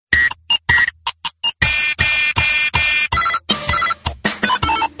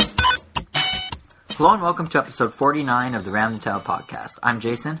Hello and welcome to episode 49 of the Round and Tail podcast. I'm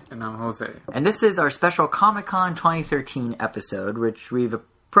Jason. And I'm Jose. And this is our special Comic-Con 2013 episode, which we've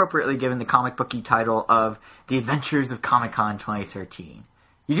appropriately given the comic booky title of The Adventures of Comic-Con 2013.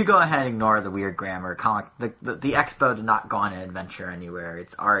 You could go ahead and ignore the weird grammar. The expo did not go on an adventure anywhere.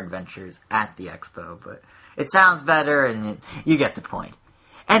 It's our adventures at the expo, but it sounds better and you get the point.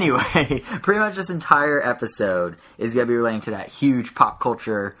 Anyway, pretty much this entire episode is going to be relating to that huge pop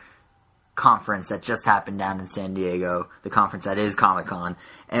culture conference that just happened down in San Diego, the conference that is Comic-Con,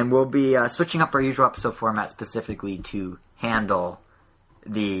 and we'll be switching up our usual episode format specifically to handle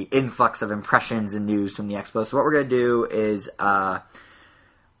the influx of impressions and news from the expo. So what we're going to do is, obviously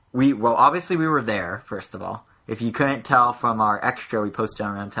we were there, first of all. If you couldn't tell from our extra we posted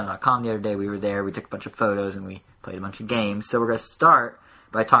on roundtown.com the other day, we were there, we took a bunch of photos, and we played a bunch of games. So we're going to start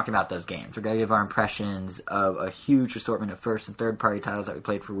by talking about those games. We're going to give our impressions of a huge assortment of first and third party titles that we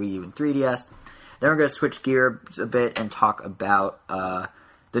played for Wii U and 3DS. Then we're going to switch gears a bit and talk about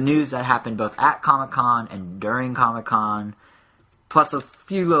the news that happened both at Comic-Con and during Comic-Con, plus a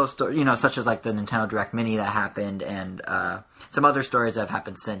few little stories, such as like the Nintendo Direct Mini that happened, and some other stories that have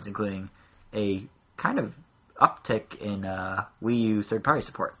happened since, including a kind of uptick in Wii U third party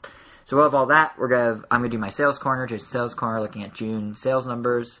support. So we'll have all that. I'm going to do my sales corner, Jason's sales corner, looking at June sales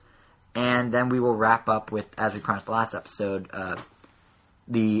numbers. And then we will wrap up with, as we promised the last episode, our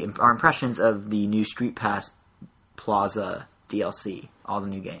impressions of the new Street Pass Plaza DLC, all the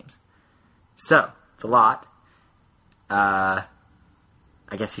new games. So, it's a lot. I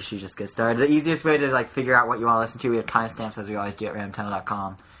guess we should just get started. The easiest way to figure out what you want to listen to, we have timestamps as we always do at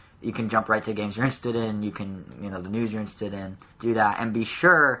randomtunnel.com. You can jump right to the games you're interested in. You can, the news you're interested in. Do that. And be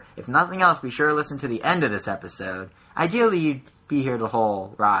sure, if nothing else, be sure to listen to the end of this episode. Ideally, you'd be here the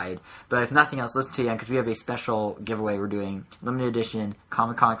whole ride. But if nothing else, listen to the end, because we have a special giveaway. We're doing limited edition,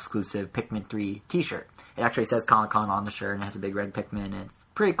 Comic-Con exclusive Pikmin 3 t-shirt. It actually says Comic-Con on the shirt, and it has a big red Pikmin, and it's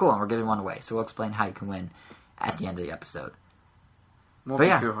pretty cool, and we're giving one away. So we'll explain how you can win at the end of the episode. Won't be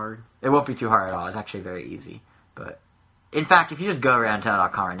too hard. It won't be too hard at all. It's actually very easy. But in fact, if you just go around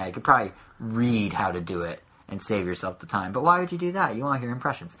town.com right now, you could probably read how to do it and save yourself the time. But why would you do that? You want to hear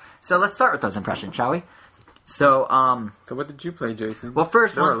impressions. So let's start with those impressions, shall we? So what did you play, Jason? Well,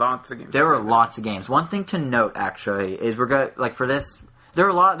 first, there were lots of games. There were lots of games. One thing to note, actually, is we're going for this.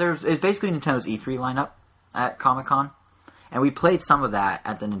 It's basically Nintendo's E3 lineup at Comic-Con. And we played some of that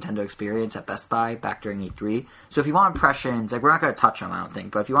at the Nintendo Experience at Best Buy back during E3. So if you want impressions, we're not going to touch them, I don't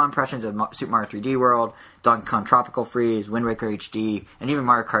think, but if you want impressions of Super Mario 3D World, Donkey Kong Tropical Freeze, Wind Waker HD, and even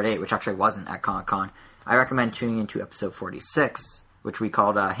Mario Kart 8, which actually wasn't at Comic-Con, I recommend tuning into episode 46, which we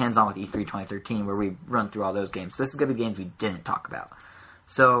called Hands-On with E3 2013, where we run through all those games. So this is going to be games we didn't talk about.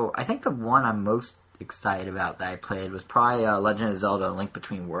 So I think the one I'm most excited about that I played was probably Legend of Zelda: A Link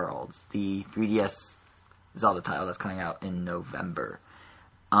Between Worlds, the 3DS Zelda title that's coming out in November.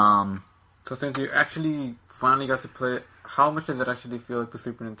 So since you actually finally got to play it, how much does it actually feel like the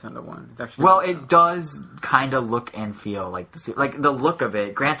Super Nintendo one? It's actually it does kind of look and feel like the look of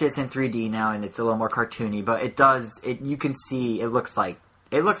it. Granted, it's in 3D now and it's a little more cartoony, but it does. You can see it looks like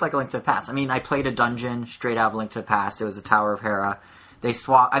A Link to the Past. I mean, I played a dungeon straight out of A Link to the Past. It was the Tower of Hera. They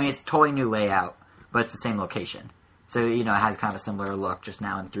swap. I mean, it's a totally new layout, but it's the same location. So it has kind of a similar look, just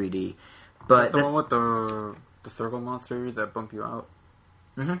now in 3D. But the one with the circle monsters that bump you out?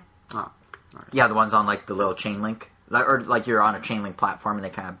 Mm-hmm. Oh, right. Yeah, the ones on, the little chain link. Or, you're on a chain link platform and they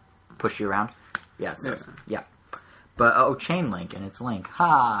kind of push you around. Yeah, it's those. Yeah. But, chain link, and it's Link.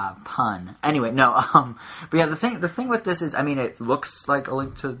 Ha! Pun. Anyway, no, but yeah, the thing with this is, I mean, it looks like A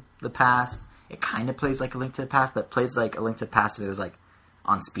Link to the Past. It kind of plays like A Link to the Past, but it plays like A Link to the Past if it was,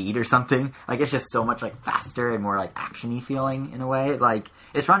 on speed or something. It's just so much, faster and more, action-y feeling, in a way.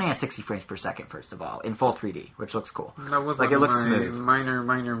 It's running at 60 frames per second, first of all, in full 3D, which looks cool. That was it looks smooth.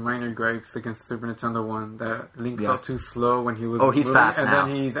 minor gripes against the Super Nintendo one, that Link felt too slow when he was he's moving, fast and now.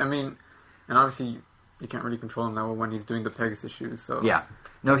 Then and obviously you can't really control him now when he's doing the Pegasus shoes, so... Yeah.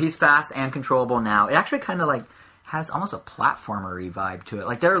 No, he's fast and controllable now. It actually kind of, has almost a platformer-y vibe to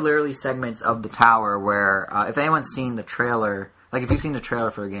it. There are literally segments of the tower where, if anyone's seen the trailer... if you've seen the trailer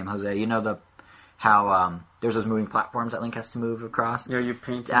for the game, Jose, you know how there's those moving platforms that Link has to move across. Yeah, you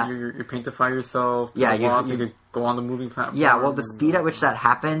paintify yourself. Yeah, you could go on the moving platform. Yeah, well, the speed at which that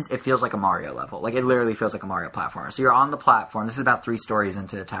happens, it feels like a Mario level. It literally feels like a Mario platformer. So you're on the platform. This is about 3 stories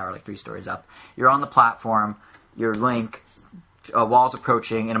into the tower, 3 stories up. You're on the platform. You're Link. A wall's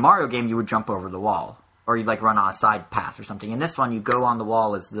approaching. In a Mario game, you would jump over the wall. Or you'd, run on a side path or something. In this one, you go on the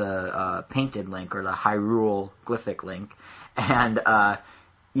wall as the painted Link, or the Hyrule glyphic Link. And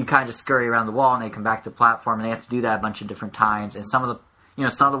you kind of just scurry around the wall, and they come back to the platform, and they have to do that a bunch of different times. And some of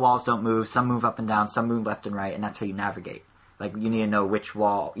some of the walls don't move, some move up and down, some move left and right, and that's how you navigate. Like, you need to know which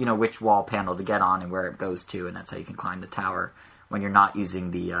wall panel to get on and where it goes to, and that's how you can climb the tower when you're not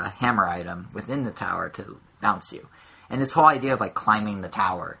using the hammer item within the tower to bounce you. And this whole idea of, like, climbing the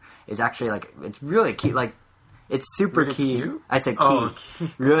tower is actually, like, it's really key. Like, it's super really key. Cute? I said key.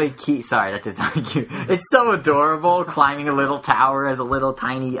 Really key. Sorry, that did sound cute. It's so adorable, climbing a little tower as a little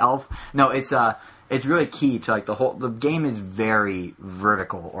tiny elf. No, it's really key to, like, the game is very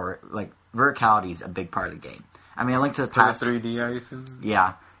vertical, or, like, verticality is a big part of the game. I mean, A Link to the Past... 3D, I assume?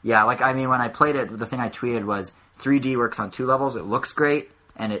 Yeah. Yeah, like, I mean, when I played it, the thing I tweeted was 3D works on 2 levels, it looks great,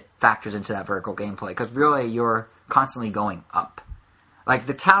 and it factors into that vertical gameplay, because really, you're constantly going up. Like,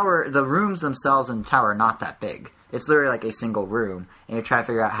 the rooms themselves in the tower are not that big. It's literally like a single room, and you're trying to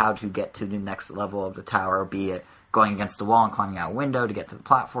figure out how to get to the next level of the tower, be it going against the wall and climbing out a window to get to the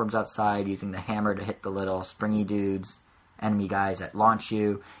platforms outside, using the hammer to hit the little springy dudes, enemy guys that launch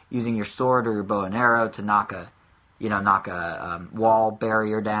you, using your sword or your bow and arrow to knock a wall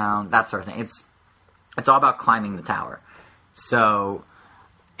barrier down, that sort of thing. It's all about climbing the tower. So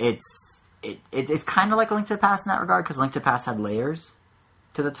it's kind of like A Link to the Past in that regard, because A Link to the Past had layers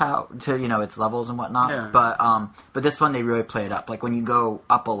to the tower, to its levels and whatnot. Yeah. But this one they really play it up. Like, when you go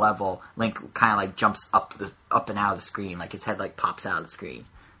up a level, Link kind of like jumps up and out of the screen, like his head like pops out of the screen.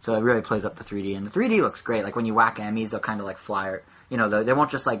 So it really plays up the 3D, and the 3D looks great. Like, when you whack enemies, they'll kind of like fly. They won't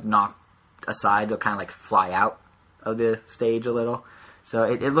just like knock aside. They'll kind of like fly out of the stage a little. So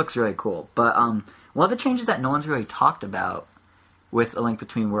it looks really cool. But one of the changes that no one's really talked about with A Link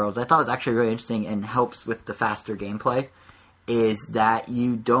Between Worlds, I thought was actually really interesting and helps with the faster gameplay, is that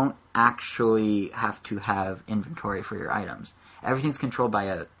you don't actually have to have inventory for your items. Everything's controlled by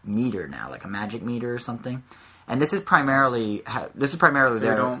a meter now, like a magic meter or something. And this is primarily So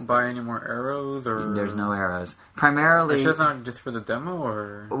there. you don't buy any more arrows, or There's no arrows. Primarily, it's not just for the demo,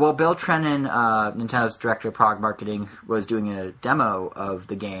 or well, Bill Trennan, Nintendo's director of product marketing, was doing a demo of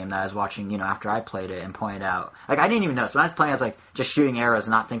the game that I was watching, after I played it, and pointed out, like, I didn't even notice when I was playing. I was like just shooting arrows,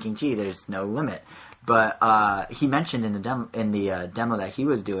 and not thinking, gee, there's no limit. But he mentioned in the demo that he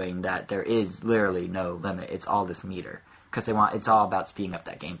was doing that there is literally no limit. It's all this meter, because it's all about speeding up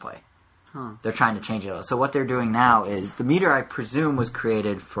that gameplay. Huh. They're trying to change it. So what they're doing now is, the meter, I presume, was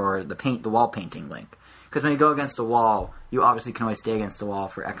created for the wall painting Link. Because when you go against a wall, you obviously can only stay against the wall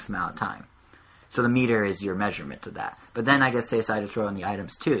for X amount of time. So the meter is your measurement of that. But then I guess they decided to throw in the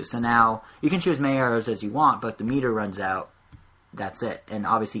items too. So now you can choose as many arrows as you want, but the meter runs out. That's it. And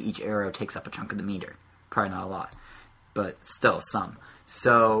obviously each arrow takes up a chunk of the meter. Probably not a lot, but still some.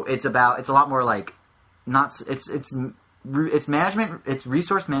 So it's a lot more like, it's management, it's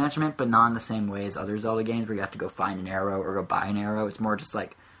resource management, but not in the same way as other Zelda games where you have to go find an arrow or go buy an arrow. It's more just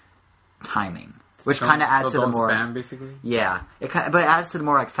like timing, which kind of adds to the more spam, basically. Yeah, but it adds to the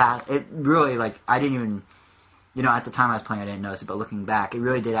more like fast. It really, like, I didn't even, at the time I was playing, I didn't notice it, but looking back, it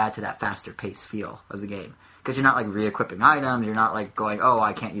really did add to that faster paced feel of the game, because you're not like re-equipping items. You're not like going, oh,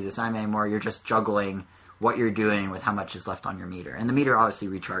 I can't use this item anymore. You're just juggling what you're doing with how much is left on your meter, and the meter obviously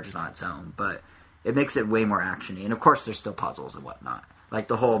recharges on its own, but it makes it way more actiony. And of course, there's still puzzles and whatnot. Like,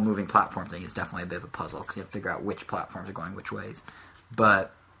 the whole moving platform thing is definitely a bit of a puzzle, because you have to figure out which platforms are going which ways.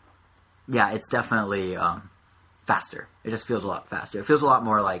 But yeah, it's definitely faster. It just feels a lot faster. It feels a lot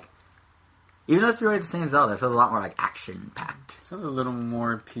more like, even though it's really the same as Zelda, it feels a lot more like action-packed. Sounds a little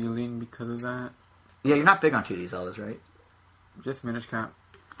more appealing because of that. Yeah, you're not big on 2D Zeldas, right? Just Minish Cap.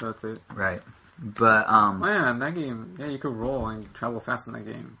 That's it. Right. But, man, that game, yeah, you could roll and travel fast in that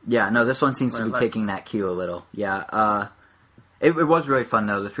game. Yeah, no, this one seems to be taking that cue a little. Yeah, it was really fun,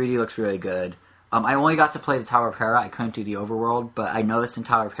 though. The 3D looks really good. I only got to play the Tower of Hera. I couldn't do the overworld, but I noticed in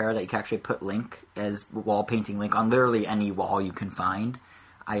Tower of Hera that you can actually put Link as wall painting Link on literally any wall you can find.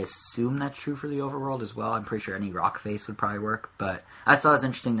 I assume that's true for the overworld as well. I'm pretty sure any rock face would probably work, but I thought it was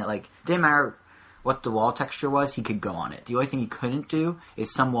interesting that, like, didn't matter what the wall texture was, he could go on it. The only thing he couldn't do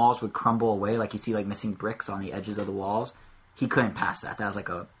is some walls would crumble away, like you see like missing bricks on the edges of the walls. He couldn't pass that. That was like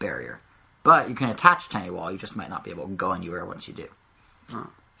a barrier. But you can attach to any wall, you just might not be able to go anywhere once you do. Oh.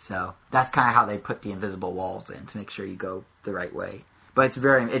 So that's kind of how they put the invisible walls in, to make sure you go the right way. But it's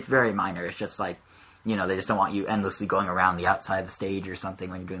very minor. It's just like, they just don't want you endlessly going around the outside of the stage or something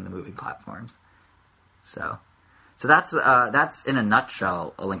when you're doing the moving platforms. So that's in a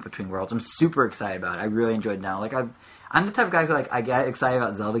nutshell A Link Between Worlds. I'm super excited about it. I really enjoyed it now. Like, I'm the type of guy who, like, I get excited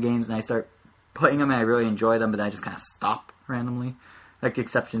about Zelda games and I start playing them and I really enjoy them, but then I just kind of stop randomly. Like, the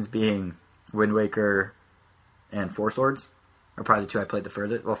exceptions being Wind Waker and Four Swords are probably the two I played the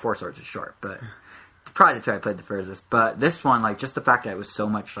furthest. Well, Four Swords is short, but it's probably the two I played the furthest. But this one, like, just the fact that it was so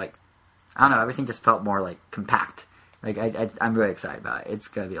much, like, I don't know, everything just felt more, like, compact. Like, I'm really excited about it. It's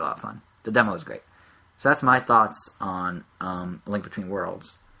going to be a lot of fun. The demo is great. So that's my thoughts on Link Between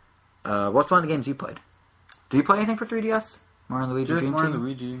Worlds. What's one of the games you played? Did you play anything for 3DS? Mario & Luigi Just Dream Mario Team? &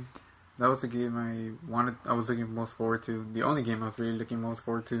 Luigi. That was the game I was looking most forward to. The only game I was really looking most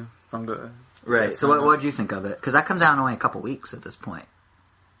forward to from the... Right. So what did you think of it? Because that comes out in only a couple weeks at this point.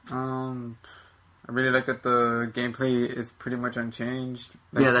 I really like that the gameplay is pretty much unchanged.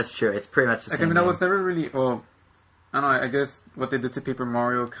 Like, Yeah, that's true. It's pretty much the same I game. was never really... Well, I don't know. I guess what they did to Paper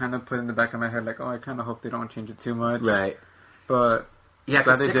Mario kind of put in the back of my head, like, I kind of hope they don't change it too much. Right. But... Yeah,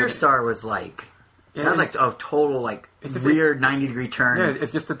 because they Sticker did. Star was like... Yeah, that was like a total, like, weird 90-degree turn. Yeah,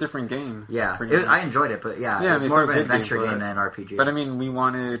 it's just a different game. Yeah. pretty much. I enjoyed it, but Yeah, I it was mean, more it's of a an good game, adventure game than an RPG. But I mean, we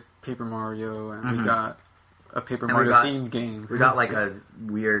wanted Paper Mario, and we got a Paper And we Mario got- themed game. We got, like, a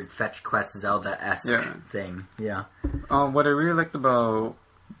weird Fetch Quest Zelda-esque thing. Yeah. What I really liked about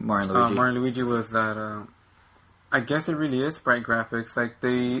Mario & Luigi. Mario & Luigi was that I guess it really is sprite graphics. Like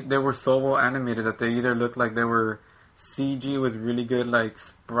they were so well animated that they either looked like they were CG with really good like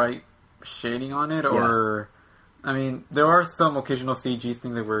sprite shading on it, or I mean, there are some occasional CG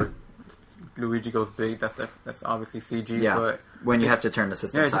things that were Luigi goes big. That's obviously CG. Yeah. But when you have to turn the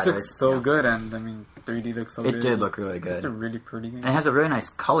system it just sideways. looks so good, and I mean, 3D looks so good. It did look really It's good. a really pretty game. And it has a really nice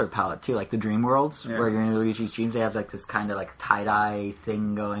color palette too, like the Dream Worlds, Yeah. where you're in Luigi's Dreams. They have like this kind of like tie-dye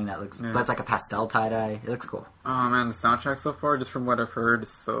thing going that looks, but it's like a pastel tie-dye. It looks cool. Oh man, the soundtrack so far, just from what I've heard, is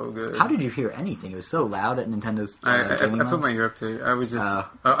so good. How did you hear anything? It was so loud at Nintendo's I gaming put lounge. my ear up to it. I was just... Oh.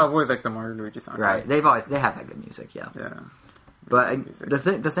 I've always liked the Mario Luigi soundtrack. Right, they have that good music, yeah. Yeah. But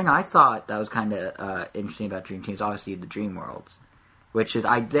Music. the thing I thought that was kind of interesting about Dream Team is obviously the Dream Worlds, which is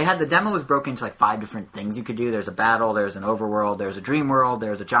they had the demo was broken into like 5 different things you could do. There's a battle, there's an overworld, there's a Dream World,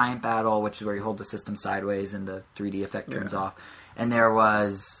 there's a giant battle, which is where you hold the system sideways and the 3D effect turns off, and there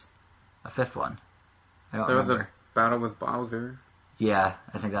was a 5th one. I don't There was remember. a battle with Bowser. Yeah,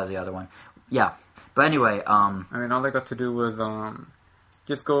 I think that was the other one. Yeah, but anyway, I mean, all I got to do was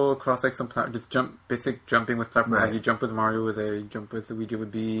just go across like some just basic jumping with platform. Right. Like you jump with Mario with A, jump with Luigi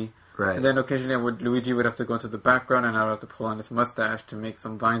with B. right. And then occasionally Luigi would have to go into the background, and I would have to pull on his mustache to make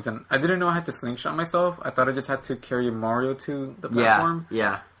some vines. And I didn't know I had to slingshot myself. I thought I just had to carry Mario to the platform.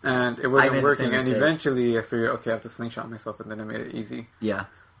 Yeah, And it I wasn't made the working. same And mistake. eventually I figured, okay, I have to slingshot myself, and then it made it easy. yeah.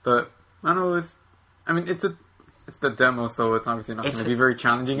 But I don't know. It's the demo, so it's obviously not going to be very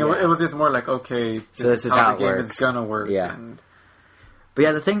challenging. Yeah. It was just more like, okay, this is how the it game works. is gonna work. Yeah. And But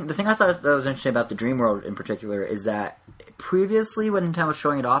yeah, the thing I thought that was interesting about the Dream World in particular is that previously when Nintendo was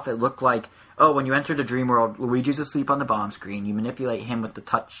showing it off, it looked like, oh, when you enter the Dream World, Luigi's asleep on the bomb screen. You manipulate him with the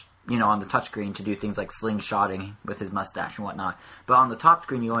touch, on the touch screen to do things like slingshotting with his mustache and whatnot. But on the top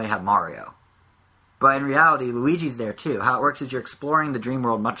screen, you only have Mario. But in reality, Luigi's there too. How it works is you're exploring the Dream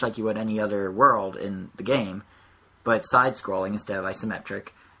World much like you would any other world in the game, but side-scrolling instead of isometric.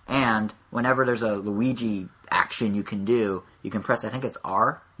 And whenever there's a Luigi action you can do, you can press, I think it's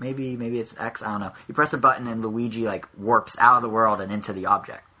R, maybe it's X, I don't know. You press a button and Luigi, like, warps out of the world and into the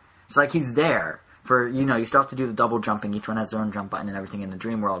object. So, like, he's there for, you still have to do the double jumping. Each one has their own jump button and everything in the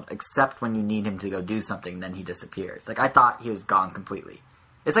Dream World, except when you need him to go do something, then he disappears. Like, I thought he was gone completely.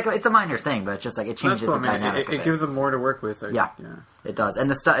 It's like, it's a minor thing, but it's just like, it changes that's cool. the I mean, dynamic of it gives them more to work with. Yeah. It does. And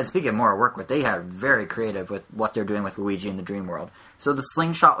and speaking of more work with, they are very creative with what they're doing with Luigi in the Dream World. So the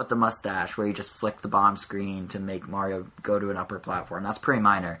slingshot with the mustache, where you just flick the bomb screen to make Mario go to an upper platform, that's pretty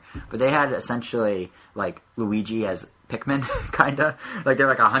minor. But they had essentially, like, Luigi as Pikmin, kinda. Like, there are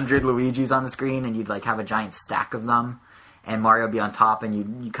like 100 Luigis on the screen, and you'd, like, have a giant stack of them, and Mario would be on top,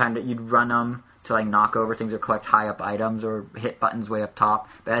 and you'd run them to, like, knock over things or collect high up items or hit buttons way up top.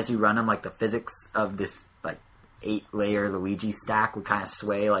 But as you run them, like, the physics of this, like, 8-layer Luigi stack would kind of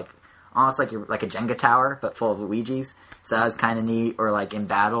sway, like, almost like you're like a Jenga tower, but full of Luigis. So that was kind of neat. Or, like, in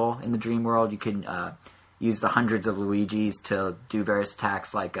battle in the Dream World, you can use the hundreds of Luigis to do various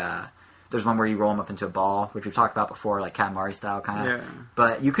attacks. Like, there's one where you roll them up into a ball, which we've talked about before, like Katamari style, kind of. Yeah.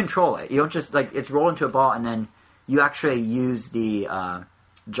 But you control it. You don't just, like, it's rolled into a ball, and then you actually use the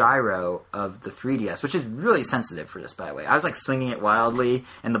gyro of the 3DS, which is really sensitive for this, by the way. I was, like, swinging it wildly,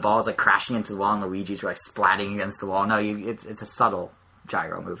 and the ball is, like, crashing into the wall, and Luigi's were, like, splatting against the wall. No, it's a subtle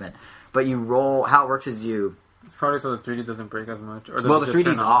gyro movement. But you roll... How it works is you... It's probably so the 3D doesn't break as much. Or Well, the does it just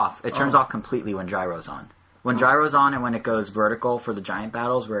 3D's turn off. It turns off completely when gyro's on. When gyro's on and when it goes vertical for the giant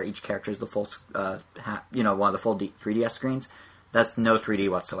battles, where each character is the full... one of the full 3DS screens, that's no 3D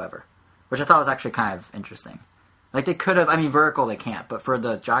whatsoever. Which I thought was actually kind of interesting. Like, they could have... I mean, vertical they can't, but for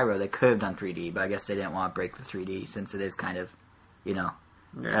the gyro, they could have done 3D, but I guess they didn't want to break the 3D, since it is kind of,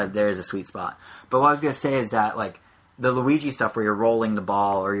 there is a sweet spot. But what I was going to say is that, like, the Luigi stuff where you're rolling the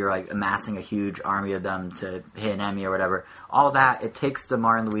ball or you're like amassing a huge army of them to hit an enemy or whatever, all that, it takes the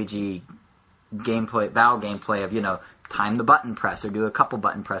Mario and Luigi gameplay, battle gameplay of, you know, time the button press or do a couple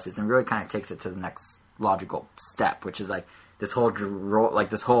button presses and really kind of takes it to the next logical step, which is like this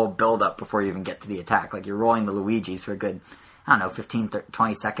whole build up before you even get to the attack. Like you're rolling the Luigis for a good, I don't know, 15,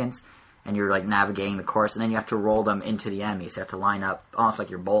 20 seconds, and you're like navigating the course, and then you have to roll them into the enemy. So you have to line up, almost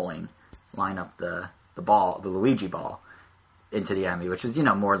like you're bowling, line up the ball, the Luigi ball, into the enemy, which is, you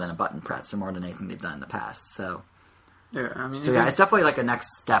know, more than a button press or more than anything they've done in the past. So yeah, I mean, it's definitely like a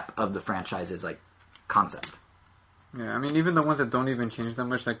next step of the franchise's like concept. Yeah, I mean, even the ones that don't even change that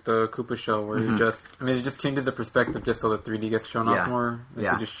much, like the Koopa Shell, where you just, I mean, it just changes the perspective just so the 3D gets shown off more.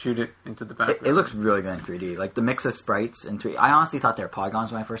 Like you just shoot it into the background. It looks really good in 3D. Like the mix of sprites in 3D. I honestly thought they were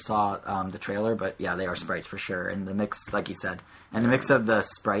polygons when I first saw the trailer, but yeah, they are sprites for sure. And the mix, like you said, and the mix of the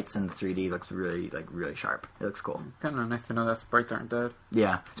sprites and the 3D looks really sharp. It looks cool. Kind of nice to know that sprites aren't dead.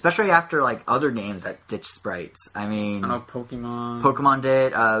 Yeah, especially after like other games that ditch sprites. I mean, I know Pokemon. Pokemon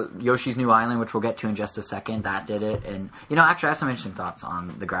did. Yoshi's New Island, which we'll get to in just a second, that did it. And you know, actually, I have some interesting thoughts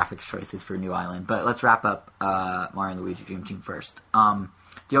on the graphics choices for New Island. But let's wrap up Mario and Luigi Dream Team first.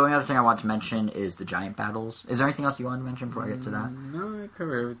 The only other thing I want to mention is the giant battles. Is there anything else you wanted to mention before I get to that? No, I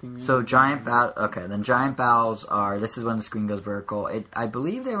cover everything. So giant battle. Okay, then giant battles are. This is when the screen goes vertical. I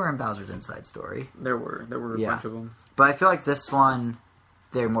believe they were in Bowser's Inside Story. There were a bunch of them. But I feel like this one,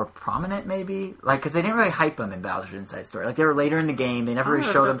 they're more prominent, maybe, like because they didn't really hype them in Bowser's Inside Story. Like they were later in the game. They never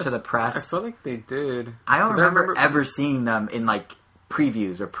really showed them to the press. I feel like they did. I don't remember ever seeing them in like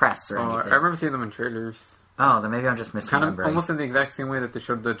previews or press or anything. I remember seeing them in trailers. Oh, then maybe I'm just misremembering. Kind of almost in the exact same way that they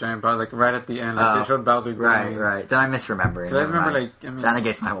showed the giant Bowser, like right at the end. Like they showed Bowser growing. Right. Then I'm misremembering. I remember, like, I mean, that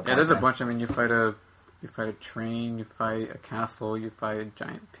negates my whole point. Yeah, there's a bunch. I mean, you fight a train, you fight a castle, you fight a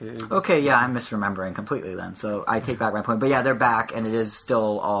giant pig. Okay, yeah, I'm misremembering completely then. So I take back my point. But yeah, they're back, and it is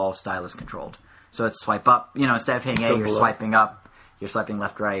still all stylus controlled. So it's swipe up. You know, instead of hitting A, you're swiping up. You're swiping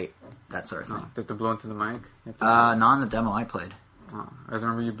left, right, that sort of thing. Did you blow into the mic? Not in the demo I played. Oh, I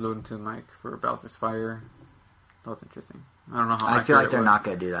remember you blew into the mic for Bowser's Fire. That was interesting. I don't know how. I feel like they're not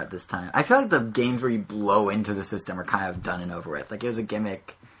going to do that this time. I feel like the games where you blow into the system are kind of done and over with. Like, it was a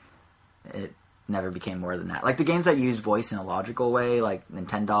gimmick. It never became more than that. Like, the games that use voice in a logical way, like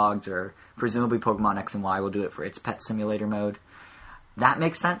Nintendogs or presumably Pokemon X and Y will do it for its pet simulator mode. That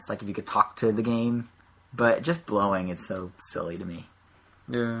makes sense. Like, if you could talk to the game. But just blowing is so silly to me.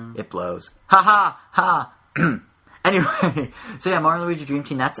 Yeah. It blows. Ha ha ha! Anyway, so yeah, Mario & Luigi Dream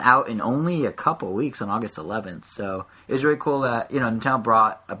Team, that's out in only a couple weeks on August 11th. So it was really cool that, you know, Nintendo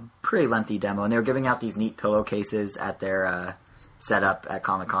brought a pretty lengthy demo, and they were giving out these neat pillowcases at their setup at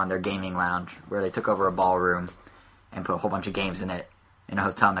Comic-Con, their gaming lounge, where they took over a ballroom and put a whole bunch of games in it in a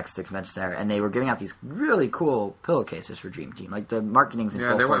hotel next to the convention center. And they were giving out these really cool pillowcases for Dream Team. Like, the marketing's in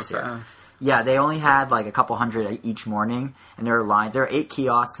full force here. Fast. Yeah, they only had like a couple hundred each morning, and there were 8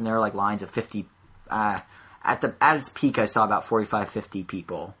 kiosks, and there were like lines of 50. At its peak, I saw about 45, 50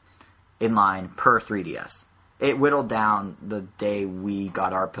 people in line per 3DS. It whittled down the day we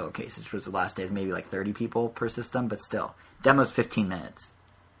got our pillowcases, which was the last day, maybe like 30 people per system, but still. Demo's 15 minutes.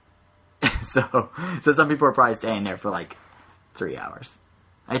 so some people were probably staying there for like 3 hours.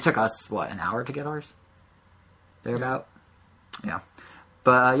 It took us, an hour to get ours? Thereabout? Yeah.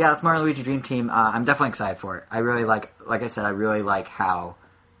 But yeah, that's Mario & Luigi Dream Team. I'm definitely excited for it. I really like I said, I really like how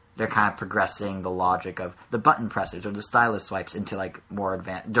they're kind of progressing the logic of the button presses or the stylus swipes into like more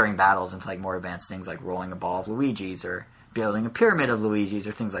advanced, during battles, into like more advanced things like rolling a ball of Luigi's or building a pyramid of Luigi's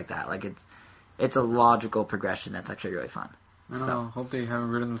or things like that. Like it's a logical progression that's actually really fun. I don't know. Hope they haven't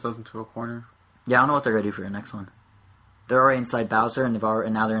ridden themselves into a corner. Yeah, I don't know what they're going to do for the next one. They're already inside Bowser, and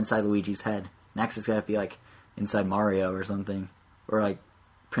now they're inside Luigi's head. Next it's going to be like inside Mario or something, or like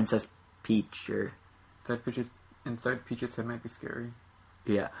Princess Peach or inside Peach's head might be scary.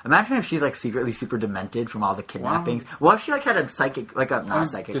 Yeah. Imagine if she's like secretly super demented from all the kidnappings. Wow. What if she like had a psychic, like a, not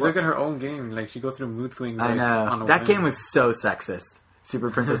psychic. Just look at her own game. Like she goes through mood swings. I know. That game was so sexist. Super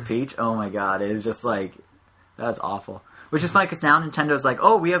Princess Peach. Oh my god. It was just like, that's awful. Which is funny because now Nintendo's like,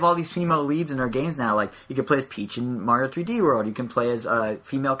 oh, we have all these female leads in our games now. Like, you can play as Peach in Mario 3D World. You can play as a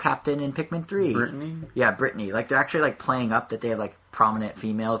female captain in Pikmin 3. Brittany? Yeah, Brittany. Like, they're actually like playing up that they have like prominent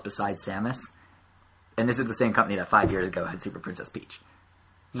females besides Samus. And this is the same company that 5 years ago had Super Princess Peach.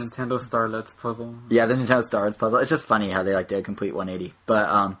 Nintendo Starlet's puzzle. Yeah, the Nintendo Starlet's puzzle. It's just funny how they like did a complete 180.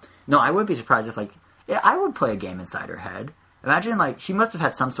 But no, I wouldn't be surprised if like, yeah, I would play a game inside her head. Imagine like she must have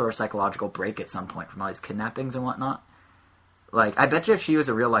had some sort of psychological break at some point from all these kidnappings and whatnot. Like, I bet you if she was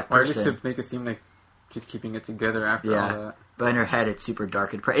a real life person, or just to make it seem like just keeping it together after all that. But in her head, it's super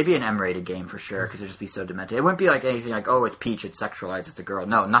dark. It'd be an M-rated game for sure, because it'd just be so demented. It wouldn't be like anything like, oh, it's Peach, it's sexualized, it's a girl.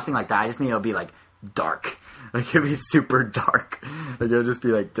 No, nothing like that. I just mean it'll be like dark. Like, it'd be super dark. Like, it'll just be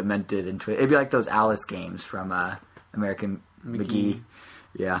like demented and it'd be like those Alice games from American McGee.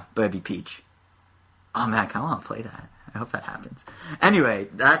 Yeah, but it'd be Peach. Oh man, I kind of want to play that. I hope that happens. Anyway,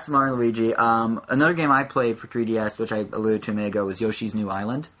 that's Mario & Luigi. Another game I played for 3DS, which I alluded to a minute ago, was Yoshi's New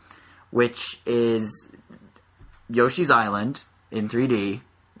Island, which is Yoshi's Island in 3D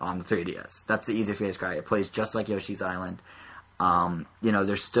on the 3DS. That's the easiest way to describe it. It plays just like Yoshi's Island.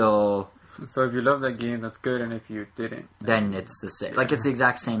 There's still... So if you love that game, that's good, and if you didn't... Then it's the same. Like, it's the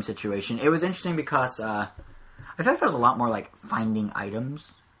exact same situation. It was interesting because I felt like there was a lot more, like, finding items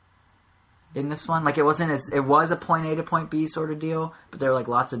in this one. Like, it was a point A to point B sort of deal, but there were, like,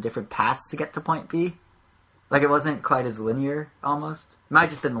 lots of different paths to get to point B. Like, it wasn't quite as linear, almost. It might have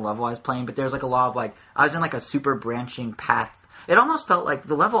just been the level I was playing, but there's, like, a lot of, like... I was in, like, a super branching path. It almost felt like...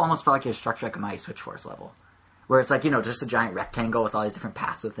 The level almost felt like it was structured like a Mighty Switch Force level. Where it's, like, just a giant rectangle with all these different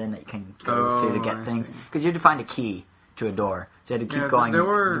paths within that you can go to get things. Because you had to find a key to a door. So you had to keep going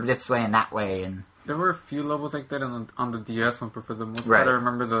this way and that way. And there were a few levels like that on the DS one, but for the most part, I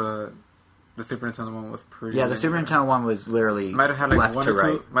remember the Super Nintendo one was pretty... Yeah, the Super Nintendo one was literally might have had like left to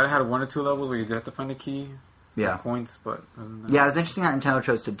right. Might have had 1 or 2 levels where you did have to find a key. Yeah. Points, but... Yeah, it was interesting that Nintendo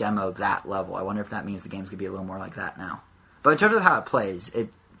chose to demo that level. I wonder if that means the game's going to be a little more like that now. But in terms of how it plays, it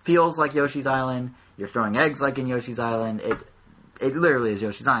feels like Yoshi's Island. You're throwing eggs like in Yoshi's Island. It literally is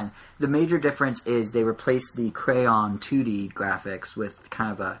Yoshi's Island. The major difference is they replaced the Crayon 2D graphics with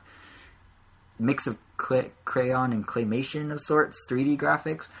kind of a mix of Crayon and Claymation of sorts, 3D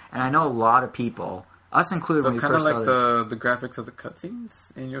graphics. And I know a lot of people, us included, when we first kind of like the graphics of the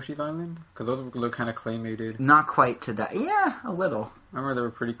cutscenes in Yoshi's Island? Because those look kind of claymated. Not quite to that. Yeah, a little. I remember they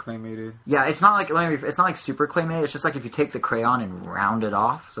were pretty claymated. Yeah, it's not like super claymated. It's just like if you take the crayon and round it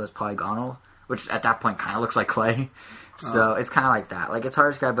off, so it's polygonal, which at that point kind of looks like clay. So it's kind of like that. Like, it's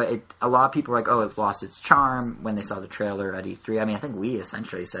hard to describe, but a lot of people are like, oh, it's lost its charm when they saw the trailer at E3. I mean, I think we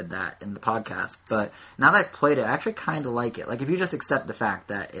essentially said that in the podcast. But now that I've played it, I actually kind of like it. Like, if you just accept the fact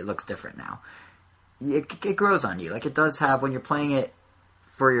that it looks different now, it grows on you. Like, it does have, when you're playing it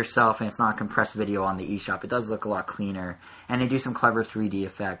for yourself and it's not a compressed video on the eShop, it does look a lot cleaner. And they do some clever 3D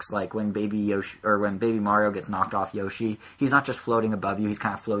effects, like when Baby Mario gets knocked off Yoshi, he's not just floating above you, he's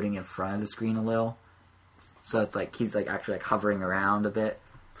kind of floating in front of the screen a little. So it's like he's like actually like hovering around a bit.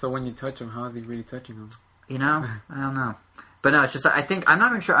 So when you touch him, how is he really touching him? I don't know. But no, it's just, I think, I'm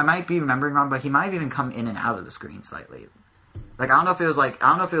not even sure, I might be remembering wrong, but he might have even come in and out of the screen slightly. Like, I don't know if it was like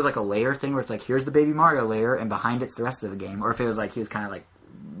a layer thing where it's like, here's the Baby Mario layer, and behind it's the rest of the game, or if it was like, he was kind of like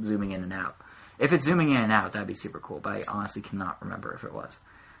zooming in and out. If it's zooming in and out, that'd be super cool, but I honestly cannot remember if it was.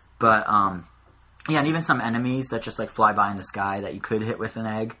 But, yeah, and even some enemies that just like fly by in the sky that you could hit with an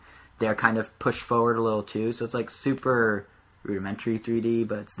egg, they're kind of pushed forward a little too, so it's like super rudimentary 3D,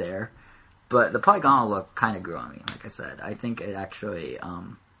 but it's there. But the polygonal look kind of grew on me, like I said. I think it actually,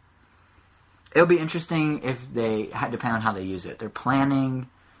 it'll be interesting if depending on how they use it. They're planning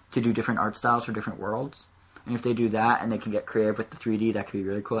to do different art styles for different worlds, and if they do that and they can get creative with the 3D, that could be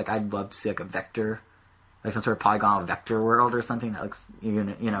really cool. Like, I'd love to see like a vector, like some sort of polygonal vector world or something that looks, kind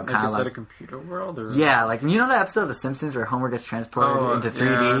of like a computer world, or yeah, like that episode of The Simpsons where Homer gets transported into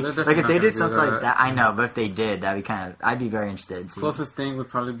 3D. Yeah, like if they did something like that, I know, but if they did, that'd be I'd be very interested in seeing. Closest thing would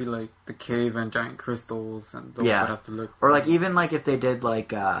probably be like the cave and giant crystals, and those would have to look. Or like even like if they did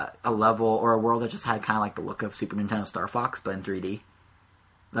like a level or a world that just had kind of like the look of Super Nintendo Star Fox, but in 3D,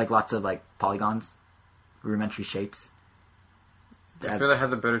 like lots of like polygons, rudimentary shapes. I feel that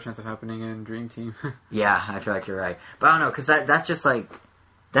has a better chance of happening in Dream Team. Yeah, I feel like you're right. But I don't know, because that's just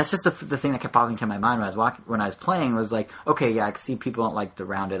the thing that kept popping into my mind when I was playing was like, okay, yeah, I can see people don't like the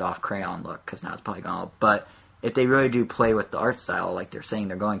rounded off crayon look because now it's polygonal. But if they really do play with the art style like they're saying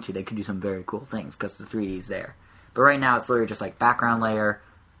they're going to, they could do some very cool things because the 3D's there. But right now it's literally just like background layer,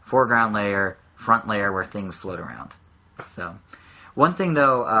 foreground layer, front layer where things float around. So one thing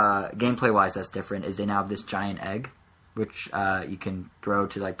though, gameplay wise that's different is they now have this giant egg, which you can throw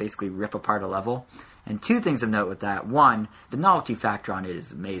to like basically rip apart a level. And 2 things of note with that. 1, the novelty factor on it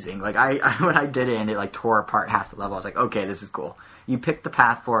is amazing. Like I when I did it and it like tore apart half the level, I was like, okay, this is cool. You pick the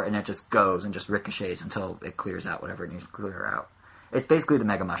path for it and it just goes and just ricochets until it clears out whatever it needs to clear out. It's basically the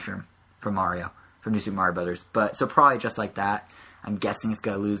Mega Mushroom from Mario, from New Super Mario Brothers. But so probably just like that. I'm guessing it's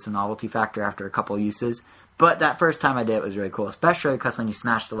gonna lose the novelty factor after a couple uses. But that first time I did it was really cool, especially because when you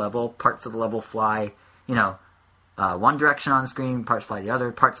smash the level, parts of the level fly, one direction on the screen, parts fly the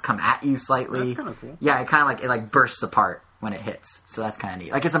other, parts come at you slightly. That's kind of cool. Yeah, it kind of like bursts apart when it hits. So that's kind of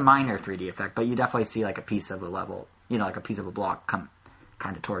neat. Like, it's a minor 3D effect, but you definitely see, like, a piece of a level, like a piece of a block come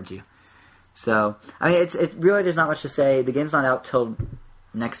kind of towards you. So, I mean, it really, there's not much to say. The game's not out till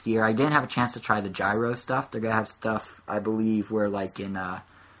next year. I didn't have a chance to try the gyro stuff. They're going to have stuff, I believe, where, like, in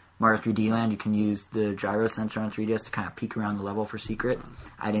Mario 3D Land, you can use the gyro sensor on 3DS to kind of peek around the level for secrets.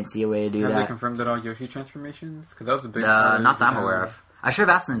 I didn't see a way to do that. Have they confirmed that all Yoshi transformations? Because that was a big part not that I'm aware of. I should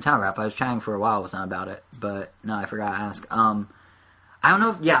have asked the Nintendo rep. I was chatting for a while with them about it, but no, I forgot to ask. I don't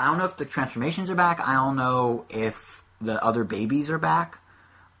know. I don't know if the transformations are back. I don't know if the other babies are back.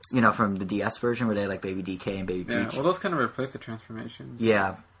 From the DS version where they like Baby DK and Baby Peach. Yeah, well, those kind of replace the transformations.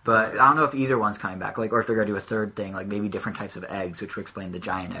 Yeah, but I don't know if either one's coming back. Like, or if they're going to do a third thing, like maybe different types of eggs, which would explain the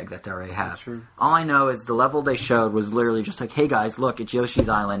giant egg that they already have. That's true. All I know is the level they showed was literally just like, hey guys, look, it's Yoshi's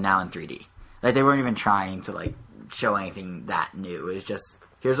Island now in 3D. Like, they weren't even trying to like show anything that new. It was just,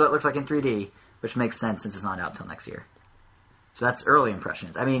 here's what it looks like in 3D, which makes sense since it's not out till next year. So that's early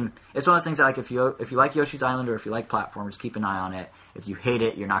impressions. I mean, it's one of those things that, like, if you like Yoshi's Island or if you like platformers, keep an eye on it. If you hate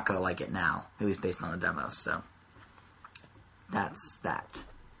it, you're not going to like it now, at least based on the demos. So that's that.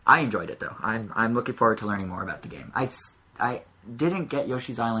 I enjoyed it though. I'm looking forward to learning more about the game. I didn't get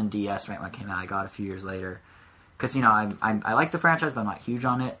Yoshi's Island DS right when it came out. I got it a few years later because I like the franchise, but I'm not huge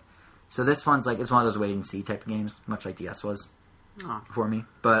on it. So this one's like, it's one of those wait and see type of games, much like DS was for me.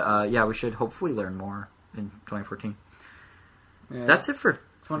 But yeah, we should hopefully learn more in 2014. Yeah, that's it for.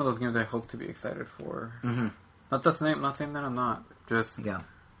 It's one of those games I hope to be excited for. Mm-hmm. Not saying that I'm not. Just yeah.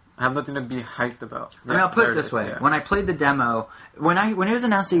 I have nothing to be hyped about. I mean, I'll put it this way: when I played the demo, when it was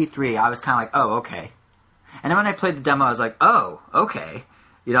announced at E3, I was kind of like, "Oh, okay." And then when I played the demo, I was like, "Oh, okay."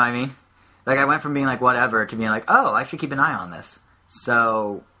 You know what I mean? Like, I went from being like whatever to being like, "Oh, I should keep an eye on this."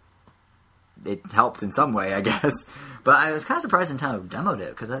 So it helped in some way, I guess. But I was kind of surprised Nintendo demoed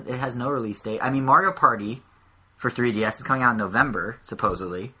it because it has no release date. I mean, Mario Party for 3DS is coming out in November,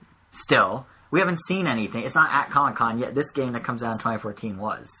 supposedly. Still. We haven't seen anything. It's not at Comic-Con yet. This game that comes out in 2014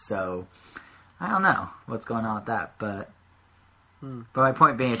 was. So, I don't know what's going on with that. But my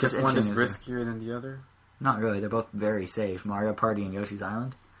point being, it's just one is interesting. riskier than the other? Not really. They're both very safe. Mario Party and Yoshi's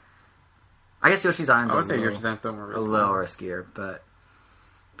Island. I guess Yoshi's Island's I would say Yoshi's Island's still more risky. A little riskier. But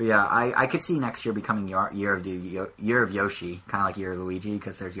yeah, I could see next year becoming Year of Yoshi. Kind of like Year of Luigi,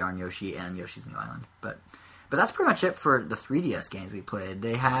 because there's Yarn Yoshi and Yoshi's New Island. But that's pretty much it for the 3DS games we played.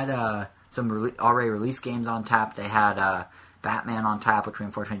 They had some already released games on tap. They had Batman on tap, which we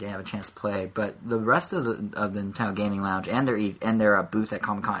unfortunately didn't have a chance to play. But the rest of the Nintendo Gaming Lounge and their booth at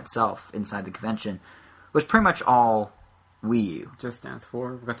Comic-Con itself inside the convention was pretty much all Wii U. Just Dance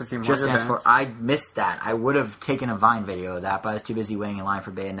 4. We got to see Mario Just Dance Dance 4. I missed that. I would have taken a Vine video of that, but I was too busy waiting in line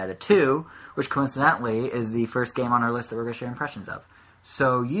for Bayonetta 2, which coincidentally is the first game on our list that we're going to share impressions of.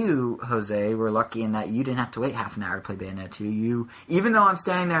 So you, Jose, were lucky in that you didn't have to wait half an hour to play Bayonetta 2. Even though I'm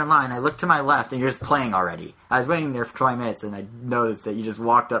standing there in line, I looked to my left and you're just playing already. I was waiting there for 20 minutes and I noticed that you just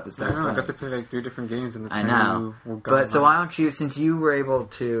walked up and started playing. I got to play like 3 different games in the time. I know. But so why don't you, since you were able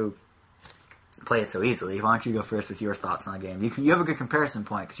to play it so easily, why don't you go first with your thoughts on the game? You have a good comparison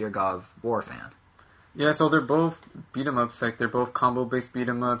point because you're a God of War fan. Yeah, so they're both beat-em-ups. Like, they're both combo-based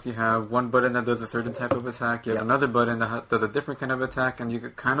beat-em-ups. You have one button that does a certain type of attack. You have another button that does a different kind of attack, and you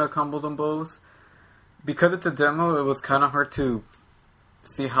could kind of combo them both. Because it's a demo, it was kind of hard to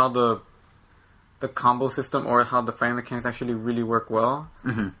see how the combo system or how the fighting mechanics actually really work well.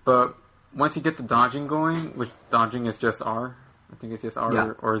 Mm-hmm. But once you get the dodging going, which dodging is just R. I think it's just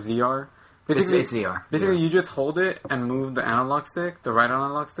R or ZR. Basically, it's ZR. Basically, you just hold it and move the analog stick, the right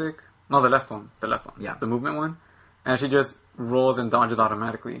analog stick. No, the left one. Yeah. The movement one. And she just rolls and dodges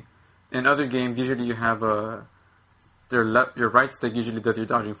automatically. In other games, usually you have your right stick usually does your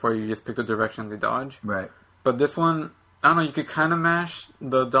dodging for you. You just pick the direction they dodge. Right. But this one, I don't know, you could kind of mash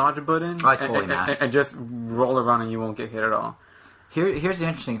the dodge button. I totally mash. And just roll around and you won't get hit at all. Here's the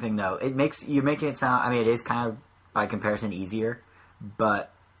interesting thing, though. You're making it sound, I mean, it is kind of, by comparison, easier.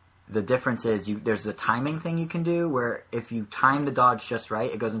 But the difference is there's the timing thing you can do where if you time the dodge just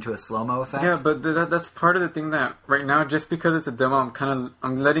right, it goes into a slow-mo effect. Yeah, but that's part of the thing that right now, just because it's a demo,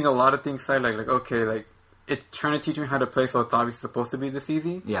 I'm letting a lot of things slide. Like okay, like it's trying to teach me how to play, so it's obviously supposed to be this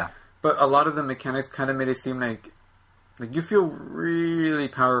easy. Yeah. But a lot of the mechanics kind of made it seem like you feel really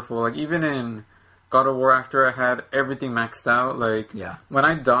powerful. Like even in God of War, after I had everything maxed out, like when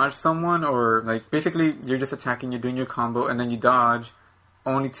I dodge someone or like basically you're just attacking, you're doing your combo, and then you dodge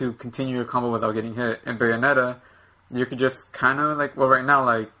only to continue your combo without getting hit. In Bayonetta, you could just kind of like, well, right now,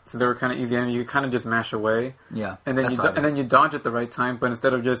 like, so they were kind of easy, and you could kind of just mash away. Yeah. And then you dodge at the right time, but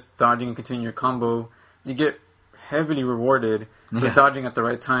instead of just dodging and continuing your combo, you get heavily rewarded for Yeah. dodging at the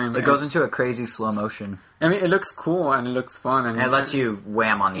right time. It goes into a crazy slow motion. I mean, it looks cool and it looks fun, and And it lets you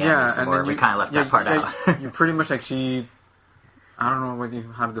wham on the yeah, enemies and more. then We kind of left that part out. You pretty much like I don't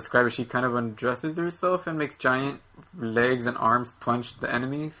know how to describe it. She kind of undresses herself and makes giant legs and arms punch the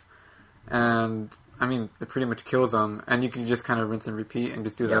enemies, and I mean, it pretty much kills them. And you can just kind of rinse and repeat and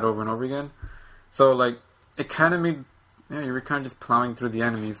just do that over and over again. So like, it kind of made. Yeah, you were kind of just plowing through the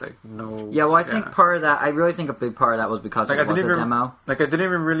enemies, like, no... Yeah, well, I think part of that... I really think a big part of that was because it was a demo. Like, I didn't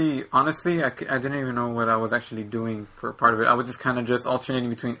even really... Honestly, I didn't even know what I was actually doing for part of it. I was just kind of just alternating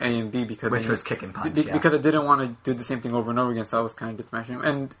between A and B because... Which was kick and punch, because I didn't want to do the same thing over and over again, so I was kind of just smashing them.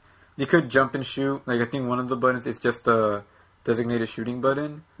 And you could jump and shoot. Like, I think one of the buttons is just a designated shooting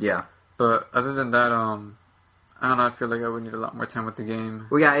button. Yeah. But other than that, I don't know, I feel like I would need a lot more time with the game.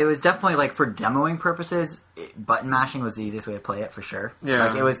 Well, yeah, it was definitely, like, for demoing purposes, button mashing was the easiest way to play it, for sure. Yeah.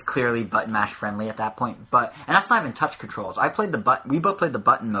 Like, it was clearly button mash friendly at that point. And that's not even touch controls. We both played the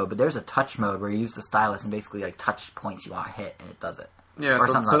button mode, but there's a touch mode where you use the stylus and basically, like, touch points you want to hit, and it does it. Yeah, or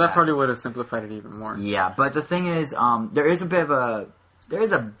so something like that probably would have simplified it even more. Yeah, but the thing is, there is a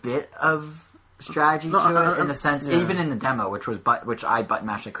bit of strategy to it, in a sense, even in the demo, which I button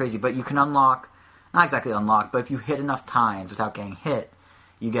mashed like crazy, but you can unlock... Not exactly unlocked, but if you hit enough times without getting hit,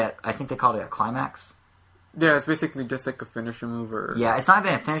 you get, I think they called it a climax. Yeah, it's basically just like a finisher move or... Yeah, it's not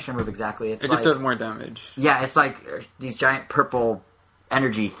even a finisher move exactly. It just does more damage. Yeah, it's like these giant purple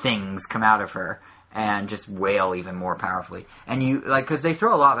energy things come out of her and just wail even more powerfully. And you, like, because they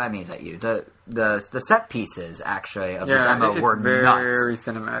throw a lot of enemies at you. The set pieces, actually, of the demo were nuts. Very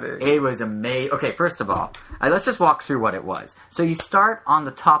cinematic. It was amazing. Okay, first of all, let's just walk through what it was. So you start on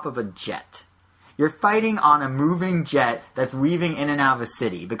the top of a jet. You're fighting on a moving jet that's weaving in and out of a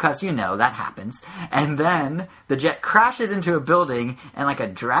city, because, that happens. And then the jet crashes into a building, and like a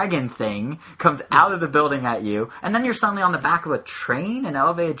dragon thing comes out of the building at you, and then you're suddenly on the back of a train, an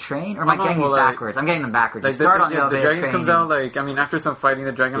elevated train? Or am I getting these backwards? I'm getting them backwards. You start on the elevated train. The dragon comes out, after some fighting,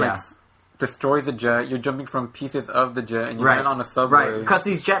 the dragon, destroys the jet. You're jumping from pieces of the jet, and you land on a subway. Right, because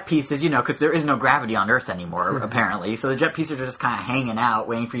these jet pieces, because there is no gravity on Earth anymore, apparently. So the jet pieces are just kind of hanging out,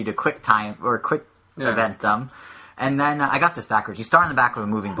 waiting for you to quick event them. And then, I got this backwards. You start on the back of a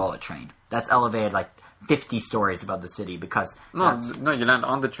moving bullet train. That's elevated, 50 stories above the city, because... No, you land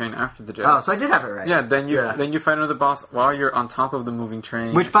on the train after the jet. Oh, so I did have it right. Yeah, then you fight another boss while you're on top of the moving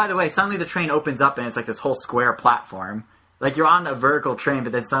train. Which, by the way, suddenly the train opens up, and it's like this whole square platform. Like, you're on a vertical train,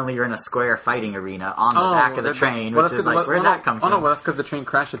 but then suddenly you're in a square fighting arena on the back of the train, which is like, where'd that come from? Oh, no, well, that's because the train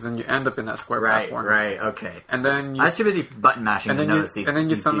crashes and you end up in that square platform. Right, okay. And then I was too busy button mashing to notice these details. And then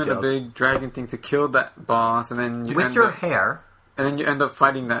you summon a big dragon thing to kill that boss, and then you with your hair. And then you end up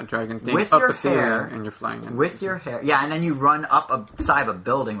fighting that dragon thing with up your a ceiling, hair, and you're flying. With your hair. Yeah, and then you run up a side of a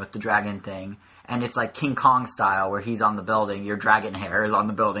building with the dragon thing, and it's like King Kong style, where he's on the building, your dragon hair is on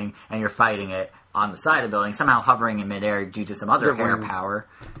the building, and you're fighting it on the side of the building, somehow hovering in midair due to some other hair power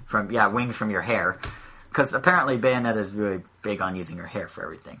wings from your hair. Because apparently Bayonetta is really big on using your hair for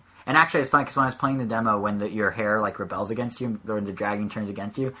everything. And actually, it's funny because when I was playing the demo, when your hair rebels against you, or the dragon turns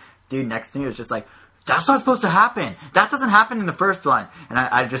against you, dude next to me was just like, "That's not supposed to happen. That doesn't happen in the first one." And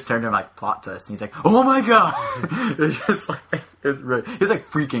I just turned to him plot twist, and he's like, "Oh my god!" It's just he was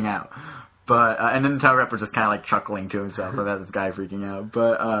freaking out. But and then Tail Rep was just kind of chuckling to himself about this guy freaking out.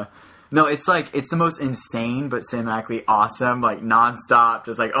 But no, it's the most insane but cinematically awesome, non-stop,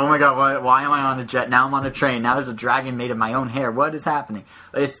 just oh my god, why am I on a jet? Now I'm on a train. Now there's a dragon made of my own hair. What is happening?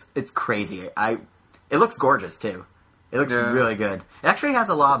 It's crazy. It looks gorgeous too. It looks really good. It actually has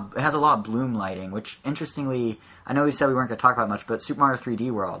a lot of bloom lighting, which interestingly, I know we said we weren't going to talk about much, but Super Mario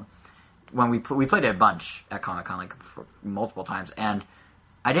 3D World, when we played it a bunch at Comic-Con, multiple times, and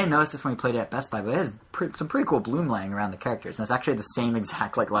I didn't notice this when we played it at Best Buy, but it has some pretty cool bloom lighting around the characters. And it's actually the same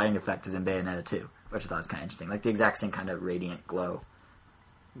exact lighting effect as in Bayonetta 2, which I thought was kind of interesting. The exact same kind of radiant glow.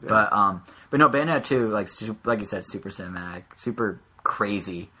 Yeah. But no, Bayonetta 2, like you said, super cinematic, super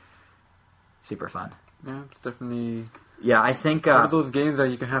crazy, super fun. Yeah, it's definitely... Yeah, I think... one of those games that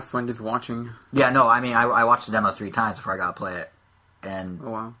you can have fun just watching. Yeah, no, I mean, I watched the demo 3 times before I got to play it. And, oh,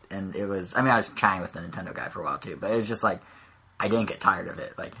 wow. And it was... I mean, I was chatting with the Nintendo guy for a while, too. But it was just I didn't get tired of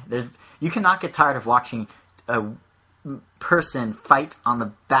it. You cannot get tired of watching a person fight on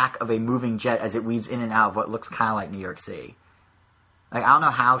the back of a moving jet as it weaves in and out of what looks kind of like New York City. I don't know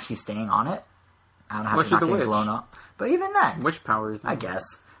how she's staying on it. I don't know how she's not getting blown up. But even then... Witch powers. I guess.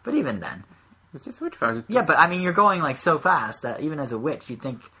 But even then... It's just witch powers. Yeah, but I mean, you're going so fast that even as a witch, you'd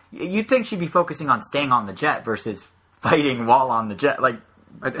think she'd be focusing on staying on the jet versus fighting while on the jet.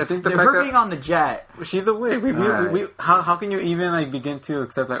 I think the They're fact working on the jet. she's a witch. How can you even like begin to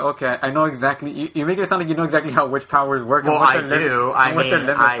accept like, okay, I know exactly. You make it sound like you know exactly how witch powers work. Well, and what I their do. what their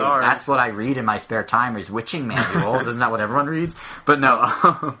limits are. That's what I read in my spare time is witching manuals. Isn't that what everyone reads? But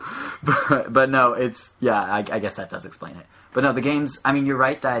no, but no, it's I guess that does explain it. But no, the game's. I mean, you're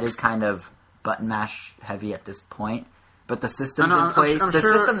right that it is kind of button mash heavy at this point. But the system's in place. I'm the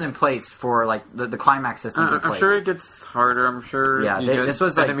sure, system's in place for like the climax system's in place. I'm sure it gets harder. I'm sure. Yeah, this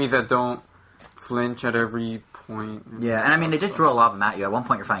was enemies that don't flinch at every point. Yeah, and I mean they did throw a lot of them at you. At one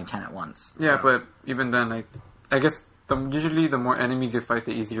point, you're fighting 10 at once. Yeah, so. but even then, like I guess usually the more enemies you fight,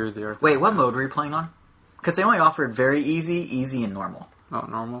 the easier they are. Wait, what mode were you playing on? Because they only offered very easy, and normal. Oh,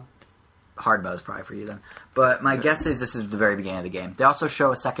 normal. Hard mode is probably for you then. But my guess is this is the very beginning of the game. They also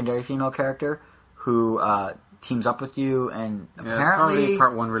show a secondary female character who teams up with you, and apparently it's probably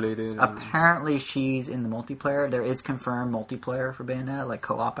part 1 related. Apparently, she's in the multiplayer. There is confirmed multiplayer for Bayonetta, like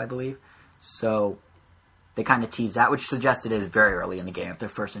co-op, I believe. So they kind of tease that, which suggests it is very early in the game if they're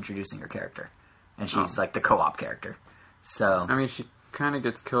first introducing her character, and she's like the co-op character. So I mean, she kind of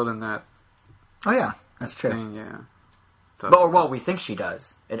gets killed in that. Oh yeah, that's true. Thing, yeah. So, well, we think she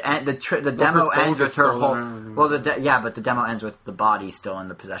does. The demo ends with her whole. Well, but the demo ends with the body still in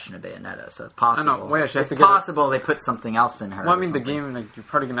the possession of Bayonetta, so it's possible. I know. Well, yeah, she has it's to possible they put something else in her. Well, I mean, the game, like, you're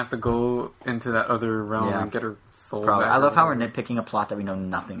probably gonna have to go into that other realm and get her soul probably. back. I love how we're nitpicking a plot that we know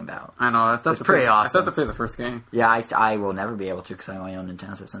nothing about. I know. It's pretty awesome. I still have to play the first game. Yeah, I will never be able to because I only own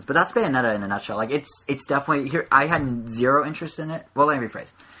Nintendo systems. But that's Bayonetta in a nutshell. Like, it's definitely here. I had zero interest in it. Well, let me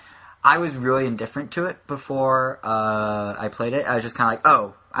rephrase. I was really indifferent to it before I played it. I was just kind of like,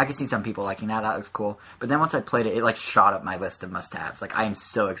 oh, I could see some people liking that. That looks cool. But then once I played it, it like shot up my list of must-haves. Like I am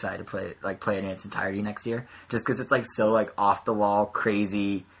so excited to play it in its entirety next year, just because it's like so like off the wall,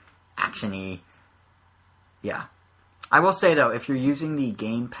 crazy, actiony. Yeah, I will say though, if you're using the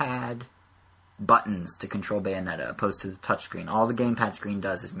gamepad buttons to control Bayonetta opposed to the touchscreen, all the gamepad screen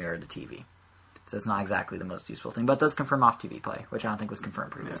does is mirror the TV. So it's not exactly the most useful thing, but it does confirm off-TV play, which I don't think was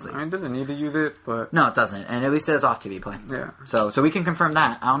confirmed previously. Yeah, I mean, it doesn't need to use it, but... No, it doesn't, and at least it has off-TV play. Yeah. So we can confirm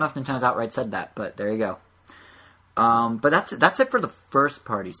that. I don't know if Nintendo's outright said that, but there you go. But that's it for the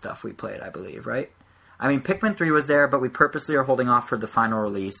first-party stuff we played, I believe, right? I mean, Pikmin 3 was there, but we purposely are holding off for the final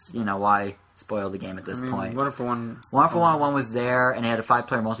release. You know, why spoil the game at this point? Wonderful 101 was there, and it had a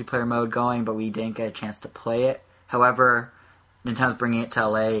 5-player multiplayer mode going, but we didn't get a chance to play it. However... Nintendo's bringing it to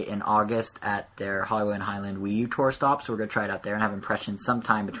LA in August at their Hollywood and Highland Wii U tour stop, so we're going to try it out there and have impressions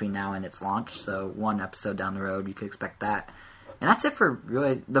sometime between now and its launch. So one episode down the road, you could expect that. And that's it for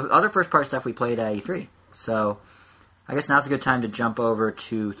really the other first-party stuff we played at E3. So I guess now's a good time to jump over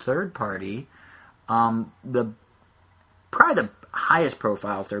to third-party. Probably the highest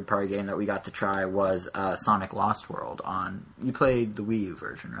profile third-party game that we got to try was Sonic Lost World. You played the Wii U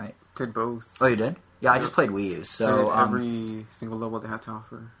version, right? Did both. Oh, you did? Yeah, I just played Wii U, so... every single level they had to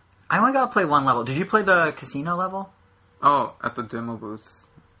offer. I only got to play one level. Did you play the casino level? Oh, at the demo booths.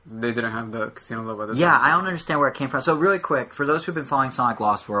 They didn't have the casino level. Yeah, I don't understand where it came from. So really quick, for those who've been following Sonic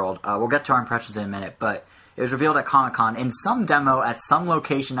Lost World, we'll get to our impressions in a minute, but it was revealed at Comic-Con in some demo at some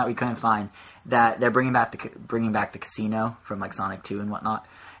location that we couldn't find that they're bringing back the casino from like Sonic 2 and whatnot.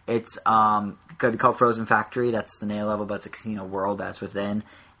 It's going to be called Frozen Factory. That's the name level, but it's a casino world that's within.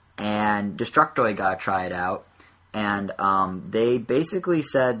 And Destructoid got to try it out, and they basically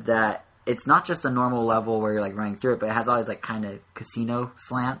said that it's not just a normal level where you're like running through it, but it has all these like kind of casino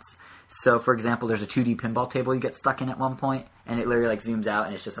slants. So, for example, there's a 2D pinball table you get stuck in at one point, and it literally like zooms out,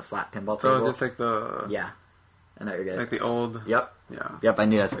 and it's just a flat pinball table. So it's like the... Yeah. I know you're good. Like the old... Yep. Yeah. Yep, I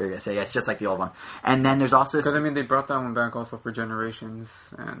knew that's what you were going to say. Yeah, it's just like the old one. And then there's also... Because, I mean, they brought that one back also for Generations,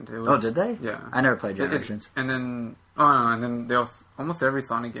 and it was... Oh, did they? Yeah. I never played Generations. And then... Oh, no, and then they also... Almost every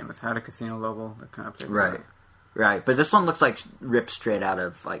Sonic game has had a casino level that kind of plays Right. That. Right. But this one looks like ripped straight out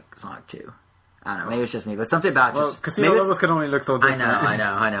of, like, Sonic 2. I don't know. Maybe it's just me, but something about just... casino levels can only look so different.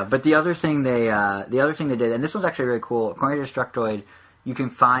 I know. But the other thing they did, and this one's actually really cool, according to Destructoid, you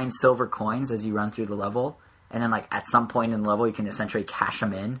can find silver coins as you run through the level, and then, like, at some point in the level, you can essentially cash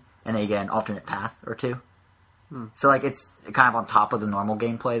them in, and then you get an alternate path or two. So, like, it's kind of on top of the normal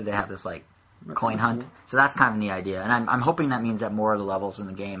gameplay. They have this, like, coin hunt. So that's kind of a neat idea. And I'm hoping that means that more of the levels in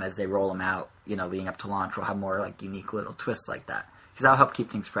the game, as they roll them out, you know, leading up to launch, will have more, like, unique little twists like that. Because that'll help keep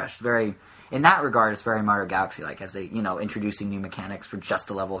things fresh. In that regard, it's very Mario Galaxy, like, as they, you know, introducing new mechanics for just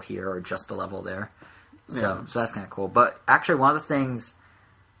a level here or just a level there. So that's kind of cool. But actually, one of the things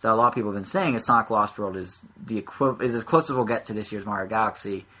that a lot of people have been saying is Sonic Lost World is as close as we'll get to this year's Mario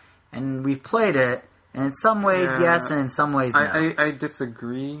Galaxy. And we've played it, And in some ways, yes, and in some ways, no. I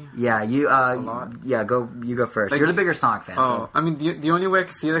disagree. Yeah, you lot. you go first. Like, You're the bigger Sonic fan. Oh, So. I mean, the only way I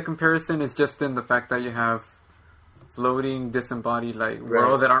can see that comparison is just in the fact that you have floating, disembodied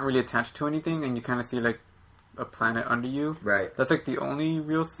worlds that aren't really attached to anything, and you kind of see like a planet under you. Right. That's like the only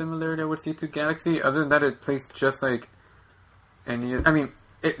real similarity I would see to Galaxy. Other than that, it plays just like any. I mean,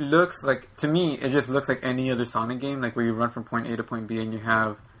 it looks like, to me, it just looks like any other Sonic game, like where you run from point A to point B, and you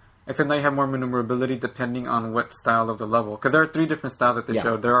have. Except now you have more maneuverability depending on what style of the level. Because there are 3 different styles that they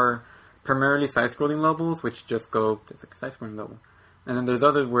showed. There are primarily side-scrolling levels, which just go... It's like a side-scrolling level. And then there's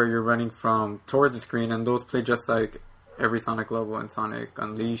others where you're running from towards the screen, and those play just like every Sonic level in Sonic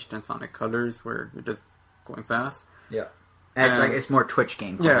Unleashed and Sonic Colors, where you're just going fast. Yeah. And it's more Twitch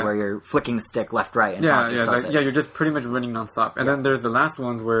gameplay, where you're flicking the stick left, right, and Sonic just does it. Yeah, you're just pretty much running non-stop. And then there's the last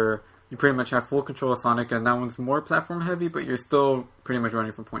ones where... You pretty much have full control of Sonic, and that one's more platform heavy, but you're still pretty much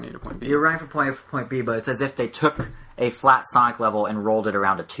running from point A to point B. You're running from point A to point B, but it's as if they took a flat Sonic level and rolled it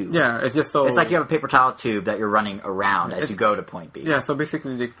around a tube. Yeah, it's just so... It's like you have a paper towel tube that you're running around as you go to point B. Yeah, so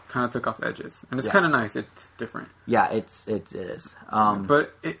basically they kind of took off edges. And it's kind of nice. It's different. Yeah, it is.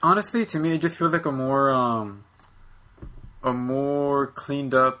 But honestly, to me, it just feels like a more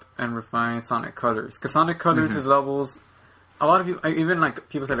cleaned up and refined Sonic Colors. Because Sonic Colors' levels... A lot of people, even like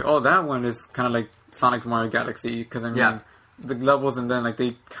people say, like, "Oh, that one is kind of like Sonic's Mario Galaxy." Because I mean, the levels, and then like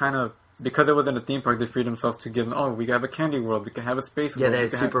they kind of, because it was in a theme park, they freed themselves to give. Oh, we have a candy world. We can have a space world. Yeah, they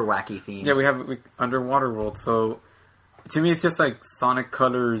have super wacky themes. Yeah, we have underwater world. So to me, it's just like Sonic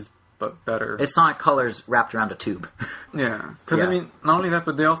Colors, but better. It's Sonic Colors wrapped around a tube. Yeah, because I mean, not only that,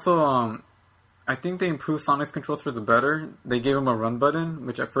 but they also I think they improved Sonic's controls for the better. They gave him a run button,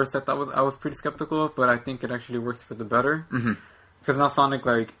 which at first I was pretty skeptical of, but I think it actually works for the better. Because now Sonic,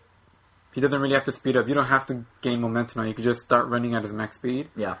 like, he doesn't really have to speed up. You don't have to gain momentum now. You can just start running at his max speed.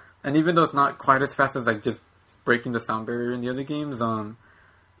 Yeah. And even though it's not quite as fast as like just breaking the sound barrier in the other games,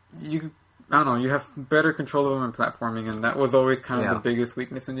 you have better control of him in platforming, and that was always kind of the biggest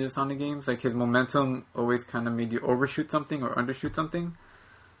weakness in the Sonic games. Like, his momentum always kind of made you overshoot something or undershoot something.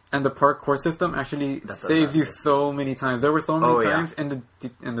 And the parkour system actually saves you so many times. There were so many times in the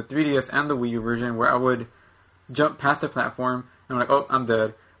 3DS and the Wii U version where I would jump past the platform and I'm like, oh, I'm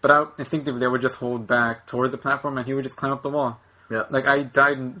dead. But instinctively I would just hold back towards the platform and he would just climb up the wall. Yeah. Like, I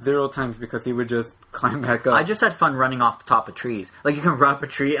died 0 times because he would just climb back up. I just had fun running off the top of trees. Like, you can run up a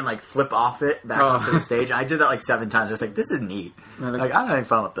tree and, like, flip off it back onto the stage. I did that, like, 7 times. I was like, this is neat. Yeah, like, I'm having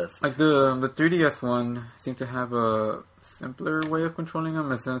fun with this. Like, the 3DS one seemed to have a simpler way of controlling him, in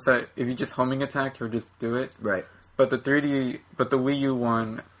the sense that if you just homing attack, he'll just do it. Right. But the Wii U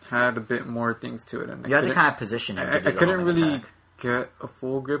one had a bit more things to it. And you had to kind of position him. I couldn't really get a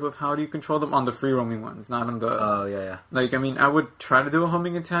full grip of how do you control them on the free roaming ones, not on the... Oh, yeah. Like, I mean, I would try to do a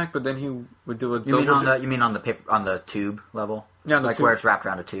homing attack, but then he would do a You mean on the tube level? Yeah, like tube. Where it's wrapped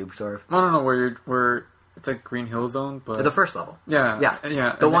around a tube, sort of? No, where it's like Green Hill Zone, but... The first level. Yeah.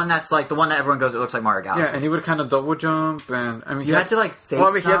 The one that everyone goes, it looks like Mario Galaxy. Yeah, and he would kind of double jump, and I mean... You had to, like, face Well,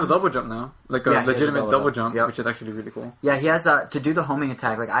 I mean, he has a double jump now. Like, a legitimate double jump, yep. which is actually really cool. Yeah, he has, to do the homing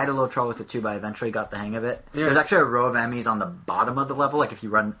attack, like, I had a little trouble with it too, but I eventually got the hang of it. Yeah. There's actually a row of enemies on the bottom of the level, like, if you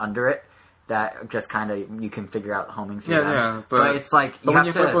run under it, that just kind of, you can figure out homing through them. Yeah, but it's like,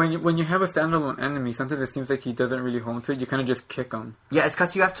 when you have a standalone enemy, sometimes it seems like he doesn't really home to it, you kind of just kick him. Yeah, it's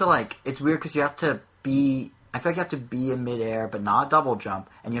because you have to, like, it's weird because you have to be... I feel like you have to be in midair, but not a double jump,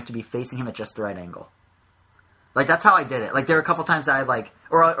 and you have to be facing him at just the right angle. Like, that's how I did it. Like, there were a couple times I, like...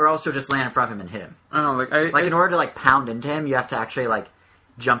 Or else you'll just land in front of him and hit him. I don't know, like... in order to, like, pound into him, you have to actually, like,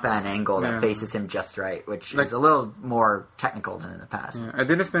 jump at an angle that faces him just right, which is a little more technical than in the past. Yeah, I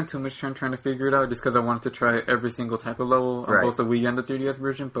didn't spend too much time trying to figure it out, just because I wanted to try every single type of level on both the Wii and the 3DS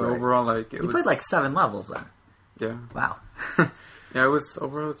version, but overall, like, You played, like, 7 levels, then. Yeah. Wow. Yeah,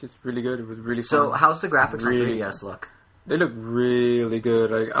 overall, it's just really good. It was really fun. So, how's the graphics on 3DS look? They look really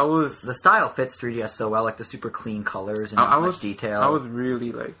good. Like, the style fits 3DS so well, like the super clean colors and not much detail. I was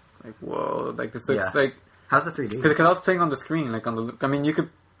really like whoa, like this looks like. How's the 3D? Because I was playing on the screen, like on the. I mean,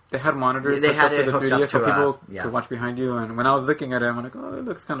 they had monitors hooked up to the 3DS, so people yeah. could watch behind you. And when I was looking at it, I'm like, oh, it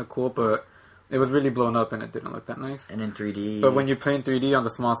looks kind of cool, but it was really blown up and it didn't look that nice. And in 3D, but when you play in 3D on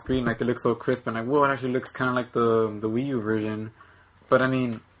the small screen, like it looks so crisp and like, whoa, it actually looks kind of like the Wii U version. But I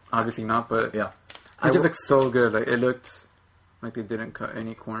mean, obviously not. But yeah, it just looks so good. Like it looked. Like they didn't cut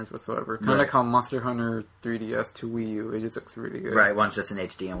any corners whatsoever. Kind of like how Monster Hunter 3DS to Wii U, it just looks really good. Right, one's just in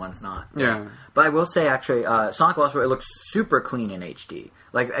HD and one's not. Yeah. But I will say, actually, Sonic Lost World, it looks super clean in HD.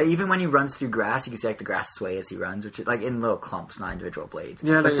 Like, even when he runs through grass, you can see, like, the grass sway as he runs, which is, like, in little clumps, not individual blades.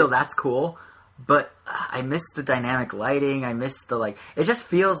 Yeah, but still, that's cool. But I miss the dynamic lighting. I miss the it just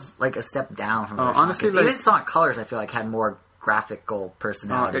feels like a step down from other honestly, Sonic games. Even Sonic Colors, I feel like had more graphical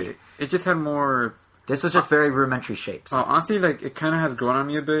personality. It just had more. This was just very rudimentary shapes. Honestly, it kind of has grown on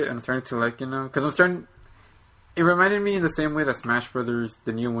me a bit, and I'm starting to because I'm starting. It reminded me in the same way that Smash Brothers,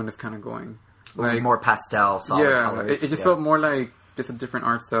 the new one, is kind of going. More pastel, solid colors. It just felt more like just a different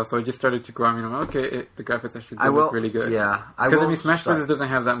art style, so it just started to grow on me. And I'm like, okay, the graphics actually look really good. Yeah, because Smash Brothers doesn't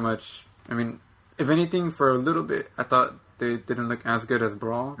have that much. I mean, if anything, for a little bit, I thought they didn't look as good as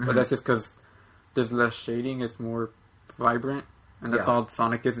Brawl, but that's just because there's less shading. It's more vibrant, and that's all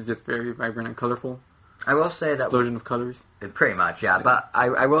Sonic is. It's just very vibrant and colorful. I will say that explosion of colors. Pretty much, yeah. But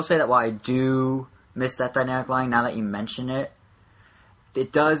I will say that while I do miss that dynamic line, now that you mention it,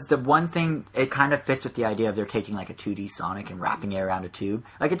 it does, the one thing, it kind of fits with the idea of they're taking a 2D Sonic and wrapping it around a tube.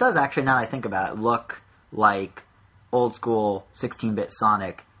 It does actually, now that I think about it, look like old school 16-bit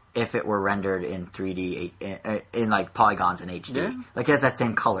Sonic if it were rendered in 3D, in polygons in HD. Yeah. It has that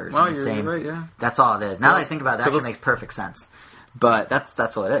same colors. Wow, and the same, right, yeah. That's all it is. Now that I think about it, that actually makes perfect sense. But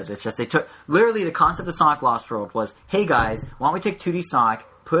that's what it is. It's just they took, literally the concept of Sonic Lost World was, hey guys, why don't we take 2D Sonic,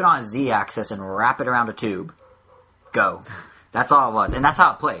 put it on a Z-axis, and wrap it around a tube. Go. That's all it was. And that's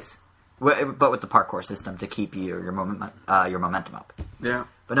how it plays. But with the parkour system to keep your momentum up. Yeah.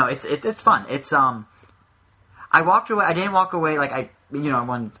 But no, it's fun. It's, I walked away, I didn't walk away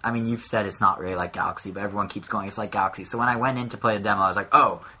you've said it's not really like Galaxy, but everyone keeps going, it's like Galaxy. So when I went in to play the demo, I was like,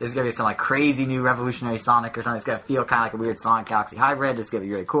 oh, this is going to be some crazy new revolutionary Sonic or something. It's going to feel kind of like a weird Sonic Galaxy hybrid. This is going to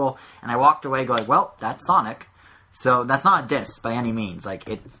be really cool. And I walked away going, well, that's Sonic. So that's not a diss by any means.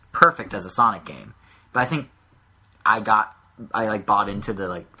 It's perfect as a Sonic game. But I think I bought into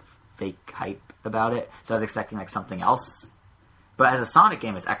the fake hype about it. So I was expecting something else. But as a Sonic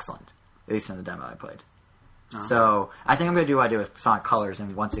game, it's excellent. At least in the demo I played. So, I think I'm going to do what I do with Sonic Colors,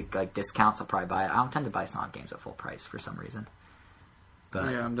 and once it discounts, I'll probably buy it. I don't tend to buy Sonic games at full price for some reason. But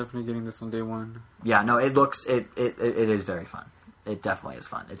yeah, I'm definitely getting this on day one. Yeah, no, it is very fun. It definitely is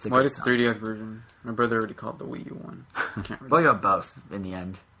fun. It's a it's the 3DS version. My brother already called the Wii U one. Well, you have both in the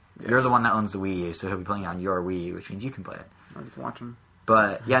end. Yeah. You're the one that owns the Wii U, so he'll be playing on your Wii U, which means you can play it. I'll just watch him.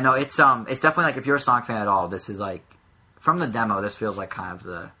 But yeah, no, it's definitely if you're a Sonic fan at all, this is from the demo, this feels like kind of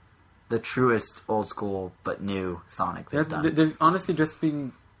the truest old school but new Sonic they've done. They've honestly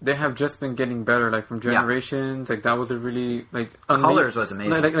they have just been getting better, from Generations. That was a really Colors was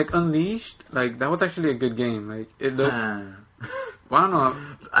amazing. Like Unleashed, that was actually a good game. It looked. Well, I don't know.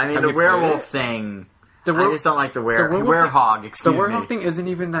 I mean, the werewolf thing. I just don't like the werehog. Excuse me. The werewolf thing isn't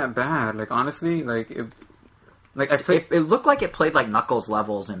even that bad. Honestly, I played. It looked like it played like Knuckles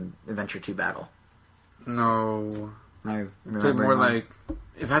levels in Adventure 2 Battle. No. I played more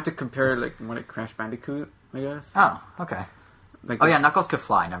if I had to compare it, more like Crash Bandicoot, I guess. Oh, okay. Knuckles could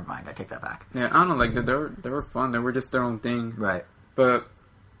fly. Never mind, I take that back. Yeah, I don't know. They were fun. They were just their own thing. Right. But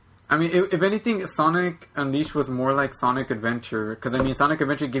I mean, if anything, Sonic Unleashed was more like Sonic Adventure, because Sonic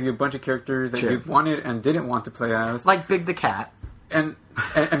Adventure gave you a bunch of characters that you wanted and didn't want to play as, like Big the Cat. And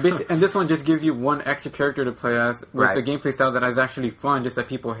this one just gives you one extra character to play as, with a gameplay style that is actually fun, just that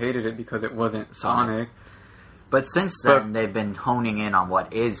people hated it because it wasn't Sonic. But since then, they've been honing in on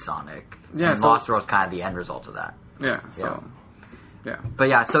what is Sonic. Yeah, and Lost World's kind of the end result of that. Yeah, so... Yeah. But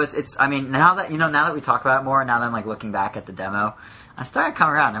yeah, so it's now that we talk about it more, now that I'm looking back at the demo, I started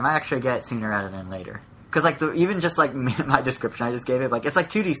coming around. I might actually get it sooner rather than later. Because even just my description I just gave it, it's like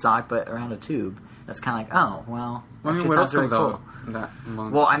 2D Sonic, but around a tube. That's kind of oh, well... what else comes out that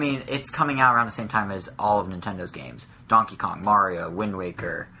month? Well, it's coming out around the same time as all of Nintendo's games. Donkey Kong, Mario, Wind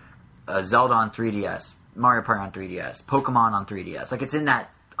Waker, Zelda on 3DS, Mario Party on 3DS, Pokemon on 3DS. It's in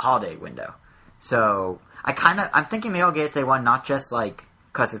that holiday window. So, I'm thinking maybe I'll get it day one, not just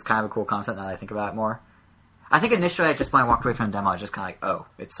because it's kind of a cool concept now that I think about it more. I think initially when I walked away from the demo, I was just kind of oh,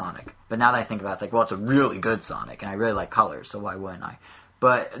 it's Sonic. But now that I think about it, it's well, it's a really good Sonic, and I really like colors, so why wouldn't I?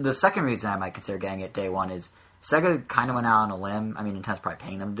 But the second reason I might consider getting it day one is Sega kind of went out on a limb. Nintendo's probably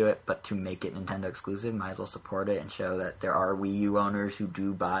paying them to do it, but to make it Nintendo exclusive, might as well support it and show that there are Wii U owners who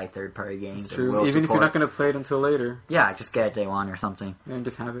do buy third-party games. It's true, even if you're not going to play it until later. Yeah, just get it day one or something. Yeah, and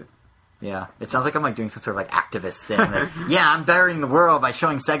just have it. Yeah, it sounds like I'm doing some sort of activist thing. Yeah, I'm bettering the world by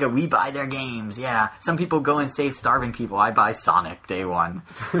showing Sega we buy their games. Yeah, some people go and save starving people. I buy Sonic day one.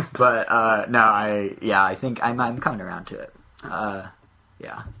 But no, I think I'm coming around to it.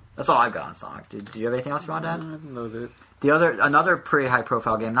 Yeah, that's all I've got on Sonic. Do you have anything else you want to add? I love it. Another pretty high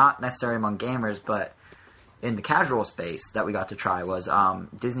profile game, not necessarily among gamers, but in the casual space that we got to try was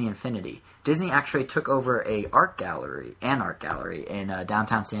Disney Infinity. Disney actually took over an art gallery in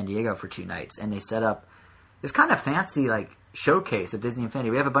downtown San Diego for 2 nights, and they set up this kind of fancy showcase of Disney Infinity.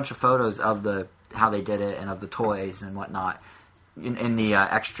 We have a bunch of photos of how they did it and of the toys and whatnot in the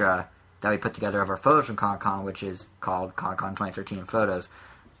extra that we put together of our photos from Comic-Con, which is called Comic-Con 2013 Photos.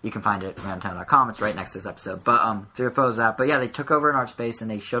 You can find it at randomtown.com. It's right next to this episode. But there are photos of that. But yeah, they took over an art space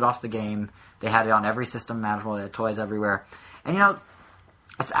and they showed off the game. They had it on every system imaginable. They had toys everywhere. And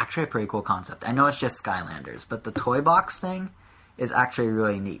it's actually a pretty cool concept. I know it's just Skylanders, but the toy box thing is actually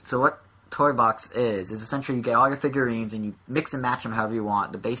really neat. So what toy box is essentially you get all your figurines and you mix and match them however you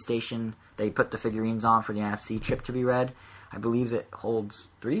want. The base station they put the figurines on for the NFC chip to be read, I believe it holds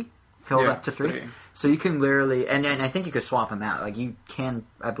 3. Hold up to 3. So you can literally, and I think you could swap them out. Like you can,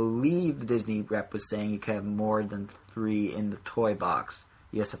 I believe the Disney rep was saying you could have more than 3 in the toy box.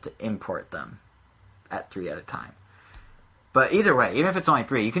 You just have to import them at 3 at a time. But either way, even if it's only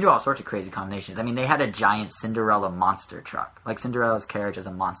 3, you can do all sorts of crazy combinations. I mean, they had a giant Cinderella monster truck. Like Cinderella's carriage as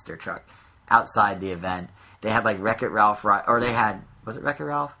a monster truck outside the event. They had like Wreck-It Ralph, or they had, was it Wreck-It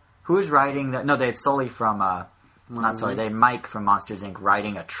Ralph? Who was riding the, no, they had Sully from, they had Mike from Monsters Inc.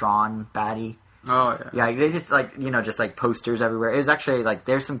 riding a Tron baddie. Oh, yeah. Yeah, they just just like posters everywhere. It was actually like,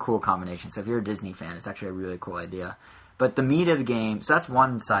 there's some cool combinations. So if you're a Disney fan, it's actually a really cool idea. But the meat of the game, so that's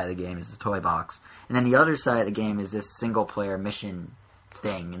one side of the game is the toy box. And then the other side of the game is this single player mission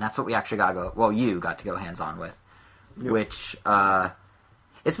thing. And that's what we actually you got to go hands on with. Yep. Which,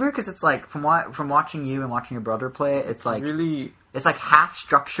 it's weird because it's like, from watching you and watching your brother play it, it's like, really, it's like half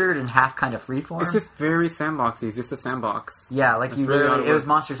structured and half kind of freeform. It's just very sandboxy. It's just a sandbox. Yeah, like you really, it was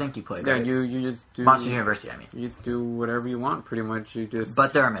Monsters Inc. you played. Yeah, right? you just do Monsters University. I mean, you just do whatever you want, pretty much.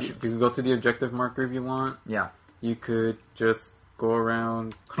 But there are missions. You can go to the objective marker if you want. Yeah, you could just go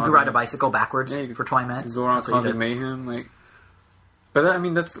around. You could ride a bicycle backwards for 20 minutes. You go around causing mayhem, like. But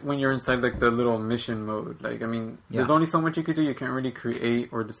that's when you're inside like the little mission mode. Like, I mean, there's only so much you could do. You can't really create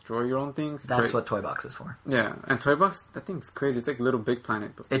or destroy your own things. That's what Toy Box is for. Yeah, and Toy Box, that thing's crazy. It's like Little Big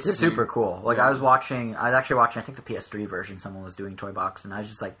Planet. But it's super cool. Like, I was actually watching, I think the PS3 version, someone was doing Toy Box, and I was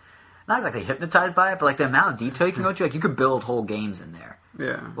just like, not exactly hypnotized by it, but like the amount of detail you can go to, like you could build whole games in there.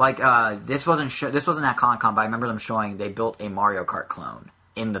 Yeah. Like, this wasn't at Comic-Con, but I remember them showing they built a Mario Kart clone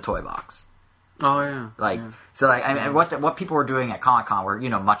in the Toy Box. Oh yeah, So like I mean, what people were doing at Comic-Con were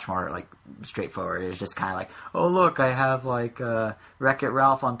much more like straightforward. It was just kind of like, oh look, I have like Wreck-It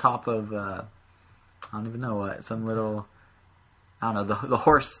Ralph on top of I don't even know what, some little, I don't know,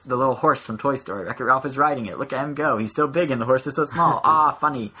 the little horse from Toy Story. Wreck-It Ralph is riding it. Look at him go. He's so big and the horse is so small.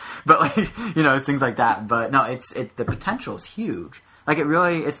 Funny. But like it's things like that. But no, the potential is huge. Like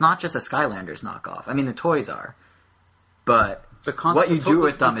it's not just a Skylanders knockoff. I mean the toys are, but. What you do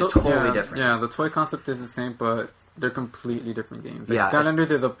with them is totally different. Yeah, the toy concept is the same, but they're completely different games. Like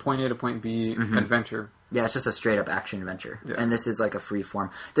Skylanders is a point A to point B adventure. Yeah, it's just a straight up action adventure. Yeah. And this is like a free form.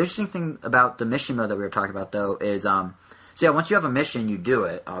 The interesting thing about the mission mode that we were talking about, though, is once you have a mission, you do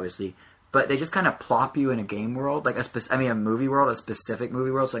it, obviously. But they just kind of plop you in a game world, like a movie world, a specific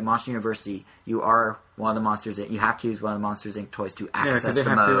movie world. So like Monster University, you are one of the Monsters Inc. You have to use one of the Monsters Inc. toys to access the mode. Yeah, because they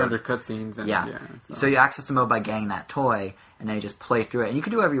have pre-rendered cutscenes. So you access the mode by getting that toy, and then you just play through it. And you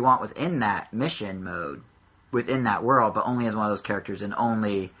can do whatever you want within that mission mode, within that world, but only as one of those characters and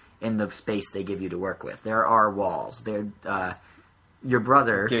only in the space they give you to work with. There are walls. Your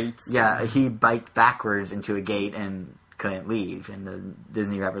brother, gates. Yeah, he biked backwards into a gate and couldn't leave, and the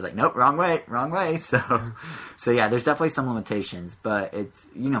Disney rapper's like, nope, wrong way. So yeah, there's definitely some limitations, but it's,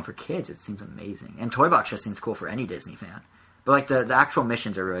 for kids it seems amazing, and Toy Box just seems cool for any Disney fan. But like the actual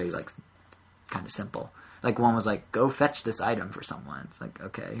missions are really like kind of simple. Like one was like, go fetch this item for someone. It's like,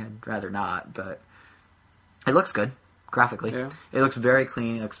 okay, I'd rather not, but it looks good graphically. Yeah. It looks very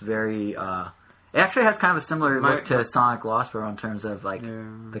clean. It looks very it actually has kind of a similar look to Sonic Lost World in terms of like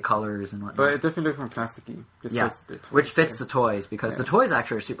the colors and whatnot. But it definitely looks more plasticky. Which fits the toys, because the toys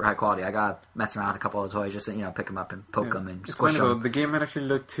actually are super high quality. I got mess around with a couple of the toys just to pick them up and poke them and squish them. The game might actually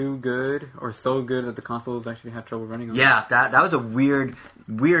look too good or so good that the consoles actually had trouble running on it. Yeah, that was a weird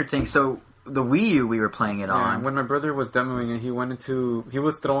thing. So the Wii U we were playing it on. When my brother was demoing it, he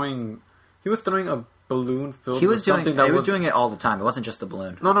was throwing a balloon filled he was with something doing, he was doing it all the time. It wasn't just the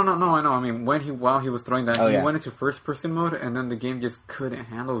balloon. No, I know. I mean, while he was throwing that, he went into first person mode, and then the game just couldn't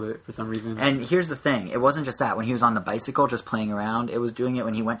handle it for some reason. And here's the thing: it wasn't just that. When he was on the bicycle, just playing around, it was doing it.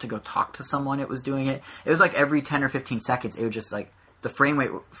 When he went to go talk to someone, it was doing it. It was like every 10 or 15 seconds, it would just like the frame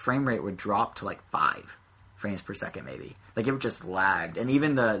rate would drop to like 5 frames per second, maybe. Like it would just lagged. And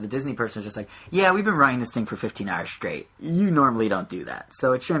even the Disney person was just like, yeah, we've been running this thing for 15 hours straight. You normally don't do that,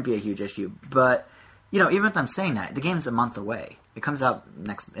 so it shouldn't be a huge issue. But even if I'm saying that, the game's a month away. It comes out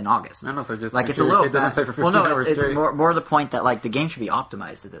in August. I know, so just like it's a little bad. Well, no, it's more the point that like the game should be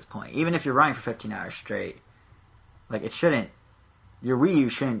optimized at this point. Even if you're running for 15 hours straight, Like, it shouldn't... Your Wii U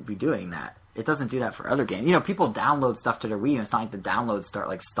shouldn't be doing that. It doesn't do that for other games. You know, people download stuff to their Wii U, and it's not like the downloads start,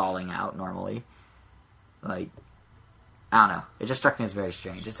 like, stalling out normally. Like, I don't know. It just struck me as very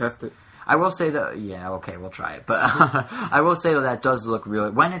strange. Just test it. I will say that... Yeah, okay, we'll try it. But I will say that does look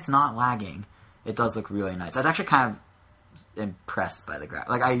really... When it's not lagging, it does look really nice. I was actually kind of impressed by the graphics.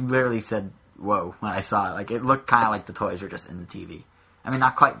 Like, I literally said, whoa, when I saw it. Like, it looked kind of like the toys were just in the TV. I mean,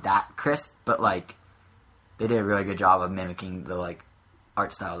 not quite that crisp, but, like, they did a really good job of mimicking the, like,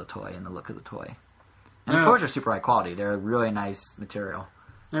 art style of the toy and the look of the toy. And the toys are super high quality. They're a really nice material.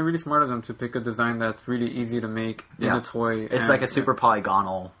 They're really smart of them to pick a design that's really easy to make in a toy. It's like a super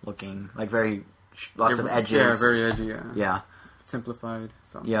polygonal looking, like very, lots of edges. Yeah, very edgy, yeah. Yeah. Simplified.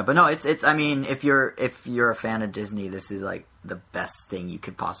 So. Yeah, but no, it's, I mean, if you're a fan of Disney, this is like the best thing you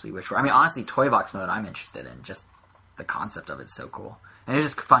could possibly wish for. I mean, honestly, Toy Box mode I'm interested in. Just the concept of it's so cool. And it's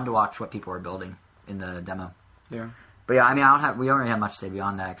just fun to watch what people are building in the demo. Yeah. But yeah, I mean, we don't really have much to say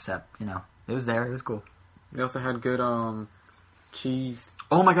beyond that, except, you know, it was there, it was cool. They also had good, cheese.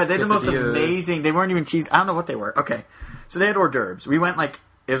 Oh my god, they had the most quesadillas. amazing, they weren't even cheese, I don't know what they were. Okay, so they had hors d'oeuvres. We went like,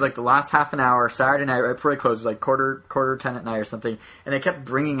 it was like the last half an hour, Saturday night, right before it closed, it was like quarter 10 at night or something, and they kept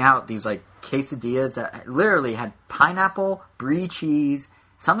bringing out these like quesadillas that literally had pineapple, brie cheese,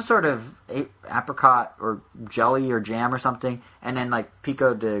 some sort of apricot or jelly or jam or something, and then like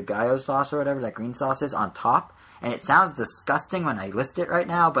pico de gallo sauce or whatever that green sauce is on top. And it sounds disgusting when I list it right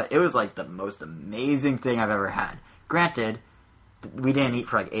now, but it was like the most amazing thing I've ever had. Granted, we didn't eat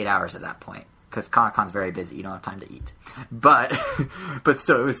for like 8 hours at that point, because Comic-Con's very busy, you don't have time to eat. But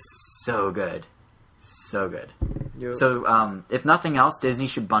still, it was so good. So good. Yep. So, if nothing else, Disney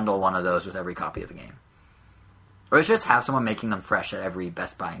should bundle one of those with every copy of the game. Or it's just have someone making them fresh at every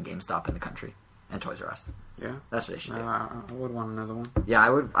Best Buy and GameStop in the country. And Toys R Us. Yeah. That's what they should do. I would want another one. Yeah,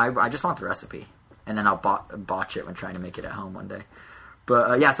 I would. I just want the recipe. And then I'll botch it when trying to make it at home one day.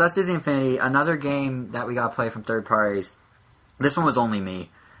 But, yeah, so that's Disney Infinity. Another game that we got to play from third parties. This one was only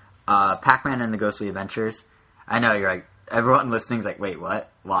me. Pac-Man and the Ghostly Adventures. I know, you're like, everyone listening's like, wait,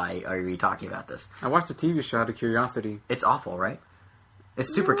 what? Why are we talking about this? I watched the TV show out of curiosity. It's awful, right?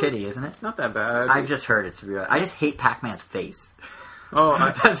 It's super kiddie, isn't it? It's not that bad. I've just heard it's real. I just hate Pac-Man's face. Oh,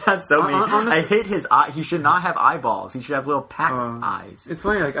 that sounds so mean. I hate his eye. He should not have eyeballs. He should have little Pac eyes. It's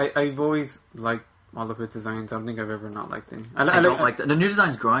funny, like, I've always liked all of its designs. I don't think I've ever not liked them. I don't like the new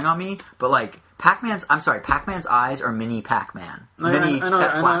design's growing on me, but like Pac-Man's eyes are mini Pac-Man.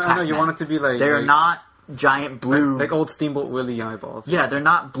 I know you want it to be like they're not giant blue like old Steamboat Willie eyeballs. Yeah, they're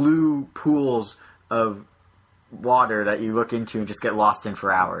not blue pools of water that you look into and just get lost in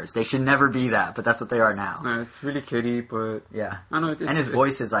for hours. They should never be that, but that's what they are now. No, it's really kiddie, but yeah, I know. And his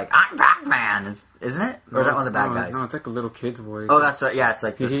voice is like, "I'm Pac-Man," isn't it? Or is that one of the bad guys? No, it's like a little kid's voice. Oh, that's right. Yeah, it's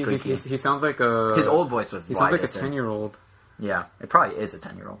like this he sounds like a his old voice was. He sounds like a 10-year-old. Yeah, it probably is a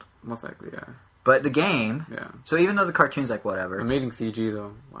 10-year-old. Most likely, yeah. But the game, so even though the cartoon's like whatever, amazing CG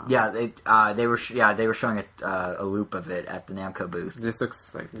though. Wow. Yeah, they were showing a loop of it at the Namco booth. This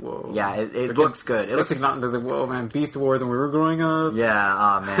looks like whoa. Yeah, it looks good. It looks not like whoa man, Beast Wars when we were growing up. Yeah,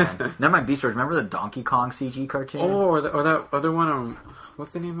 oh man, never mind Beast Wars. Remember the Donkey Kong CG cartoon? Oh, or that other one.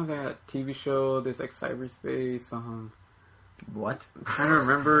 What's the name of that TV show? There's like cyberspace. What? I'm trying to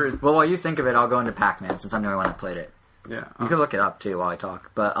remember. Well, while you think of it, I'll go into Pac-Man since I'm the only one that played it. Yeah, you can look it up too while I talk.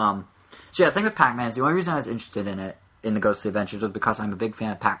 But so yeah, the thing with Pac-Man is the only reason I was interested in it, in the Ghostly Adventures, was because I'm a big fan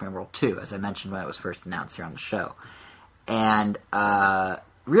of Pac-Man World 2, as I mentioned when it was first announced here on the show. And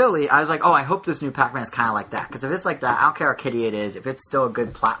really, I was like, oh, I hope this new Pac-Man is kind of like that. Because if it's like that, I don't care how kiddie it is. If it's still a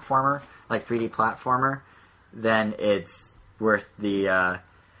good platformer, like 3D platformer, then it's worth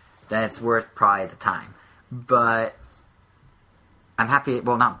probably the time. But I'm happy.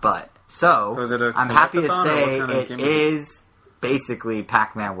 Well, not but. So I'm happy to say it is basically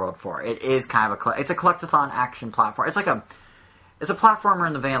Pac-Man World 4. It is kind of it's a collectathon action platform. It's a platformer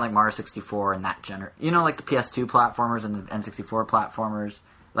in the vein like Mario 64 and that like the PS2 platformers and the N64 platformers.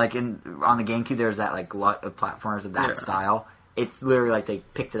 Like on the GameCube, there's that like glut of platformers of that style. It's literally like they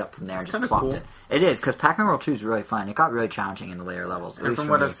picked it up from there and just plopped it. It is, because Pac-Man World 2 is really fun. It got really challenging in the later levels. And from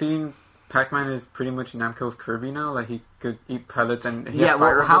what I've seen, Pac-Man is pretty much Namco's Kirby now. Like he could eat pellets and he has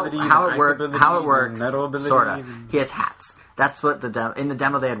fire abilities, how it works, metal abilities, sorta. He has hats. That's what in the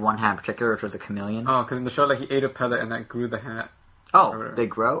demo they had one hat in particular, which was a chameleon. Oh, because in the show, like he ate a pellet and that grew the hat. Oh, they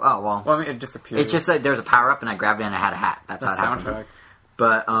grow? Oh, well. Well, I mean, it just appeared. It's just like there was a power up and I grabbed it and I had a hat. That's how it happened. Soundtrack.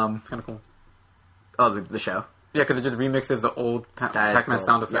 But kind of cool. Oh, the show. Yeah, because it just remixes the old Pac-Man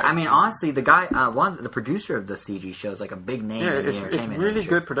sound effects. Yeah, I mean, honestly, the guy, the producer of the CG show is like a big name in the entertainment industry. It's really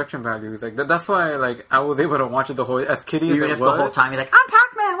good production values. Like that's why, like, I was able to watch it the whole as kiddie as it was. The whole time you're like, I'm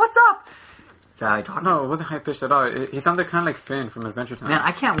Pac-Man, what's up? that how he talks? No, it wasn't high pitched at all. He sounded kind of like Finn from Adventure Time. Man,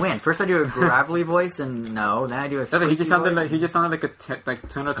 I can't win. First I do a gravelly voice, and no. Then I do a squeaky he just sounded voice. like like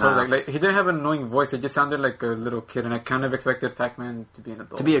 10 or 12. Like he didn't have an annoying voice. He just sounded like a little kid, and I kind of expected Pac-Man to be an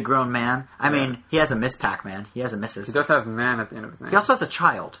adult. To be a grown man. I mean, he has a Miss Pac-Man. He has a Mrs. He does have man at the end of his name. He also has a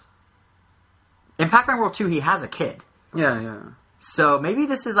child. In Pac-Man World 2, he has a kid. Yeah. So maybe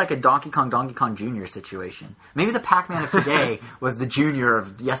this is like a Donkey Kong Jr. situation. Maybe the Pac-Man of today was the Junior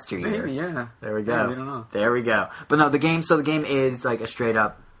of yesteryear. Maybe, yeah. There we go. Yeah, we don't know. There we go. But no, the game is like a straight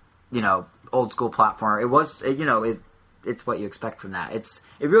up, old school platformer. It's what you expect from that. It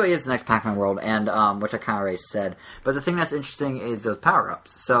really is the next Pac-Man World, and which I kind of already said. But the thing that's interesting is those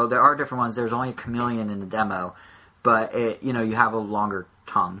power-ups. So there are different ones. There's only a chameleon in the demo, but you have a longer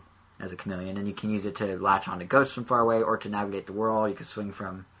tongue as a chameleon, and you can use it to latch onto ghosts from far away or to navigate the world. You can swing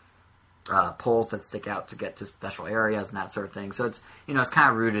from poles that stick out to get to special areas and that sort of thing. So it's it's kind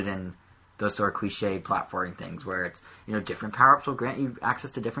of rooted in those sort of cliched platforming things where it's different power-ups will grant you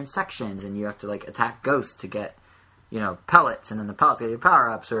access to different sections, and you have to like attack ghosts to get pellets, and then the pellets get your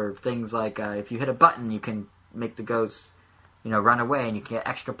power-ups, or things like if you hit a button you can make the ghosts run away, and you can get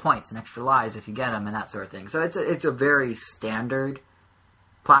extra points and extra lives if you get them, and that sort of thing. So it's a very standard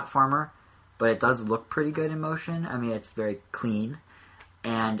platformer, but it does look pretty good in motion. I mean, it's very clean,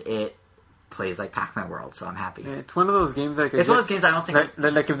 and it plays like Pac-Man World, so I'm happy. Yeah, it's one of those games like... It's one of those games I don't think...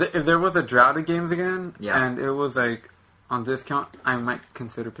 Like if there was a drought of games again, yeah. and it was like on discount, I might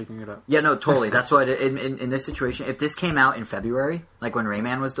consider picking it up. Yeah, no, totally. That's what in this situation, if this came out in February, like when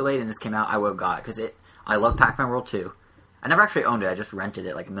Rayman was delayed and this came out, I would have got it, because I love Pac-Man World 2. I never actually owned it, I just rented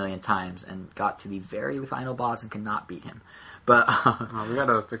it like a million times and got to the very final boss and could not beat him. But we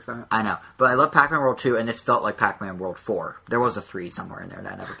gotta fix that. I know. But I love Pac-Man World 2, and this felt like Pac-Man World 4. There was a 3 somewhere in there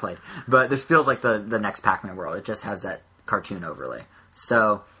that I never played. But this feels like the next Pac-Man World. It just has that cartoon overlay.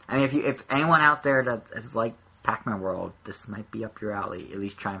 So, I mean, if anyone out there that is like Pac-Man World, this might be up your alley. At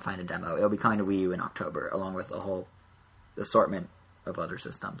least try and find a demo. It'll be coming to Wii U in October, along with a whole assortment of other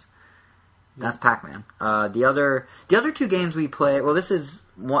systems. That's Pac-Man. The other two games we play. Well, this is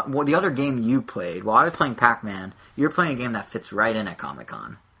the other game you played. While I was playing Pac-Man, you were playing a game that fits right in at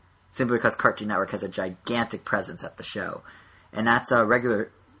Comic-Con, simply because Cartoon Network has a gigantic presence at the show, and that's a regular.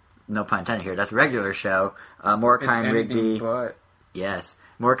 No pun intended here. That's a regular show. Mordecai and Rigby. But... Yes,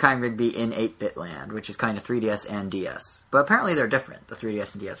 Mordecai and Rigby in 8-bit land, which is kind of 3DS and DS. But apparently they're different, the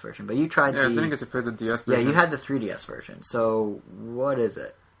 3DS and DS version. But you tried I didn't get to play the DS version. Yeah, you had the 3DS version. So what is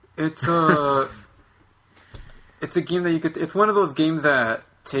it? It's a game that you could... It's one of those games that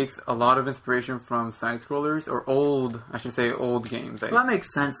takes a lot of inspiration from side-scrollers, or old games. Well, that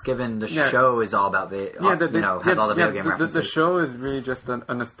makes sense, given the show is all about has all the video game references. The show is really just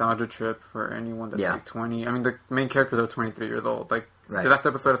a nostalgia trip for anyone that's like 20. I mean, the main characters are 23 years old. Like, the last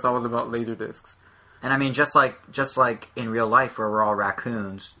episode I saw was about Laserdiscs. And I mean, just like in real life, where we're all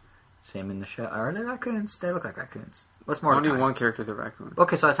raccoons, same in the show. Are they raccoons? They look like raccoons. What's more? Only one character is a raccoon.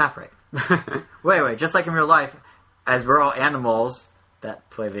 Okay, so that's half right. Wait. Just like in real life, as we're all animals that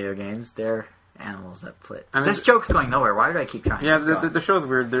play video games, they're animals that play. I mean, this joke's going nowhere. Why do I keep trying? Yeah, the show's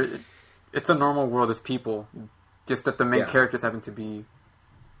weird. It's a normal world as people, just that the main characters happen to be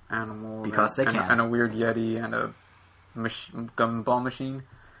animals because they can, and a weird yeti and a gumball machine.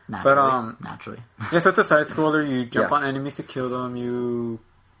 Naturally. Yeah, so it's a side scroller. You jump on enemies to kill them.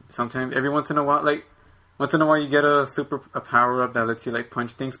 Sometimes every once in a while, you get a power up that lets you like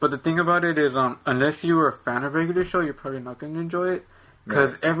punch things. But the thing about it is, unless you were a fan of regular show, you're probably not going to enjoy it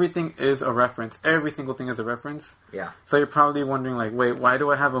because everything is a reference. Every single thing is a reference. Yeah. So you're probably wondering like, wait, why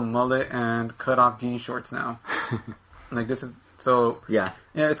do I have a mullet and cut off jean shorts now? Like this is so. Yeah.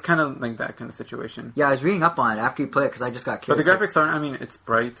 Yeah, it's kind of like that kind of situation. Yeah, I was reading up on it after you play it because I just got curious. But the graphics aren't. I mean, it's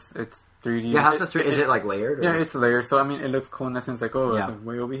bright. It's 3D. Yeah, how's the 3D? Is it like layered? Or? Yeah, it's layered. So I mean, it looks cool in that sense. Like, it's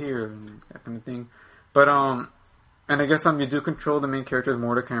way over here and that kind of thing. But and I guess you do control the main characters,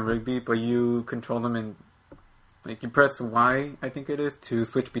 Mordecai and Rigby, but you control them in like you press Y, I think it is, to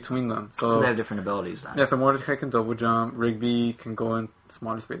switch between them. So they have different abilities then. Yeah, so Mordecai can double jump, Rigby can go in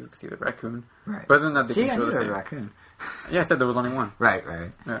smaller spaces because he's a raccoon. Right. But other than that, they control the same. I knew a raccoon. Yeah, I said there was only one. Right.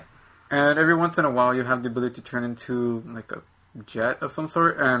 Yeah. And every once in a while, you have the ability to turn into like a jet of some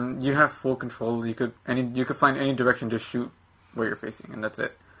sort, and you have full control. You could fly in any direction, just shoot where you're facing, and that's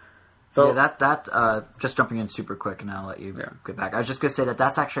it. So that just jumping in super quick, and I'll let you get back. I was just gonna say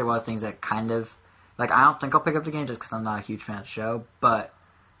that's actually one of the things that kind of like I don't think I'll pick up the game just because I'm not a huge fan of the show, but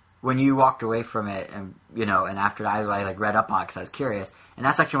when you walked away from it, and and after I like read up on it because I was curious, and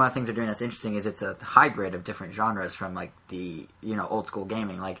that's actually one of the things they're doing that's interesting is it's a hybrid of different genres from like the old school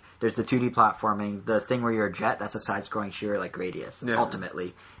gaming. Like there's the 2D platforming, the thing where you're a jet, that's a side-scrolling shooter like Gradius,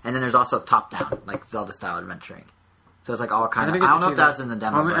 ultimately, and then there's also top-down like Zelda-style adventuring. So it's like all kind of. I don't know if that was in the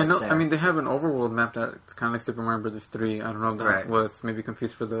demo. I mean, they have an overworld map that's kind of like Super Mario Bros. 3. I don't know if that was maybe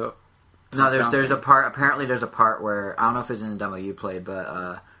confused for the. No, there's a part. Apparently, there's a part where I don't know if it's in the demo you played,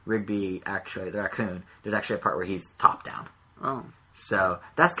 but Rigby actually, the raccoon. There's actually a part where he's top down. Oh. So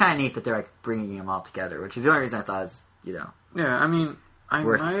that's kind of neat that they're like bringing them all together, which is the only reason I thought is Yeah, I mean, I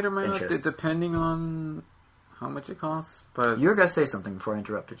might or might interest. not, depending on how much it costs. But you were gonna say something before I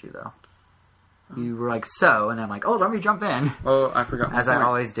interrupted you, though. You were like, and I'm like, oh, let me jump in. Oh, I forgot. As I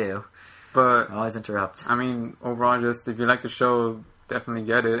always do. But I always interrupt. I mean, overall, just if you like the show, definitely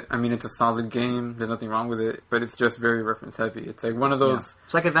get it. I mean, it's a solid game. There's nothing wrong with it, but it's just very reference heavy. It's like one of those. Yeah.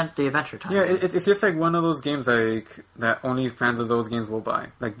 It's like the Adventure Time. Yeah, it's just like one of those games like that only fans of those games will buy.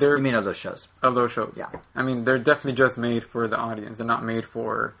 Like they're. You mean of those shows? Of those shows. Yeah. I mean, they're definitely just made for the audience and not made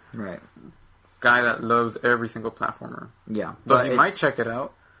for guy that loves every single platformer. Yeah, but he might check it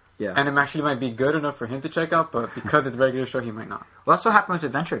out. Yeah. And it actually might be good enough for him to check out, but because it's a regular show, he might not. Well, that's what happened with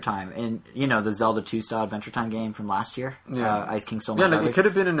Adventure Time. In, the Zelda 2 style Adventure Time game from last year. Yeah. Ice King Stole My Garbage. It could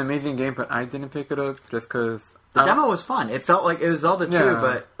have been an amazing game, but I didn't pick it up just because... The demo was fun. It felt like it was Zelda 2,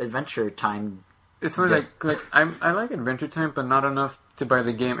 but Adventure Time... It's more like I like Adventure Time, but not enough to buy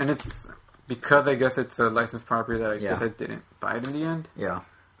the game. And it's because I guess it's a licensed property that I guess I didn't buy it in the end. Yeah.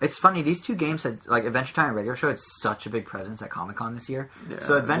 It's funny, these two games had, like, Adventure Time and Regular Show had such a big presence at Comic-Con this year. Yeah,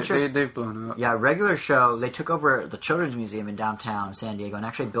 so Adventure... They've blown up. Yeah, Regular Show, they took over the Children's Museum in downtown San Diego and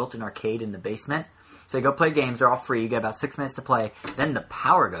actually built an arcade in the basement. So you go play games, they're all free, you get about 6 minutes to play, then the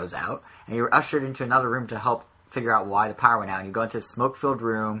power goes out, and you're ushered into another room to help figure out why the power went out. And you go into a smoke-filled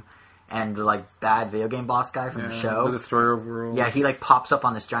room, and the, like, bad video game boss guy from the show... The Destroyer of Worlds. Yeah, he, like, pops up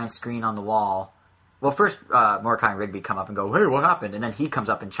on this giant screen on the wall. Well, first, Mordecai and Rigby come up and go, hey, what happened? And then he comes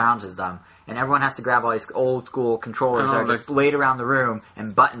up and challenges them. And everyone has to grab all these old-school controllers that are just laid around the room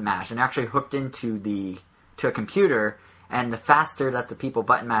and button mash. And they're actually hooked into a computer. And the faster that the people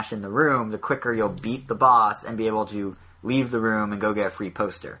button mash in the room, the quicker you'll beat the boss and be able to leave the room and go get a free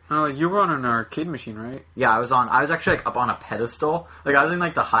poster. Oh, you were on an arcade machine, right? Yeah, I was actually like up on a pedestal. Like I was in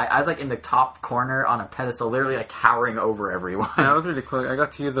like I was like in the top corner on a pedestal, literally like towering over everyone. Yeah, that was really cool. I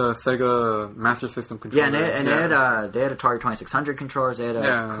got to use a Sega Master System controller. Yeah, and they had Atari 2600 controllers. They had a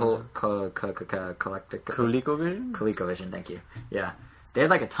ColecoVision? ColecoVision, thank you. Yeah. They had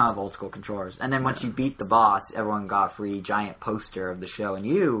like a ton of old school controllers. And then once you beat the boss, everyone got a free giant poster of the show. And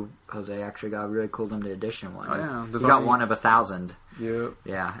you, Jose, actually got a really cool limited edition one. Oh, yeah. You got one of 1,000. Yep.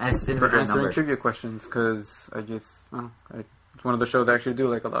 Yeah. And it's for answering trivia questions, because it's one of the shows I actually do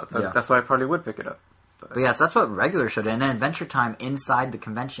like a lot. So that's why I probably would pick it up. But yes, that's what Regular Show did. And then Adventure Time, inside the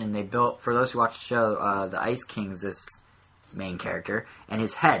convention, they built, for those who watched the show, the Ice King's this main character, and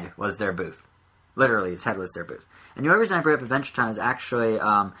his head was their booth. Literally, his head was their booth. And the only reason I bring up Adventure Time is actually,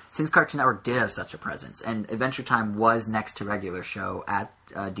 since Cartoon Network did have such a presence, and Adventure Time was next to Regular Show at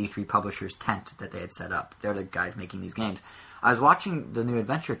D3 Publishers' tent that they had set up. They're the guys making these games. I was watching the new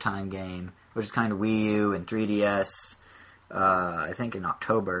Adventure Time game, which is kind of Wii U and 3DS, I think in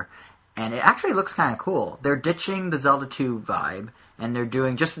October, and it actually looks kind of cool. They're ditching the Zelda 2 vibe, and they're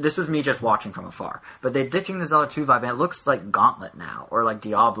doing this was me just watching from afar, but they're ditching the Zelda 2 vibe, and it looks like Gauntlet now, or like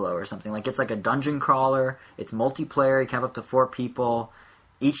Diablo or something. Like, it's like a dungeon crawler, it's multiplayer, you can have up to 4 people.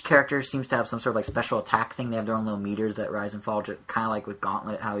 Each character seems to have some sort of like special attack thing. They have their own little meters that rise and fall, kind of like with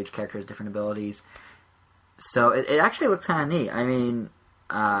Gauntlet, how each character has different abilities. So it actually looks kind of neat. I mean,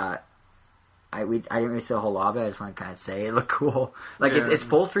 I didn't really see a whole lot of it. I just want to kind of say it looked cool. Like, it's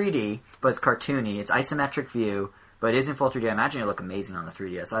full 3D, but it's cartoony. It's isometric view, but it is in full 3D. I imagine it look amazing on the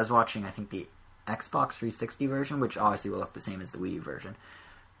 3DS. I was watching, I think, the Xbox 360 version, which obviously will look the same as the Wii U version.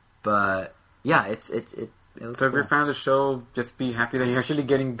 But yeah, it looks so if cool. you're a fan of the show, just be happy that you're actually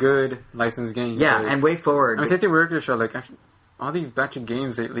getting good licensed games. Yeah, like, and way forward. I mean, since they work at the show, like, actually, all these batch of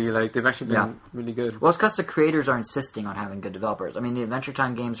games lately, like, they've actually been really good. Well, it's because the creators are insisting on having good developers. I mean, the Adventure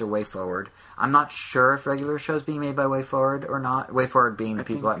Time games are way forward. I'm not sure if Regular Show's being made by Way Forward or not. Way Forward being the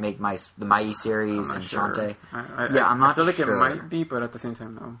people that make the Mai series and Shantae. I'm not sure. I feel like it might be, but at the same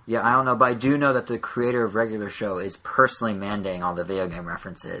time, no. Yeah, I don't know, but I do know that the creator of Regular Show is personally mandating all the video game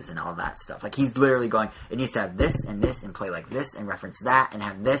references and all that stuff. Like, he's literally going, it needs to have this and play like this and reference that and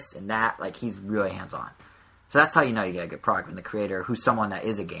have this and that. Like, he's really hands-on. So that's how you know you get a good product when the creator, who's someone that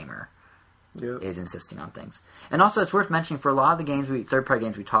is a gamer, is insisting on things. And also, it's worth mentioning, for a lot of the games, third-party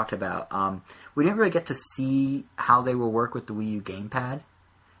games we talked about, we didn't really get to see how they will work with the Wii U gamepad.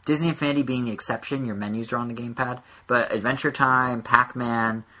 Disney Infinity being the exception, your menus are on the gamepad. But Adventure Time,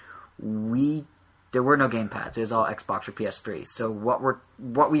 Pac-Man, there were no gamepads. It was all Xbox or PS3. So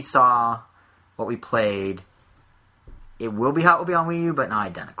what we saw, what we played, it will be how it will be on Wii U, but not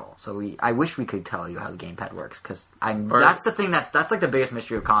identical. So I wish we could tell you how the gamepad works, because that's the thing that's like the biggest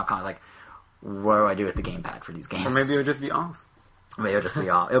mystery of Comic-Con. Like, what do I do with the gamepad for these games? Or maybe it'll just be off. Maybe it'll just be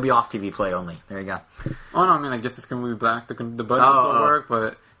off. It'll be off TV play only. There you go. Oh no, I mean, I guess the screen will be black. The buttons will work,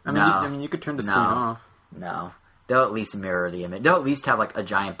 but I mean, you could turn the screen off. No, they'll at least mirror the image. They'll at least have like a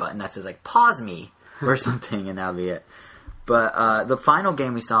giant button that says like "pause me" or something, and that'll be it. But the final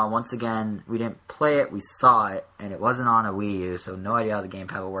game we saw, once again, we didn't play it, we saw it, and it wasn't on a Wii U, so no idea how the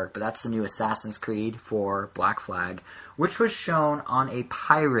gamepad will work. But that's the new Assassin's Creed for Black Flag, which was shown on a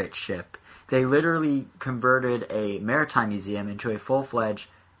pirate ship. They literally converted a maritime museum into a full-fledged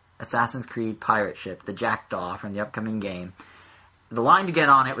Assassin's Creed pirate ship, the Jackdaw from the upcoming game. The line to get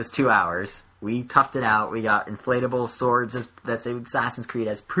on it was 2 hours. We toughed it out. We got inflatable swords that say Assassin's Creed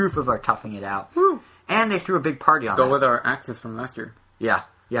as proof of our toughing it out. Woo! And they threw a big party on Go that. with our axes from last year. Yeah,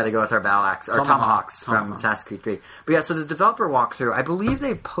 they go with our battle axe, our tomahawks from Assassin's Creed 3. But yeah, so the developer walkthrough, I believe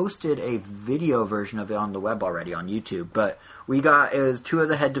they posted a video version of it on the web already on YouTube, but it was two of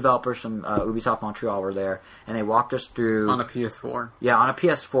the head developers from Ubisoft Montreal were there, and they walked us through... On a PS4. Yeah, on a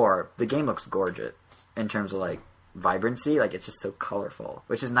PS4. The game looks gorgeous in terms of, like, vibrancy. Like, it's just so colorful,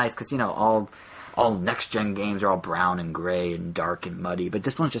 which is nice, because, you know, all next-gen games are all brown and gray and dark and muddy, but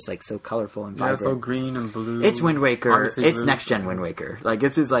this one's just, like, so colorful and vibrant. Yeah, so green and blue. It's Wind Waker. Obviously it's blue. next-gen Wind Waker. Like,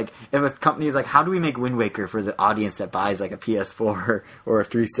 this is like, if a company is like, how do we make Wind Waker for the audience that buys, like, a PS4 or a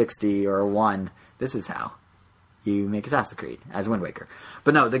 360 or a One? This is how you make Assassin's Creed as Wind Waker.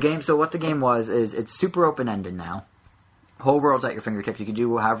 But no, so what the game was is it's super open-ended now. Whole world's at your fingertips. You can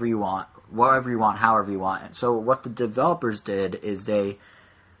do however you want, whatever you want, however you want. And so what the developers did is they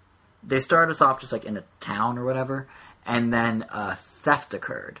started us off just like in a town or whatever, and then a theft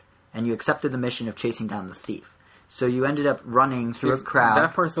occurred, and you accepted the mission of chasing down the thief. So you ended up running through a crowd.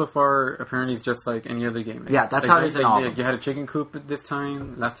 That part so far apparently is just like any other game. Yeah, that's how it is in all of them. You had a chicken coop this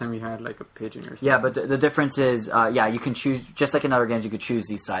time. Last time you had like a pigeon or something. Yeah, but the difference is, you can choose, just like in other games, you could choose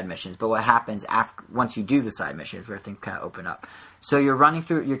these side missions. But what happens once you do the side missions, where things kind of open up. So you're running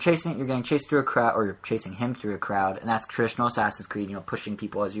through, you're getting chased through a crowd, or you're chasing him through a crowd, and that's traditional Assassin's Creed, pushing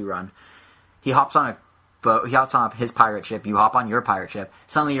people as you run. He hops on a boat, he hops on his pirate ship, you hop on your pirate ship,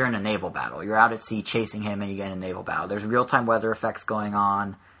 suddenly you're in a naval battle. You're out at sea chasing him, and you get in a naval battle. There's real-time weather effects going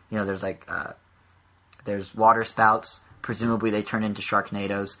on. There's like, there's water spouts. Presumably they turn into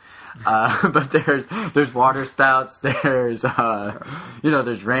Sharknadoes. But there's water spouts, there's,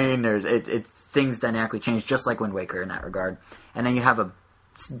 there's rain, it's things dynamically change, just like Wind Waker in that regard. And then you have a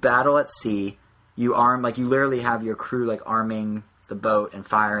battle at sea. You literally have your crew, like, arming the boat and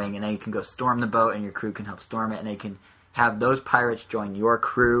firing, and then you can go storm the boat, and your crew can help storm it, and they can have those pirates join your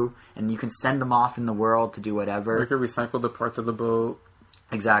crew, and you can send them off in the world to do whatever. You can recycle the parts of the boat.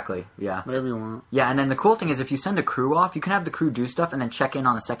 Exactly, yeah. Whatever you want. Yeah, and then the cool thing is if you send a crew off, you can have the crew do stuff and then check in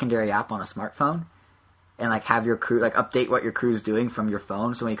on a secondary app on a smartphone, and like have your crew, like, update what your crew's doing from your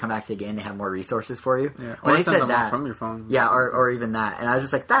phone, so when you come back to the game, they have more resources for you. Yeah, when or they send said them that, off from your phone. Yeah, or even that, and I was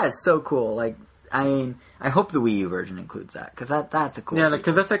just like, that is so cool. Like, I mean, I hope the Wii U version includes that, because that's a cool Yeah,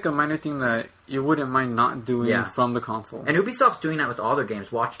 because that's like a minor thing that you wouldn't mind not doing from the console. And Ubisoft's doing that with all their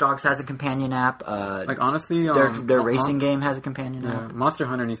games. Watch Dogs has a companion app. Like, honestly... their racing game has a companion app. Monster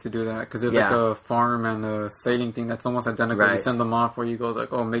Hunter needs to do that, because there's like a farm and a sailing thing that's almost identical. Right. You send them off where you go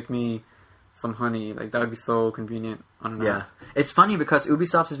like, oh, make me some honey. Like, that would be so convenient on an app. It's funny because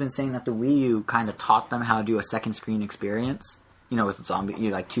Ubisoft has been saying that the Wii U kind of taught them how to do a second screen experience. With zombie,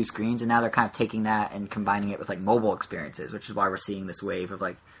 like 2 screens, and now they're kind of taking that and combining it with like mobile experiences, which is why we're seeing this wave of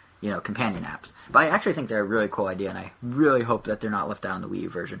like, companion apps. But I actually think they're a really cool idea, and I really hope that they're not left out in the Wii U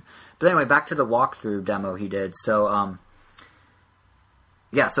version. But anyway, back to the walkthrough demo he did. So,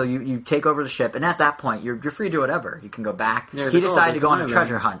 so you take over the ship, and at that point, you're free to do whatever. You can go back. Yeah, he decided to go on a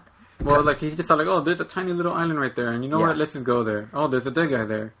treasure hunt. Well, like, he just thought, like, oh, there's a tiny little island right there, and you know what? Let's just go there. Oh, there's a dead guy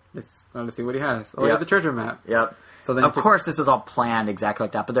there. Let's see what he has. Oh, he has a treasure map. Yep. So then of course, this is all planned exactly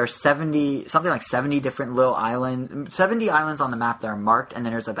like that, but there's 70 different little islands, 70 islands on the map that are marked, and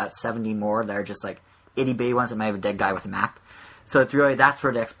then there's about 70 more that are just like itty-bitty ones that might have a dead guy with a map. So it's really, that's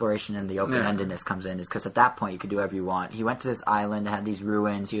where the exploration and the open-endedness comes in, is because at that point you could do whatever you want. He went to this island, had these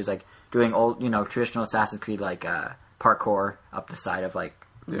ruins, he was like doing old, traditional Assassin's Creed like parkour up the side of like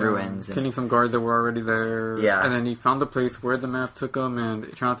ruins. And killing some guards that were already there. Yeah. And then he found the place where the map took him, and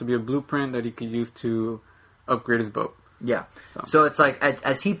it turned out to be a blueprint that he could use to upgrade his boat. Yeah. So it's like,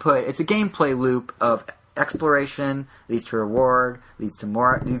 as he put, it's a gameplay loop of exploration, leads to reward, leads to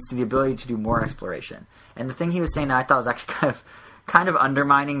the ability to do more exploration. And the thing he was saying that I thought was actually kind of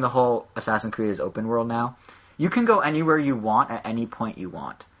undermining the whole Assassin's Creed as open world now. You can go anywhere you want at any point you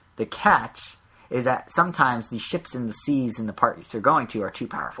want. The catch is that sometimes the ships in the seas in the parts you're going to are too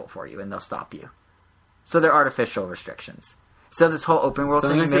powerful for you, and they'll stop you. So they're artificial restrictions. So this whole open world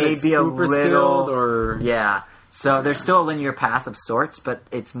thing may be a little... Or... Yeah. So there's still a linear path of sorts, but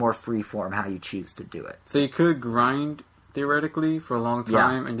it's more freeform how you choose to do it. So you could grind, theoretically, for a long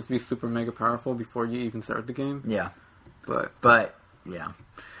time and just be super mega powerful before you even start the game. Yeah. But yeah.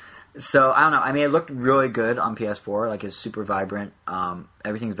 So, I don't know. I mean, it looked really good on PS4. Like, it's super vibrant.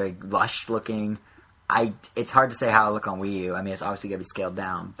 Everything's very lush looking. It's hard to say how it looked on Wii U. I mean, it's obviously going to be scaled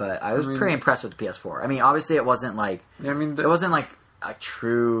down. But I was pretty impressed with the PS4. I mean, obviously it wasn't like... it wasn't like a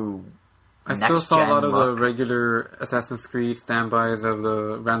true... I still saw a lot of the regular Assassin's Creed standbys of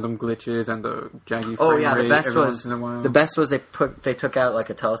the random glitches and the jaggy frame rate the best was they took out like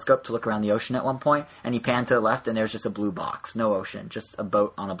a telescope to look around the ocean at one point, and he panned to the left, and there's just a blue box, no ocean, just a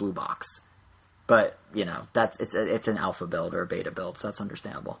boat on a blue box. But you know, it's an alpha build or a beta build, so that's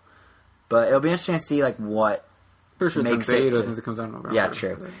understandable. But it'll be interesting to see like what makes it. Since it comes out in November. Yeah,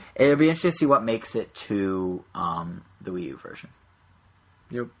 true. It'll be interesting to see what makes it to the Wii U version.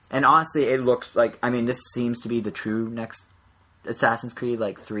 Yep. And honestly, it looks like... I mean, this seems to be the true next Assassin's Creed.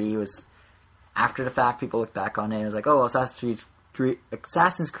 Like, 3 was... After the fact, people look back on it and it was like, oh, well, Assassin's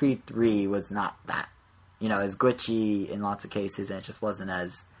Creed 3 was not that. You know, as glitchy in lots of cases, and it just wasn't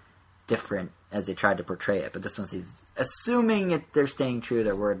as different as they tried to portray it. But this one seems... Assuming they're staying true to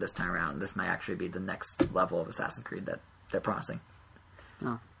their word this time around, this might actually be the next level of Assassin's Creed that they're promising.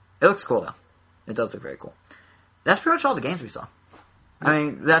 Oh. It looks cool, though. It does look very cool. That's pretty much all the games we saw. I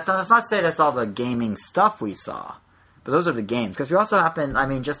mean, that's not to say that's all the gaming stuff we saw, but those are the games. Because we also happened, I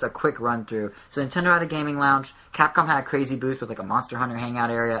mean, just a quick run through. So Nintendo had a gaming lounge. Capcom had a crazy booth with like a Monster Hunter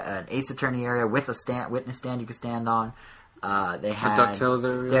hangout area, an Ace Attorney area with a witness stand you could stand on. They had a DuckTales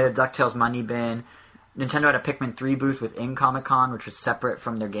area. They had a DuckTales money bin. Nintendo had a Pikmin 3 booth within Comic-Con, which was separate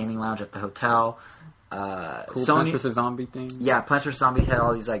from their gaming lounge at the hotel. Cool Sony, Plants vs. Zombie thing. Yeah, Plants vs. Zombies had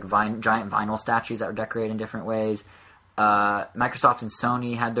all these like giant vinyl statues that were decorated in different ways. Microsoft and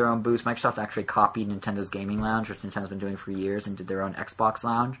Sony had their own booths. Microsoft actually copied Nintendo's gaming lounge, which Nintendo's been doing for years, and did their own Xbox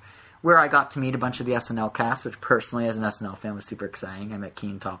lounge, where I got to meet a bunch of the SNL cast, which personally, as an SNL fan, was super exciting. I met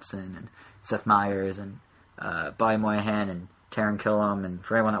Keenan Thompson and Seth Meyers and Bobby Moynihan and Taron Killam, and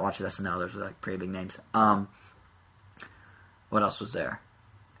for anyone that watches SNL, those are like pretty big names. What else was there?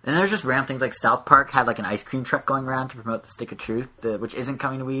 And there's just random things like South Park had like an ice cream truck going around to promote the Stick of Truth, which isn't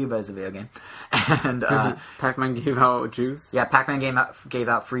coming to Wii U, but is a video game. And Pac-Man gave out juice. Yeah, Pac-Man gave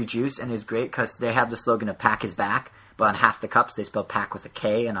out free juice, and it's great because they have the slogan of "Pac is back," but on half the cups they spelled "Pac" with a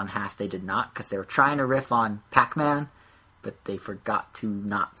K, and on half they did not because they were trying to riff on Pac-Man, but they forgot to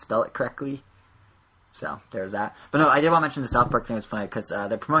not spell it correctly. So there's that. But no, I did want to mention the South Park thing was funny because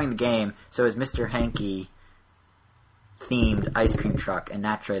they're promoting the game, so it's Mr. Hanky themed ice cream truck, and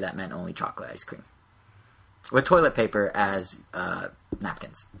naturally that meant only chocolate ice cream with toilet paper as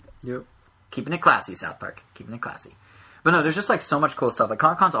napkins. Yep. Keeping it classy, South Park. Keeping it classy. But no, there's just like so much cool stuff. Like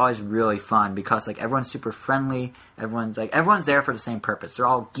Comic-Con's always really fun because like everyone's super friendly. Everyone's there for the same purpose. They're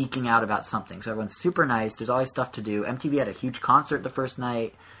all geeking out about something. So everyone's super nice. There's always stuff to do. MTV had a huge concert the first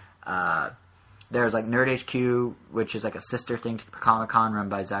night. There's like Nerd HQ, which is like a sister thing to Comic-Con, run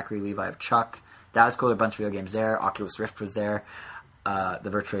by Zachary Levi of Chuck. That was cool. There were a bunch of video games there. Oculus Rift was there. The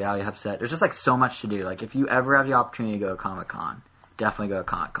virtual reality headset. There's just like so much to do. Like if you ever have the opportunity to go to Comic-Con, definitely go to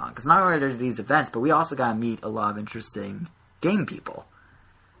Comic-Con. Because not only are there these events, but we also got to meet a lot of interesting game people.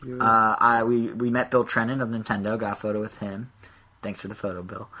 Yeah. We met Bill Trennan of Nintendo. Got a photo with him. Thanks for the photo,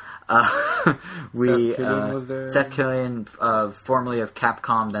 Bill. Seth Killian was there. Seth Killian, formerly of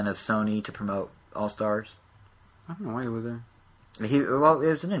Capcom, then of Sony, to promote All-Stars. I don't know why he was there. It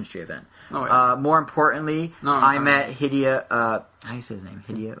was an industry event. Oh, more importantly, I met Hideo. How do you say his name?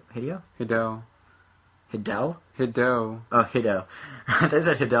 Hideo? Hideo. Hideo? Hideo. Oh, Hideo. They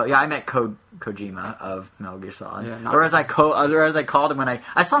said Hideo. Yeah, I met Kojima of Metal Gear Solid. Yeah, or as I called him when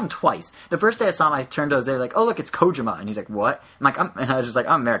I saw him twice. The first day I saw him, I turned to Jose like, "Oh, look, it's Kojima," and he's like, "What?" And I was just like,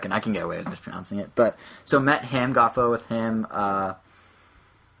 "I'm American. I can get away with mispronouncing it." But so met him, got a photo with him.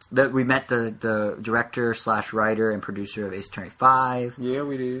 We met the director / writer and producer of Ace Attorney 5. Yeah,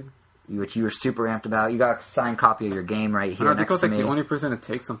 we did. Which you were super amped about. You got a signed copy of your game right here next to me. I think I was like the only person to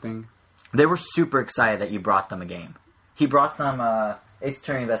take something. They were super excited that you brought them a game. He brought them Ace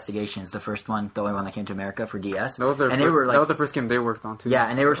Attorney Investigation is the first one, the only one that came to America for DS. That was their and they were like, that was the first game they worked on too. Yeah,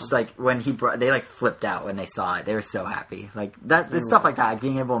 and they were just like when they like flipped out when they saw it. They were so happy. Like that, stuff like that. Like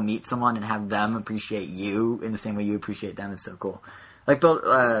being able to meet someone and have them appreciate you in the same way you appreciate them is so cool. Like Bill,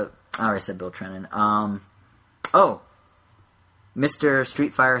 I already said Bill Trennan. Mr.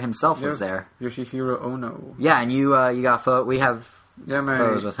 Street Fighter himself was there. Yoshihiro Ono. Yeah, and you got a photo. We have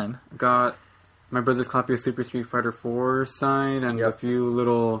photos with him. Got my brother's copy of Super Street Fighter 4 signed, and a few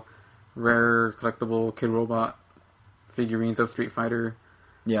little rare collectible Kid Robot figurines of Street Fighter.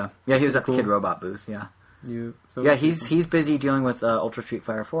 Yeah, he was at the Kid Robot booth. Yeah, he's busy dealing with Ultra Street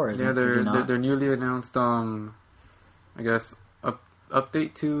Fighter 4. They're newly announced. I guess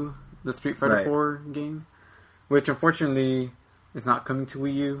update to the Street Fighter 4 game, which unfortunately is not coming to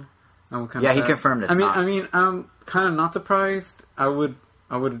Wii U. He confirmed it. I mean, I'm kind of not surprised. I would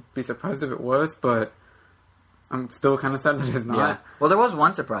be surprised if it was, but I'm still kind of sad that it's not. Yeah. Well, there was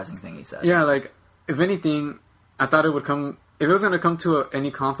one surprising thing he said. Yeah, like, if anything, I thought it would come... If it was going to come to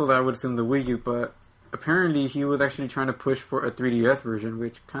any console, I would assume the Wii U, but apparently he was actually trying to push for a 3DS version,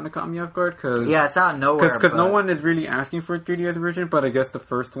 which kind of caught me off guard, because... Yeah, it's out of nowhere, Because no one is really asking for a 3DS version, but I guess the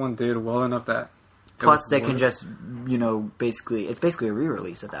first one did well enough that... Plus, they can just, basically... It's basically a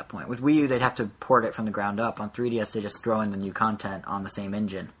re-release at that point. With Wii U, they'd have to port it from the ground up. On 3DS, they just throw in the new content on the same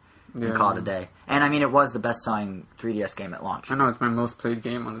engine and call it a day. And, I mean, it was the best-selling 3DS game at launch. I know, it's my most played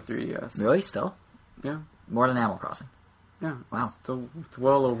game on the 3DS. Really? Still? Yeah. More than Animal Crossing? Yeah. Wow. So it's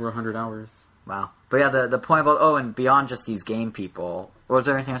well over 100 hours. Wow. But yeah, the point about... and beyond just these game people... Was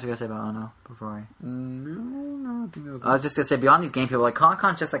there anything else you were going to say about Ono before I... No, I think that was... I was just going to say, beyond these game people, like,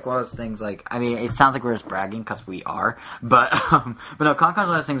 Con-Con's just like one of those things, like... I mean, it sounds like we're just bragging, because we are. But no, Con-Con's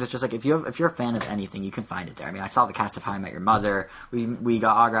one of those things that's just like, if you're a fan of anything, you can find it there. I mean, I saw the cast of How I Met Your Mother. We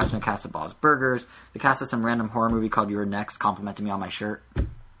got autographs from the cast of Bob's Burgers. The cast of some random horror movie called You're Next complimented me on my shirt.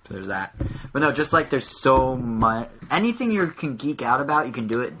 So there's that. But no, just like there's so much... Anything you can geek out about, you can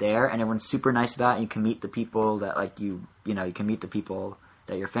do it there, and everyone's super nice about it, and you can meet the people that, like, you can meet the people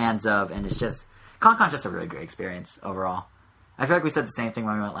that you're fans of, and it's just... Con-Con's just a really great experience overall. I feel like we said the same thing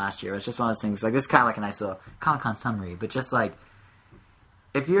when we went last year. It's just one of those things, like, this is kind of like a nice little Con-Con summary, but just like,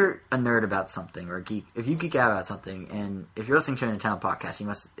 if you're a nerd about something, or if you geek out about something, and if you're listening to a Nintendo podcast, you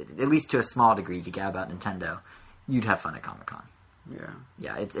must, at least to a small degree, geek out about Nintendo, you'd have fun at Comic-Con.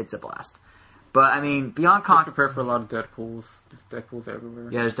 Yeah, it's a blast. But, I mean, beyond Con-Con... Prepare for a lot of Deadpools. There's Deadpools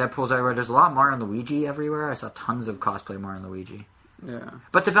everywhere. Yeah, there's Deadpools everywhere. There's a lot of Mario and Luigi everywhere. I saw tons of cosplay Mario and Luigi. Yeah.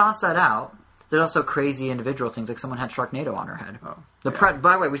 But to balance that out, there's also crazy individual things, like someone had Sharknado on her head. Oh,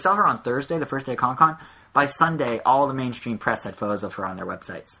 by the way, we saw her on Thursday, the first day of Con-Con. By Sunday, all the mainstream press had photos of her on their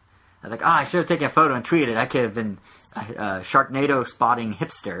websites. I was like, I should have taken a photo and tweeted. I could have been Sharknado spotting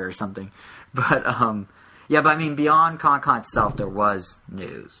hipster or something. But, but I mean, beyond Con-Con itself, there was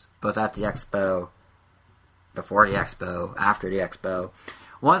news. Both at the Expo, before the Expo, after the Expo.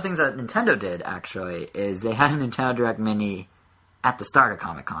 One of the things that Nintendo did, actually, is they had a Nintendo Direct Mini at the start of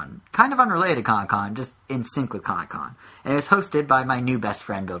Comic-Con. Kind of unrelated to Comic-Con, just in sync with Comic-Con. And it was hosted by my new best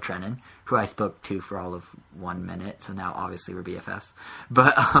friend, Bill Trennan, who I spoke to for all of 1 minute, so now obviously we're BFFs.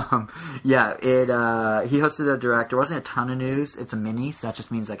 But, he hosted a Direct. There wasn't a ton of news. It's a mini, so that just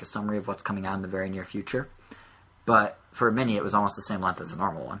means like a summary of what's coming out in the very near future. But for a mini, it was almost the same length as a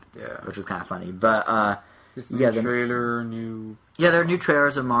normal one. Yeah. Which was kind of funny. But, trailer, new... Yeah, there are new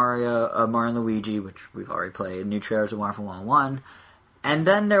trailers of Mario and Luigi, which we've already played. New trailers of Wonderful 101. And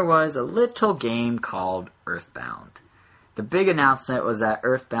then there was a little game called Earthbound. The big announcement was that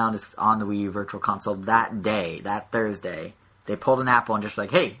Earthbound is on the Wii U Virtual Console that day, that Thursday. They pulled an Apple and just like,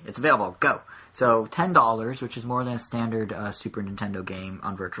 hey, it's available, go. So $10, which is more than a standard Super Nintendo game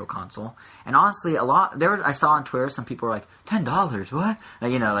on Virtual Console. And honestly, I saw on Twitter some people were like, $10, what?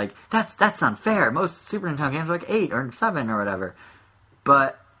 Like, that's unfair. Most Super Nintendo games are like 8 or 7 or whatever.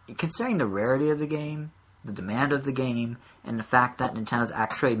 But considering the rarity of the game, the demand of the game, and the fact that Nintendo's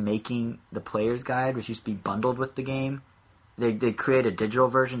actually making the player's guide, which used to be bundled with the game, they create a digital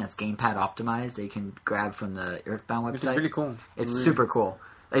version that's gamepad optimized. They can grab from the Earthbound website. Which is really cool. It's super cool.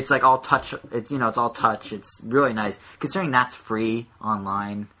 It's like all touch. It's all touch. It's really nice. Considering that's free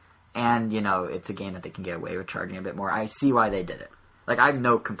online, and it's a game that they can get away with charging a bit more. I see why they did it. Like, I have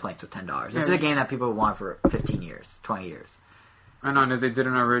no complaints with $10. This is a game that people want for 15 years, 20 years. I know, and if they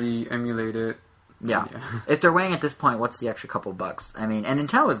didn't already emulate it. Yeah. If they're weighing at this point, what's the extra couple bucks? I mean, and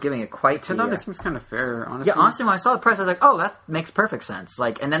Nintendo was giving it quite $10 seems kind of fair, honestly. Yeah, honestly, when I saw the price, I was like, oh, that makes perfect sense.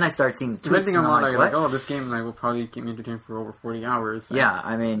 Like, and then I started seeing the tweets, and I'm like, oh, this game will probably keep me entertained for over 40 hours. Yeah,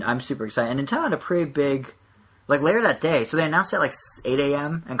 I mean, I'm super excited. And Nintendo had a pretty big like later that day, so they announced it at like 8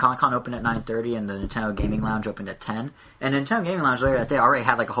 a.m. and Comic-Con opened at 9:30 and the Nintendo Gaming Lounge opened at 10. And Nintendo Gaming Lounge later that day already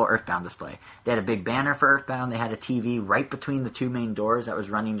had like a whole Earthbound display. They had a big banner for Earthbound. They had a TV right between the two main doors that was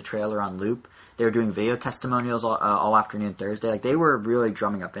running the trailer on loop. They were doing video testimonials all afternoon Thursday. Like they were really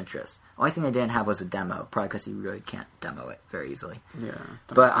drumming up interest. Only thing they didn't have was a demo, probably because you really can't demo it very easily. Yeah.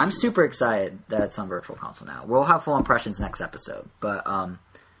 But I'm super excited that it's on Virtual Console now. We'll have full impressions next episode. But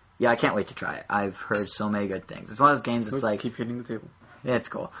yeah, I can't wait to try it. I've heard so many good things. It's one of those games that's like... Keep hitting the table. Yeah, it's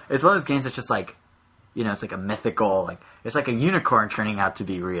cool. It's one of those games that's just like, you know, it's like a mythical, like, it's like a unicorn turning out to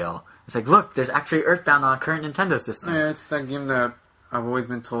be real. It's like, look, there's actually Earthbound on a current Nintendo system. Yeah, it's that game that I've always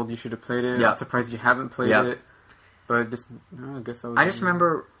been told you should have played it. Yep. I'm surprised you haven't played it. But just, no, I guess I just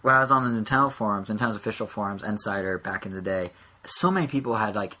remember when I was on the Nintendo forums, Nintendo's official forums, Insider, back in the day, so many people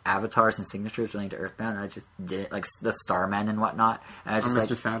had, like, avatars and signatures relating to Earthbound, and I just did it, like, the Starmen and whatnot. And I just, or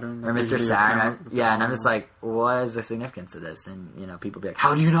Mr. Saturn. Or Mr. Saturn. And I'm just like, what is the significance of this? And, you know, people be like,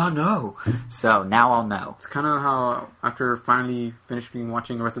 how do you not know? So, now I'll know. It's kind of how, after finally finishing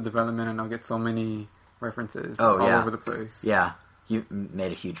watching Arrested Development, and I'll get so many references all over the place. Yeah. You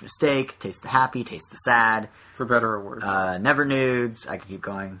made a huge mistake. Taste the happy, taste the sad. For better or worse. Never nudes. I could keep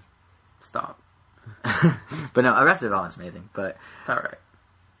going. Stop. But no, Arrested Development's amazing. But it's alright.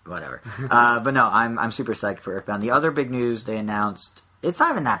 Whatever. But no, I'm super psyched for Earthbound. The other big news they announced, it's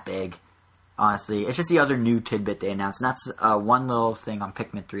not even that big, honestly. It's just the other new tidbit they announced, and that's one little thing on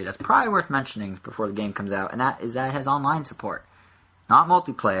Pikmin 3 that's probably worth mentioning before the game comes out, and that is that it has online support. Not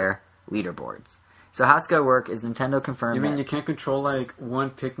multiplayer, leaderboards. So how it's going to work is Nintendo confirmed. You mean you can't control like one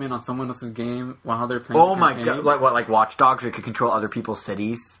Pikmin on someone else's game while they're playing? Oh my god! Like what? Like Watch Dogs, where you could control other people's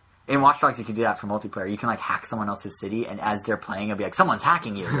cities. In Watch Dogs, you can do that for multiplayer. You can like hack someone else's city, and as they're playing, it'll be like someone's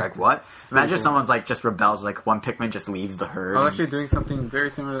hacking you. You're like, what? Imagine if someone's like just rebels, like one Pikmin just leaves the herd. I was actually doing something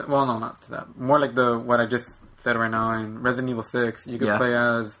very similar. Well, no, not to that. More like what I just said right now in Resident Evil 6. You could play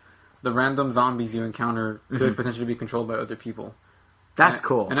as the random zombies you encounter could potentially be controlled by other people. That's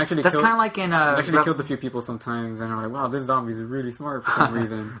cool. And actually, that's kind of like in killed a few people sometimes, and I'm like, wow, this zombie's really smart for some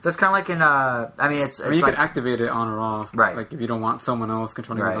reason. That's kind of like in you could activate it on or off, right? Like if you don't want someone else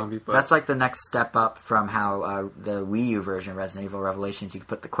controlling the zombie. But that's like the next step up from how the Wii U version of Resident Evil Revelations, you can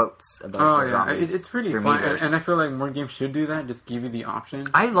put the quotes about the zombies. It's pretty fun, and I feel like more games should do that. Just give you the option.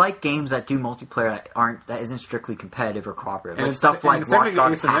 I like games that do multiplayer that isn't strictly competitive or cooperative, and like stuff like Watch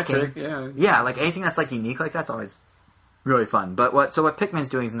Dogs hacking. Yeah, like anything that's like unique like that's always really fun. But what Pikmin's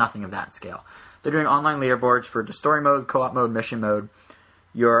doing is nothing of that scale. They're doing online leaderboards for the story mode, co-op mode, mission mode.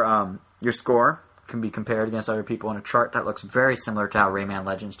 Your score can be compared against other people in a chart that looks very similar to how Rayman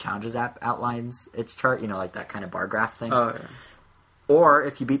Legends Challenges app outlines its chart. You know, like that kind of bar graph thing. Oh, yeah. Or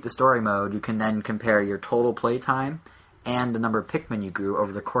if you beat the story mode, you can then compare your total play time and the number of Pikmin you grew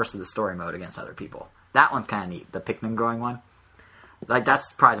over the course of the story mode against other people. That one's kind of neat. The Pikmin growing one. Like,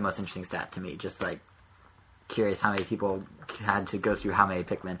 that's probably the most interesting stat to me. Just, like, curious how many people had to go through how many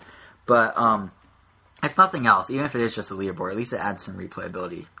Pikmin. But if nothing else, even if it is just a leaderboard, at least it adds some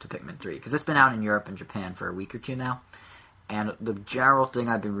replayability to Pikmin 3. Because it's been out in Europe and Japan for a week or two now. And the general thing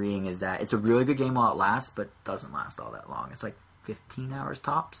I've been reading is that it's a really good game while it lasts, but doesn't last all that long. It's like 15 hours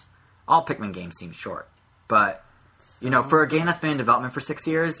tops. All Pikmin games seem short. But, you know, for a game that's been in development for 6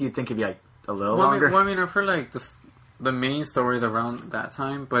 years, you'd think it'd be like a little longer. I mean, I've heard like the main stories around that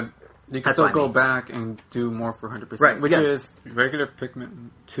time, but you can still go back and do more for 100%. Right, which is regular Pikmin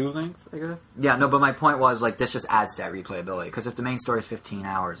 2 length, I guess. Yeah, no, but my point was, like, this just adds to that replayability. Because if the main story is 15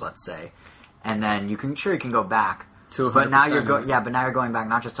 hours, let's say, and then you can go back. To 100%. But now you're going back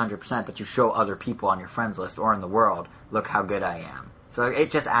not just 100%, but you show other people on your friends list or in the world, look how good I am. So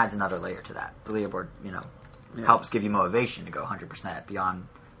it just adds another layer to that. The leaderboard, you know, helps give you motivation to go 100% beyond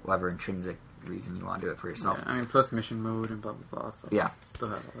whatever intrinsic reason you want to do it for yourself. Yeah, I mean, plus mission mode and blah, blah, blah. So yeah. Still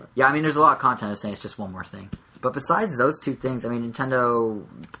have all that. Yeah, I mean, there's a lot of content. I was saying it's just one more thing. But besides those two things, I mean, Nintendo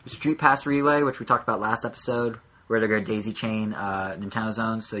Street Pass Relay, which we talked about last episode, where they're going to daisy chain Nintendo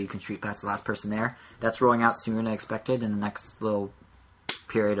zones so you can Street Pass the last person there. That's rolling out sooner than expected in the next little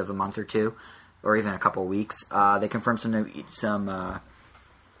period of a month or two, or even a couple of weeks. They confirmed they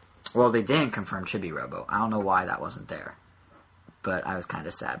didn't confirm Chibi Robo. I don't know why that wasn't there, but I was kind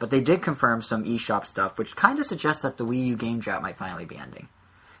of sad. But they did confirm some eShop stuff, which kind of suggests that the Wii U game drought might finally be ending.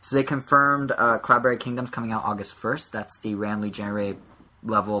 So they confirmed Cloudberry Kingdom's coming out August 1st. That's the randomly generated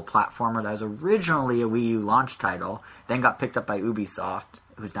level platformer that was originally a Wii U launch title, then got picked up by Ubisoft,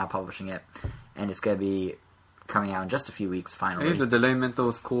 who's now publishing it, and it's going to be coming out in just a few weeks, finally. Hey, the delay meant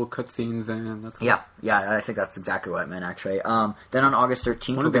those cool cutscenes, and that's cool. Yeah, I think that's exactly what it meant, actually. Then on August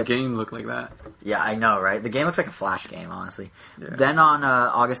 13th... When did the game look like that? Yeah, I know, right? The game looks like a Flash game, honestly. Yeah. Then on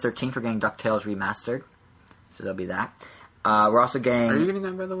August 13th, we're getting DuckTales Remastered. So there'll be that. We're also getting... Are you getting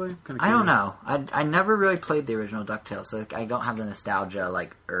that, by the way? I don't know. I never really played the original DuckTales, so I don't have the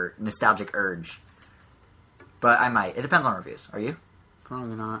nostalgic urge. But I might. It depends on reviews. Are you?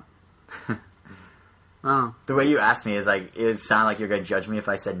 Probably not. Oh. The way you asked me is like, it sounded like you're going to judge me if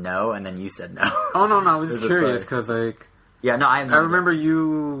I said no, and then you said no. Oh, no, I was just curious, because, like... Yeah, no, I remember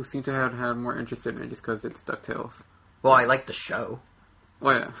you seem to have more interest in it just because it's DuckTales. Well, I like the show. Oh,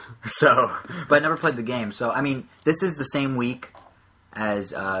 yeah. So, but I never played the game. So, I mean, this is the same week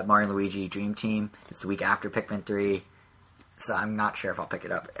as Mario & Luigi Dream Team. It's the week after Pikmin 3. So I'm not sure if I'll pick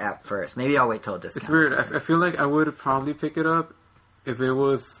it up at first. Maybe I'll wait till a discount. It's weird. I feel like I would probably pick it up if it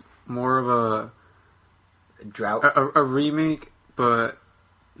was more of a a remake, but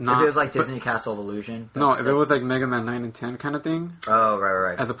not... If it was like Disney Castle of Illusion? No, if it was like Mega Man 9 and 10 kind of thing. Oh,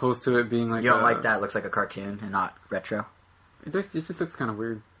 right. As opposed to it being like... You don't like that? It looks like a cartoon and not retro? It just looks kind of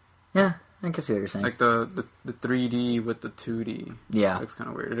weird. Yeah, I can see what you're saying. Like the 3D with the 2D. Yeah. It looks kind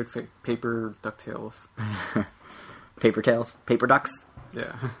of weird. It looks like paper DuckTales. Paper Tales? Paper Ducks?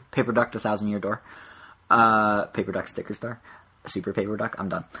 Yeah. Paper Duck, the 1,000-Year Door. Paper Duck Sticker Star. Super Paper Duck. I'm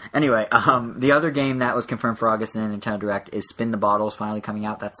done. Anyway, the other game that was confirmed for August in Nintendo Direct is Spin the Bottles, finally coming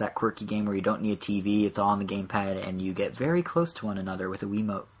out. That's that quirky game where you don't need a TV. It's all on the gamepad, and you get very close to one another, with a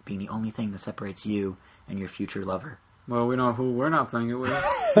Wiimote being the only thing that separates you and your future lover. Well, we know who we're not playing it with.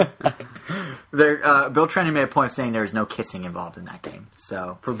 Bill Trennan made a point of saying there's no kissing involved in that game.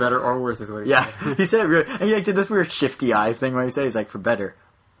 So for better or worse is what he said. He said it and he did this weird shifty eye thing where he said he's like, for better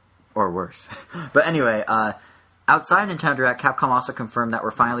or worse. But anyway, outside Nintendo Direct, Capcom also confirmed that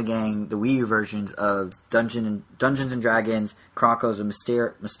we're finally getting the Wii U versions of Dungeons and Dragons, Chronicles of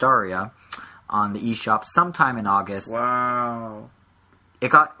Mysteria on the eShop sometime in August. Wow. It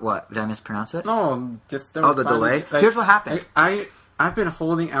got, what? Did I mispronounce it? No, just... the delay? Like, here's what happened. I've been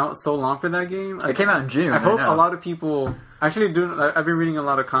holding out so long for that game. It came out in June. I hope a lot of people... Actually, I've been reading a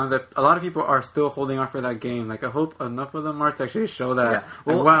lot of concept. A lot of people are still holding out for that game. Like, I hope enough of them are to actually show that. Yeah.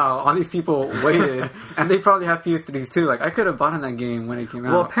 Well, like, wow, all these people waited. And they probably have PS3s too. Like, I could have bought in that game when it came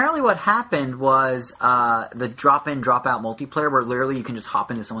out. Well, apparently what happened was the drop-in, drop-out multiplayer, where literally you can just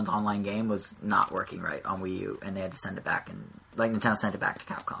hop into someone's online game, was not working right on Wii U. And they had to send it back. And like, Nintendo sent it back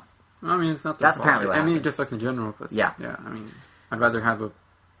to Capcom. I mean, it's not That's apparently what happened. It just sucks in general. But yeah. I mean, I'd rather have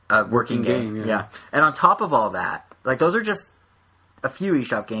a working game. Yeah. And on top of all that, like, those are just a few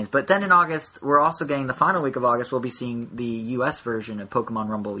eShop games. But then in August, we're also getting the final week of August, we'll be seeing the US version of Pokemon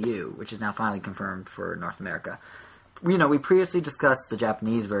Rumble U, which is now finally confirmed for North America. We previously discussed the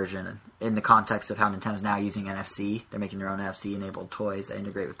Japanese version in the context of how Nintendo's now using NFC. They're making their own NFC-enabled toys that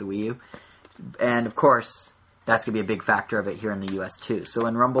integrate with the Wii U. And, of course, that's going to be a big factor of it here in the US, too. So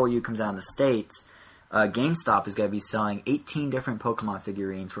when Rumble U comes out in the States, GameStop is going to be selling 18 different Pokemon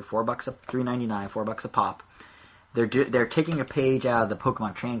figurines for $3.99, $4 a pop. They're taking a page out of the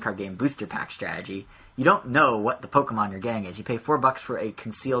Pokemon trading card game booster pack strategy. You don't know what the Pokemon you're getting is. You pay $4 for a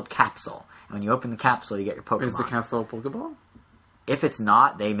concealed capsule. And when you open the capsule, you get your Pokemon. Is the capsule a Pokeball? If it's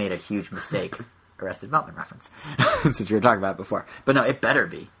not, they made a huge mistake. Arrested Development reference. Since we were talking about it before. But no, it better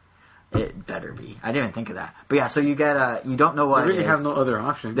be. It better be. I didn't even think of that. But yeah, so you get you don't know what they really have no other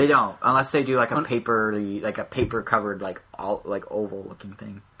option. They don't, unless they do like a paper covered oval looking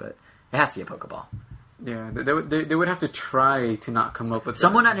thing. But it has to be a Pokeball. Yeah, they would have to try to not come up with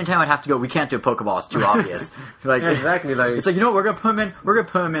someone at Nintendo would have to go. We can't do a Pokeball; it's too obvious. Like, yeah, exactly. Like, it's like, we're gonna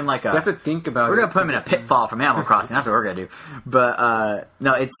put him in like a. You have to think about. We're gonna put him in a pitfall from Animal Crossing. That's what we're gonna do. But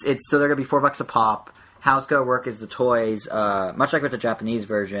no, it's so they're gonna be $4 a pop. How it's gonna work is the toys, much like with the Japanese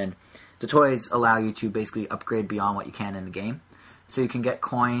version, the toys allow you to basically upgrade beyond what you can in the game. So you can get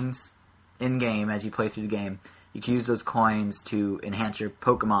coins in game as you play through the game. You can use those coins to enhance your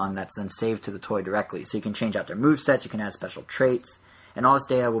Pokemon that's then saved to the toy directly. So you can change out their movesets, you can add special traits, and all this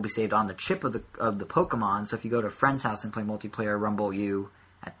data will be saved on the chip of the Pokemon. So if you go to a friend's house and play multiplayer Rumble U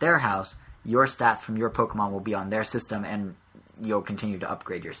at their house, your stats from your Pokemon will be on their system, and you'll continue to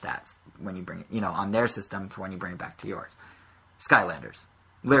upgrade your stats when you bring it, on their system for when you bring it back to yours. Skylanders.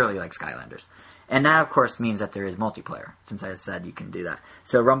 Literally like Skylanders. And that, of course, means that there is multiplayer, since I said you can do that.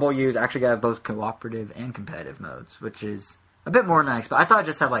 So Rumble U's actually got both cooperative and competitive modes, which is a bit more than I expected. I thought it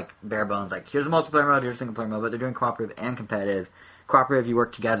just had, like, bare bones, like, here's a multiplayer mode, here's a single player mode, but they're doing cooperative and competitive. Cooperative, you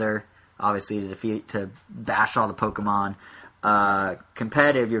work together, obviously, to bash all the Pokemon.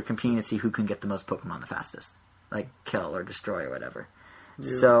 Competitive, you're competing to see who can get the most Pokemon the fastest. Like, kill or destroy or whatever.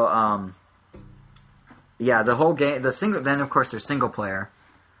 Yeah. So, yeah, the whole game, then, of course, there's single player.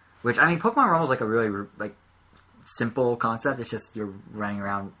 Which, I mean, Pokemon Rumble is like a really, simple concept. It's just you're running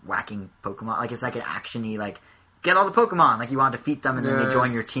around whacking Pokemon. Like, it's like an action-y, get all the Pokemon. Like, you want to defeat them, and then they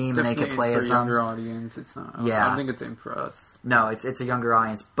join your team, and they can play as them. Younger audience. It's not. I don't think it's aimed for us. No, it's a younger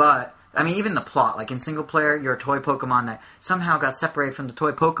audience. But, I mean, even the plot. Like, in single player, you're a toy Pokemon that somehow got separated from the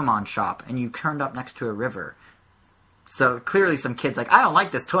toy Pokemon shop, and you turned up next to a river. So, clearly some kid's like, I don't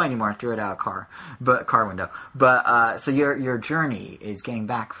like this toy anymore, and threw it out of a car window. But, so your journey is getting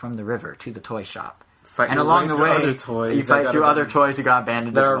back from the river to the toy shop. And along the way, you fight through other toys who got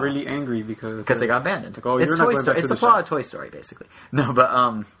abandoned that are really angry because they got abandoned. Like, it's Toy Story. It's the plot of Toy Story, basically. No,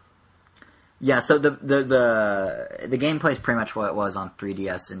 but yeah. So the gameplay is pretty much what it was on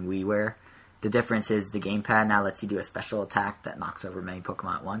 3DS and WiiWare. The difference is the gamepad now lets you do a special attack that knocks over many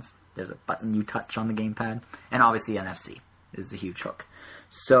Pokemon at once. There's a button you touch on the gamepad, and obviously NFC is the huge hook.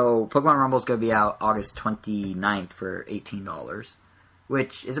 So Pokemon Rumble is going to be out August 29th for $18,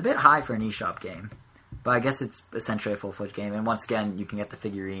 which is a bit high for an eShop game. But I guess it's essentially a full-fledged game. And once again, you can get the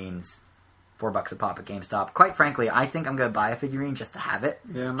figurines $4 a pop at GameStop. Quite frankly, I think I'm going to buy a figurine just to have it.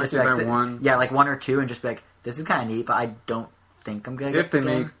 Yeah, I might buy one. Yeah, like one or two, and just be like, this is kind of neat, but I don't think I'm going to get the game.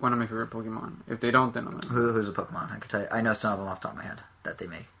 If they make one of my favorite Pokemon. If they don't, then I'm in. Who's a Pokemon? I can tell you. I know some of them off the top of my head that they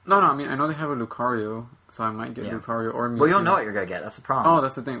make. No, I mean, I know they have a Lucario, so I might get Lucario or Mewtwo. Well, you don't know what you're going to get. That's the problem. Oh,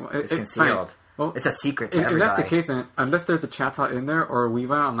 that's the thing. It's concealed. Fine. Well, it's a secret to everybody. If that's the case, then unless there's a Chatot in there or a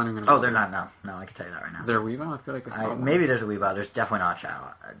Weavile, I'm not even going to... Oh, they're not. No, I can tell you that right now. Is there a Weavile? I feel like it's maybe there's a Weavile. There's definitely not a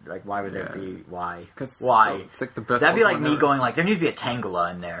Chatot. Like, why would there be... Why? Why? It's like the best. That'd be like me going like, there needs to be a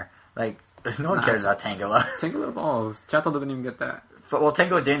Tangela in there. Like, no one cares about Tangela. Tangela evolves. Chatot doesn't even get that. But, well,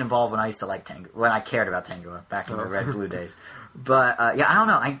 Tangela didn't evolve when I used to like Tangela. When I cared about Tangela back in the Red-Blue days. But, yeah, I don't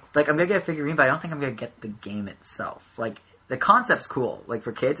know. I'm going to get a figurine, but I don't think I'm going to get the game itself. Like... The concept's cool. Like,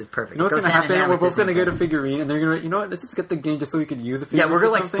 for kids, it's perfect. You know what's going to happen? We're both going to get a figurine, and they're going to... You know what? Let's just get the game just so we could use the figurine. Yeah, we're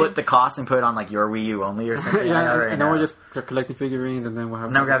going to, like, split the cost and put it on, like, your Wii U only or something. And then we'll just start collecting figurines, and then we'll have...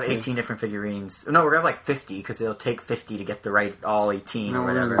 And then we're going to have 18 different figurines. No, we're going to have, like, 50, because it'll take 50 to get the right all 18 or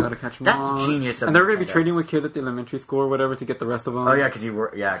whatever. We're going to catch them all. That's genius. And they're going to be trading with kids at the elementary school or whatever to get the rest of them. Oh, yeah, because you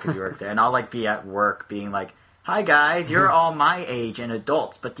work there. And I'll, like, be at work being like... Hi guys, you're all my age and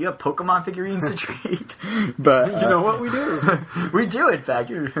adults, but do you have Pokemon figurines to trade? But you know what we do? We do, in fact.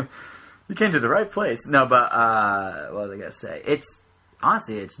 You came to the right place. No, but what was I gonna say? It's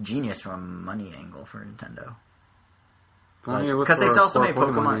honestly, it's genius from a money angle for Nintendo. Because they sell so many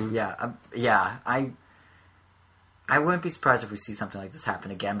Pokemon. Yeah. I wouldn't be surprised if we see something like this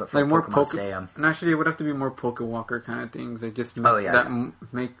happen again, but for like more Pokemon Stadium. And actually, it would have to be more Pokewalker kind of things. They just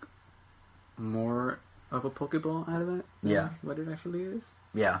make more of a Pokeball out of it. Yeah. What it actually is.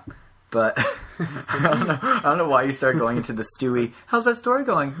 Yeah. But I don't know why you start going into the Stewie. How's that story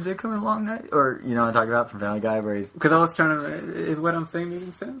going? Is it coming along? Or, you know what I'm talking about from Family Guy where he's... Because I was trying to... Is what I'm saying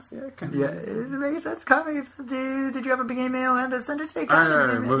making sense? Yeah, kind of. Yeah, is it making sense? Did you have a big email and a Center State?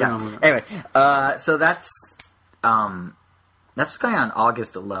 Alright, moving on. Anyway, so that's what's going on in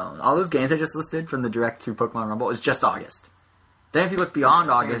August alone. All those games I just listed from the direct through Pokemon Rumble is just August. Then if you look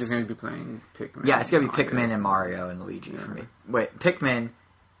beyond August... You're going to be playing Pikmin. Yeah, it's going to be Pikmin and Mario and Luigi for me. Wait, Pikmin,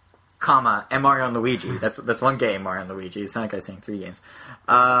 and Mario and Luigi. That's one game, Mario and Luigi. It's not like I'm saying 3 games.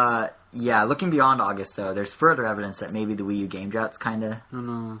 Yeah, looking beyond August, though, there's further evidence that maybe the Wii U game drought's kind of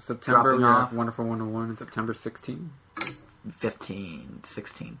September, we have Wonderful 101, and September 16. 15,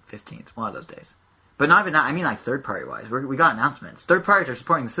 16, 15th, one of those days. But not even that, I mean like third-party wise. We got announcements. Third parties are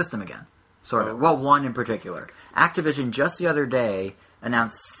supporting the system again. Sort of. Well, one in particular. Activision just the other day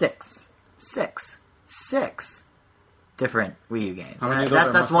announced six different Wii U games.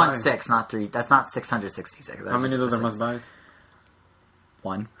 That's 6, not 3. That's not 666. How many of those are must-buys?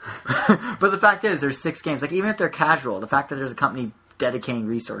 1. But the fact is, there's 6 games. Like, even if they're casual, the fact that there's a company dedicating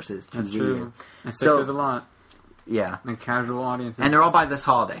resources to Wii U. And 6 is a lot. Yeah. And casual audiences. And they're all by this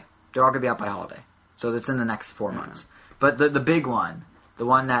holiday. They're all going to be out by holiday. So it's in the next 4 months. But the big one, the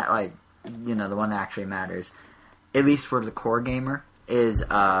one that, like, you know, the one that actually matters, at least for the core gamer, is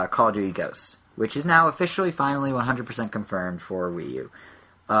Call of Duty Ghosts, which is now officially, finally, 100% confirmed for Wii U.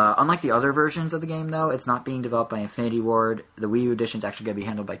 Unlike the other versions of the game, though, it's not being developed by Infinity Ward. The Wii U edition is actually going to be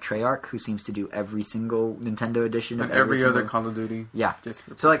handled by Treyarch, who seems to do every single Nintendo edition of every other Call of Duty. Yeah.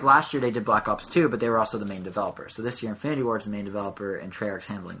 So, like, last year they did Black Ops 2, but they were also the main developer. So this year Infinity Ward's the main developer, and Treyarch's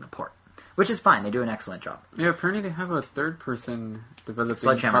handling the port. Which is fine. They do an excellent job. Yeah, apparently they have a third person developing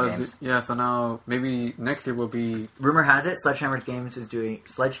Sledgehammer Games. Yeah, so now maybe next year will be... Rumor has it, Sledgehammer Games is doing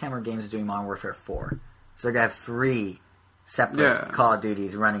Modern Warfare 4. So they're going to have 3 separate Call of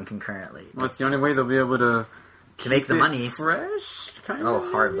Duties running concurrently. Well, it's the only way they'll be able to make the money fresh, kind of.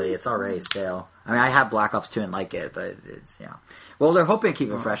 Oh, hardly. It's already stale. I mean, I have Black Ops 2 and like it, but it's, Well, they're hoping to keep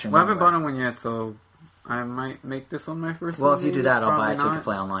it fresh. Well, I haven't bought one yet, so I might make this one my first. Well, if you do that, I'll buy it so you can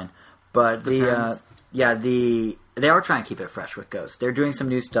play online. But they are trying to keep it fresh with Ghost. They're doing some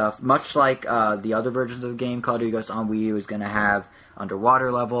new stuff, much like the other versions of the game. Call of Duty Ghost on Wii U is going to have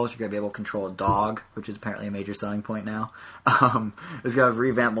underwater levels. You're going to be able to control a dog, which is apparently a major selling point now. It's going to have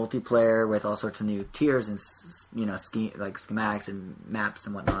revamped multiplayer with all sorts of new tiers and schematics and maps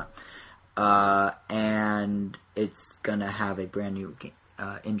and whatnot. And it's going to have a brand new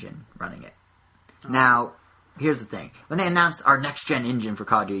engine running it. Now, here's the thing. When they announced our next-gen engine for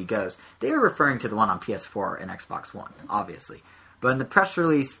Call of Duty Ghost, they were referring to the one on PS4 and Xbox One, obviously. But in the press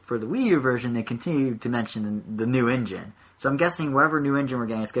release for the Wii U version, they continued to mention the new engine. So I'm guessing whatever new engine we're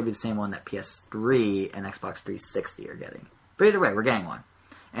getting, it's going to be the same one that PS3 and Xbox 360 are getting. But either way, we're getting one.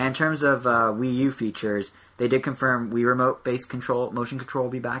 And in terms of Wii U features, they did confirm Wii Remote-based motion control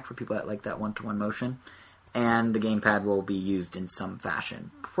will be back for people that like that one-to-one motion. And the gamepad will be used in some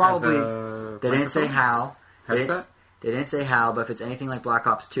fashion. Probably. They didn't say how. Headset? They didn't say how, but if it's anything like Black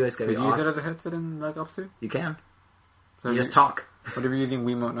Ops 2, it's going to be Could you use it as a headset in Black Ops 2? You can. So you just talk. What if you're using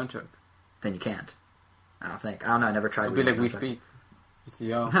Wiimote Nunchuck? Then you can't. I don't think. I don't know. I never tried. It'll be like We Speak.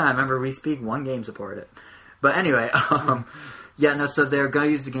 I remember We Speak. One game supported it. But anyway, so they're going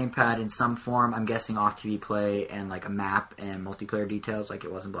to use the gamepad in some form. I'm guessing off-TV play and like a map and multiplayer details like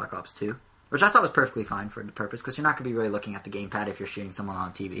it was in Black Ops 2. Which I thought was perfectly fine for the purpose, because you're not going to be really looking at the gamepad if you're shooting someone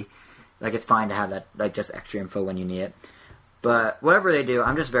on TV. Like, it's fine to have that, like, just extra info when you need it. But whatever they do,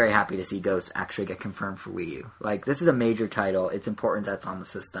 I'm just very happy to see Ghost actually get confirmed for Wii U. Like, this is a major title. It's important that it's on the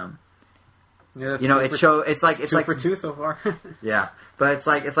system. Yeah, it's like two for two so far. Yeah, but it's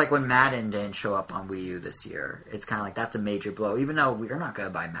like when Madden didn't show up on Wii U this year. It's kind of like that's a major blow. Even though we're not going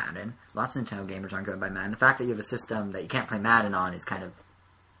to buy Madden, lots of Nintendo gamers aren't going to buy Madden. The fact that you have a system that you can't play Madden on is kind of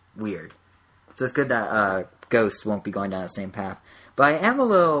weird. So it's good that Ghost won't be going down the same path. But I am a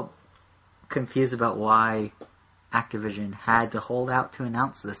little confused about why Activision had to hold out to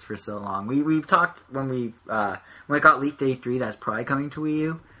announce this for so long. We talked when it got leaked at E3 that's probably coming to Wii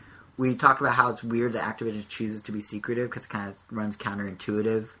U. We talked about how it's weird that Activision chooses to be secretive because it kind of runs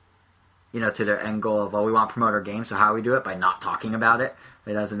counterintuitive, to their end goal of, we want to promote our game, so how we do it? By not talking about it.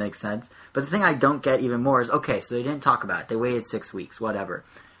 It doesn't make sense. But the thing I don't get even more is, okay, so they didn't talk about it. They waited 6 weeks, whatever.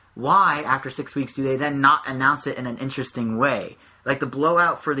 Why, after 6 weeks, do they then not announce it in an interesting way? Like the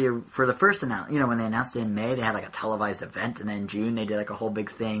blowout for the first announcement, when they announced it in May, they had like a televised event, and then in June they did like a whole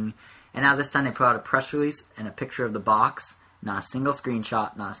big thing. And now this time they put out a press release and a picture of the box, not a single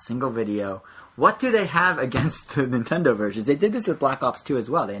screenshot, not a single video. What do they have against the Nintendo versions? They did this with Black Ops 2 as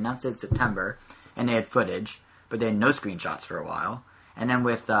well. They announced it in September, and they had footage, but they had no screenshots for a while. And then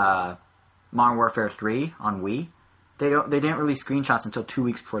with Modern Warfare 3 on Wii, they didn't release screenshots until 2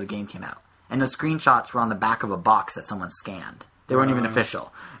 weeks before the game came out. And those screenshots were on the back of a box that someone scanned. They weren't even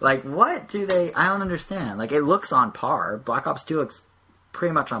official. Like, what do they... I don't understand. Like, it looks on par. Black Ops 2 looks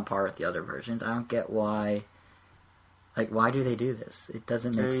pretty much on par with the other versions. I don't get why... Like, why do they do this? It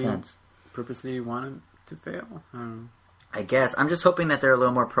doesn't make sense. Purposely wanted to fail? I guess. I'm just hoping that they're a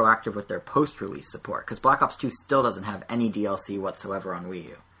little more proactive with their post-release support. Because Black Ops 2 still doesn't have any DLC whatsoever on Wii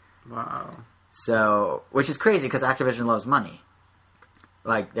U. Wow. So, which is crazy because Activision loves money.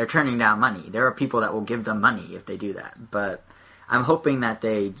 Like, they're turning down money. There are people that will give them money if they do that. But I'm hoping that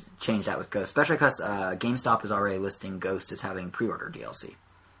they change that with Ghost. Especially because GameStop is already listing Ghost as having pre-order DLC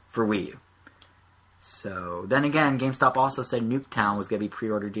for Wii U. So, then again, GameStop also said Nuketown was going to be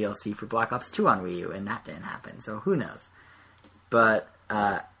pre-order DLC for Black Ops 2 on Wii U, and that didn't happen. So, who knows? But,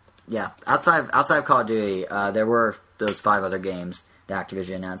 outside of Call of Duty, there were those 5 other games that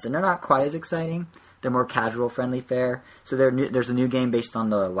Activision announced, and they're not quite as exciting. They're more casual-friendly fare. So there's a new game based on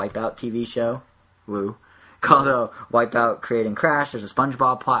the Wipeout TV show, called Wipeout Create and Crash. There's a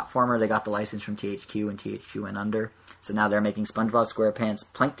SpongeBob platformer. They got the license from THQ, and THQ went under. So now they're making SpongeBob SquarePants,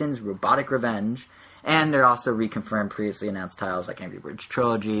 Plankton's Robotic Revenge, and they're also reconfirmed previously announced titles like Angry Birds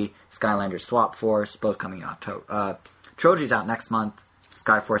Trilogy, Skylanders Swap Force, both coming in October. Trilogy's out next month.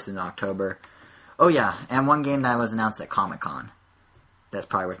 Skyforce is in October. Oh yeah, and one game that was announced at Comic-Con that's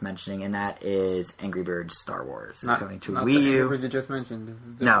probably worth mentioning, and that is Angry Birds Star Wars. It's going to Wii U. Angry Birds you just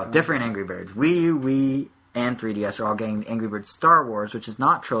mentioned. Different Angry Birds. Wii U, Wii, and 3DS are all getting Angry Birds Star Wars, which is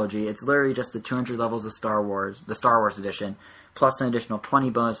not Trilogy. It's literally just the 200 levels of Star Wars, the Star Wars edition, plus an additional 20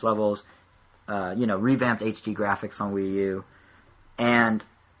 bonus levels, revamped HD graphics on Wii U, and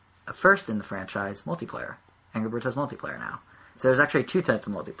first in the franchise, multiplayer. Angry Birds has multiplayer now. So there's actually 2 types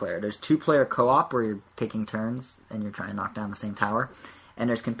of multiplayer. There's 2-player co-op where you're taking turns and you're trying to knock down the same tower. And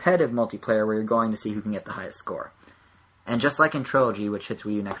there's competitive multiplayer where you're going to see who can get the highest score. And just like in Trilogy, which hits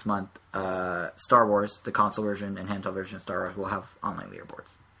Wii U next month, Star Wars, the console version and handheld version of Star Wars, will have online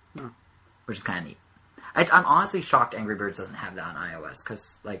leaderboards. Which is kind of neat. I'm honestly shocked Angry Birds doesn't have that on iOS,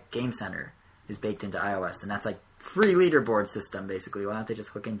 because, like, Game Center is baked into iOS, and that's like free leaderboard system basically. Why don't they just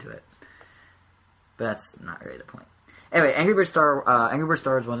hook into it? But that's not really the point. Anyway, Angry Birds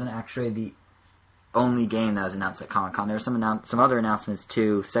Stars wasn't actually the only game that was announced at Comic-Con. There were some other announcements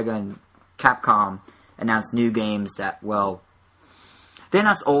too. Sega and Capcom announced new games that, well, they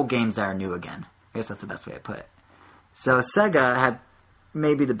announced old games that are new again. I guess that's the best way to put it. So Sega had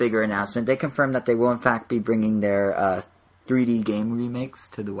maybe the bigger announcement. They confirmed that they will in fact be bringing their 3D game remakes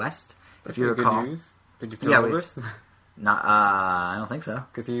to the West. That's if you recall. good news. Did you tell Elvis? Not, I don't think so.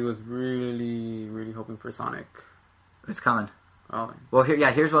 Because he was really, really hoping for Sonic. It's coming. Oh. Well,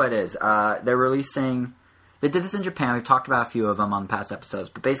 here's what it is. They're releasing... They did this in Japan. We've talked about a few of them on past episodes.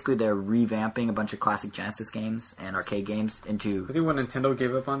 But basically, they're revamping a bunch of classic Genesis games and arcade games into... Was it what Nintendo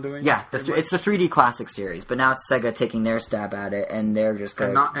gave up on doing? Yeah, it's the 3D Classic series. But now it's Sega taking their stab at it, and they're just going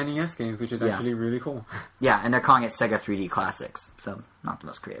to... not NES games, which is actually really cool. Yeah, and they're calling it Sega 3D Classics. So, not the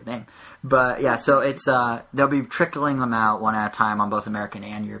most creative name. But, yeah, so it's... they'll be trickling them out one at a time on both American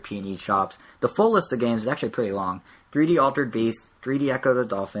and European eShops. The full list of games is actually pretty long. 3D Altered Beast, 3D Echo the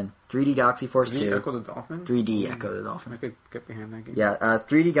Dolphin, 3D Galaxy Force 2. 3D Echo the Dolphin? 3D Echo the Dolphin. I could get behind that game. Yeah,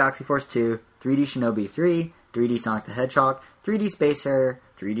 3D Galaxy Force 2, 3D Shinobi 3, 3D Sonic the Hedgehog, 3D Space Harrier,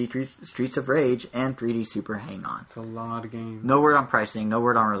 3D Streets of Rage, and 3D Super Hang-On. It's a lot of games. No word on pricing, no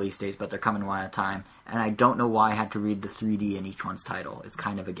word on release dates, but they're coming one at a time. And I don't know why I had to read the 3D in each one's title. It's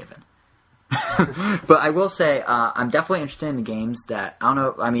kind of a given. But I will say, I'm definitely interested in the games that, I don't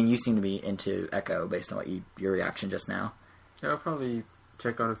know, I mean, you seem to be into Echo based on your reaction just now. Yeah, I'll probably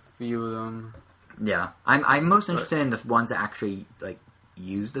check out a few of them. Yeah. I'm most interested in the ones that actually, like,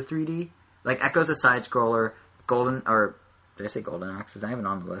 use the 3D. Like, Echo's a side-scroller, did I say Golden Axe? Is that even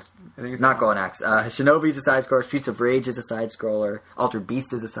on the list? I think it's not Golden Axe. Shinobi's a side-scroller, Streets of Rage is a side-scroller, Altered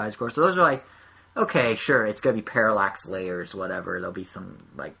Beast is a side-scroller. So those are like, okay, sure, it's gonna be parallax layers, whatever. There'll be some,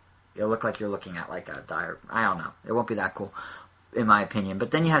 like, it'll look like you're looking at, like, a I don't know. It won't be that cool, in my opinion.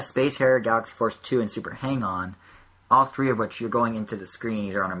 But then you have Space Harrier, Galaxy Force 2, and Super Hang-On, all three of which you're going into the screen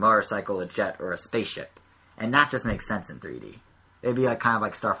either on a motorcycle, a jet, or a spaceship. And that just makes sense in 3D. It'd be like kind of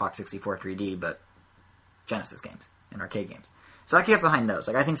like Star Fox 64 3D, but Genesis games and arcade games. So I can get behind those.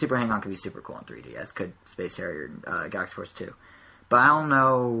 Like, I think Super Hang-On could be super cool in 3D, as could Space Harrier and Galaxy Force 2. But I don't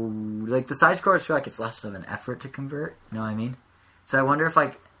know, like, the side-scrollers feel like it's less of an effort to convert, you know what I mean? So I wonder if,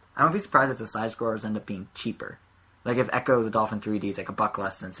 like, I wouldn't be surprised if the side-scrollers end up being cheaper. Like, if Echo the Dolphin 3D is like $1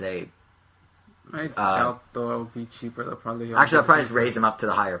 less than, say... I doubt they'll be cheaper. They'll probably... Actually, they'll probably just raise them up to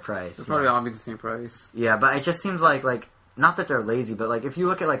the higher price. They'll probably all be the same price. Yeah, but it just seems like, not that they're lazy, but, like, if you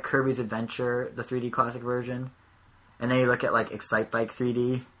look at, like, Kirby's Adventure, the 3D Classic version, and then you look at, like, Excite Bike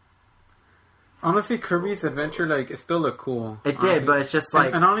 3D... Honestly, Kirby's Adventure, like, it still looked cool. It did, but it's just,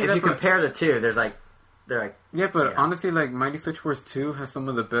 like, and if you compare the two, they're like... Yeah, but honestly, like, Mighty Switch Force 2 has some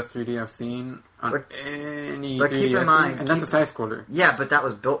of the best 3D I've seen on any 3DS keep in mind, game, and that's a side-scroller. Yeah, but that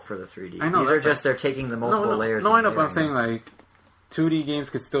was built for the 3D. I know. They're taking the multiple layers. No, I know, but I'm saying, like, 2D games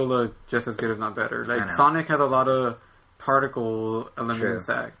could still look just as good, if not better. Like, Sonic has a lot of particle elements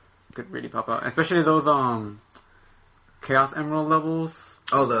that could really pop out. Especially those, Chaos Emerald levels.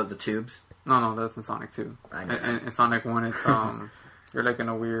 Oh, the tubes? No, that's in Sonic 2. I know. In Sonic 1, it's, you're, like, in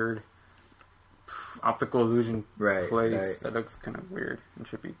a weird... optical illusion place that looks kind of weird and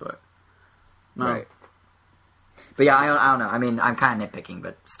trippy, but no. Right. But yeah, I don't know. I mean, I'm kind of nitpicking,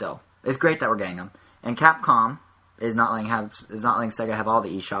 but still, it's great that we're getting them. And Capcom is not letting Sega have all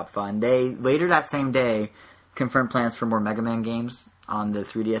the eShop fun. They later that same day confirmed plans for more Mega Man games on the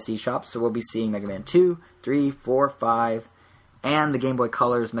 3DS eShop, so we'll be seeing Mega Man 2, 3, 4, 5, and the Game Boy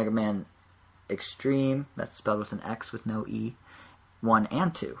Color's Mega Man Extreme. That's spelled with an X with no E. 1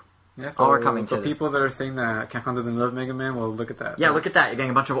 and 2. Yeah, so, all are coming to people that are saying that Capcom doesn't love Mega Man, well, look at that. Yeah, look at that. You're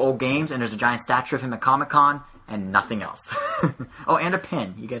getting a bunch of old games, and there's a giant statue of him at Comic-Con, and nothing else. Oh, and a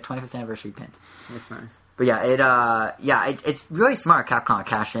pin. You get a 25th anniversary pin. That's nice. But yeah, it's really smart Capcom to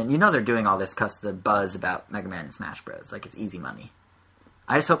cash in. You know they're doing all this because of the buzz about Mega Man and Smash Bros. Like, it's easy money.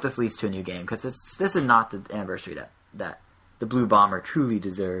 I just hope this leads to a new game, because this is not the anniversary that the Blue Bomber truly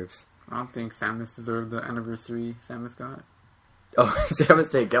deserves. I don't think Samus deserved the anniversary Samus got. Oh,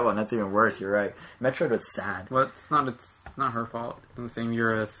 Samus didn't get one. That's even worse. You're right. Metroid was sad. Well, it's not her fault. It's in the same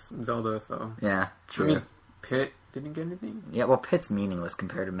year as Zelda, so... Yeah, true. I mean, Pit didn't get anything? Yeah, well, Pit's meaningless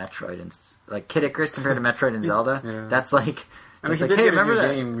compared to Metroid. And, like, Kid Icarus compared to Metroid and Zelda. Yeah. That's like... I mean, it's he like, did hey, get remember a new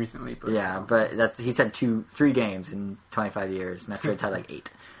that game recently. But, yeah, but he said 3 games in 25 years. Metroid's had, like, 8.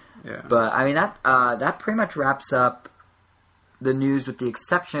 Yeah. But, I mean, that pretty much wraps up the news with the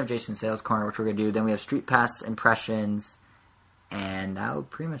exception of Jason's Sales Corner, which we're going to do. Then we have Street Pass impressions... And that'll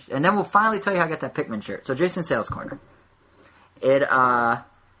pretty much... And then we'll finally tell you how to get that Pikmin shirt. So, Jason's Sales Corner. The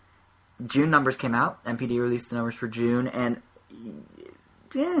June numbers came out. NPD released the numbers for June, and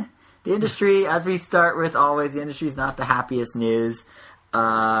the industry, as we start with always, the industry is not the happiest news.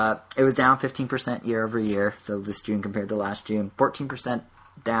 It was down 15% year over year, so this June compared to last June. 14%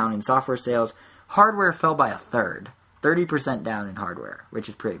 down in software sales. Hardware fell by a third. 30% down in hardware, which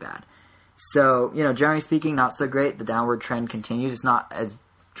is pretty bad. So, generally speaking, not so great. The downward trend continues. It's not as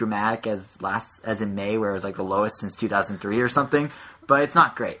dramatic as in May, where it was like the lowest since 2003 or something, but it's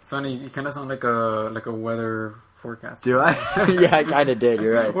not great. Funny, you kind of sound like a weather forecast. Do I? Yeah, I kind of did.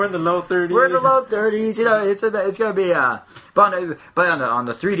 You're right. We're in the low 30s. We're in the low 30s. It's gonna be but on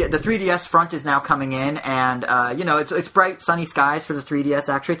the 3D, the 3DS front is now coming in, and it's bright sunny skies for the 3DS.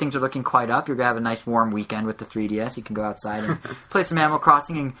 Actually, things are looking quite up. You're gonna have a nice warm weekend with the 3DS. You can go outside and play some Animal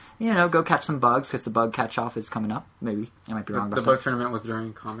Crossing, and go catch some bugs because the bug catch off is coming up. Maybe I might be wrong about that. The bug tournament was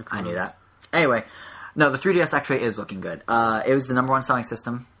during Comic-Con. I knew that. Anyway, no, the 3DS actually is looking good. It was the number one selling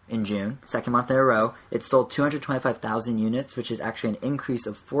system in June, second month in a row. It sold 225,000 units, which is actually an increase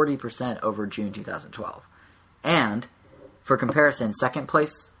of 40% over June 2012. And, for comparison, second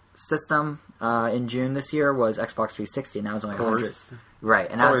place system in June this year was Xbox 360, and that was only 100. Right.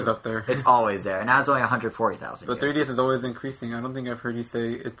 And it's always up there. It's always there, and that was only 140,000 But 3DS is always increasing. I don't think I've heard you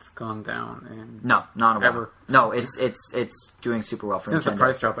say it's gone down. No, not at all. Ever. No, it's doing super well for Since Nintendo. the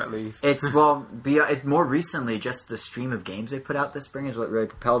price drop, at least. It's more recently, just the stream of games they put out this spring is what really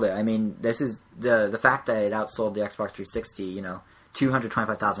propelled it. I mean, this is the fact that it outsold the Xbox 360,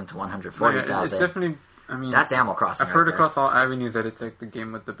 225,000 to 140,000. It's definitely, that's Animal Crossing. I've heard across all avenues that it's like the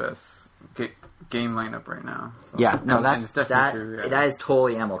game with the best game lineup right now. So, it's definitely true. Yeah. That is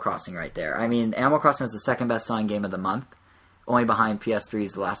totally Animal Crossing right there. I mean, Animal Crossing was the second best selling game of the month, only behind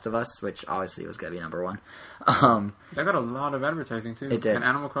PS3's The Last of Us, which obviously was going to be number one. That got a lot of advertising too. It did. And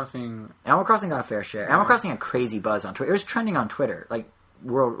Animal Crossing got a fair share. Animal Crossing had crazy buzz on Twitter. It was trending on Twitter,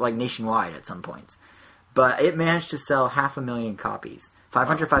 nationwide at some points. But it managed to sell 500,000 copies,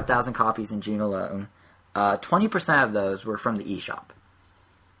 505,000 copies in June alone. 20% of those were from the eShop.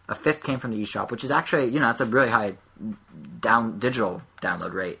 A fifth came from the eShop, which is actually, that's a really high digital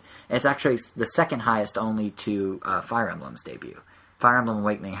download rate. And it's actually the second highest only to Fire Emblem's debut. Fire Emblem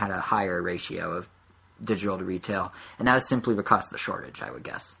Awakening had a higher ratio of digital to retail, and that was simply because of the shortage, I would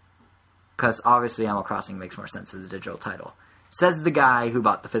guess. Because obviously Animal Crossing makes more sense as a digital title. Says the guy who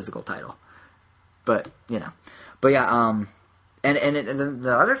bought the physical title. But, But yeah, and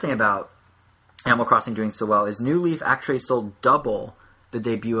the other thing about Animal Crossing doing so well is New Leaf actually sold double the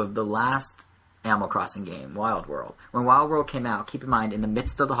debut of the last Animal Crossing game, Wild World. When Wild World came out, keep in mind, in the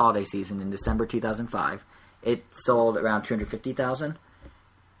midst of the holiday season in December 2005, it sold around 250,000.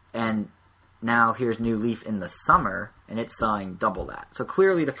 And now here's New Leaf in the summer, and it's selling double that. So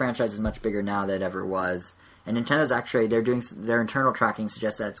clearly the franchise is much bigger now than it ever was. And Nintendo's actually, their internal tracking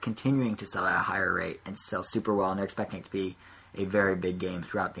suggests that it's continuing to sell at a higher rate and sell super well, and they're expecting it to be a very big game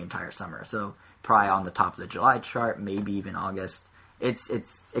throughout the entire summer. So probably on the top of the July chart, maybe even August. It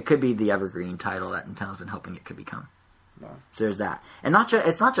could be the evergreen title that Nintendo's been hoping it could become. Wow. So there's that, and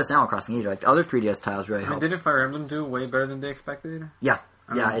it's not just Animal Crossing either. Like other 3DS titles really help. Didn't Fire Emblem do way better than they expected? Yeah,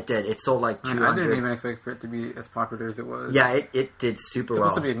 it did. It sold like 200. I didn't even expect for it to be as popular as it was. Yeah, it did super well.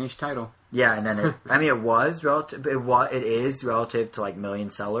 It's supposed to be a niche title. Yeah, and then it was relative. It is relative to like million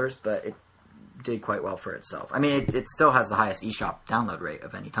sellers, but it did quite well for itself. I mean, it still has the highest eShop download rate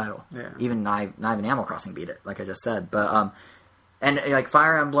of any title. Yeah. Even not even Animal Crossing beat it, like I just said. But and like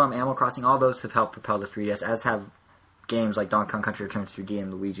Fire Emblem, Animal Crossing, all those have helped propel the 3DS, as have games like Donkey Kong Country Returns 3D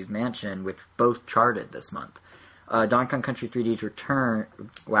and Luigi's Mansion, which both charted this month. Donkey Kong Country 3D's return.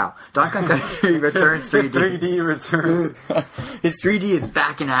 Wow, Donkey Kong Country Returns 3D. 3D return. His 3D is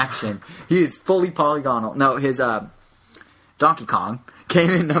back in action. He is fully polygonal. No, his Donkey Kong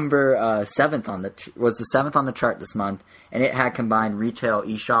came in number 7th was the 7th on the chart this month, and it had combined retail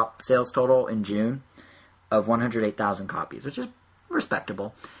eShop sales total in June of 108,000 copies, which is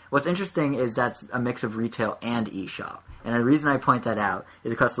respectable. What's interesting is that's a mix of retail and eShop. And the reason I point that out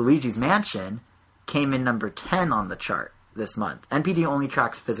is because Luigi's Mansion came in number 10 on the chart this month. NPD only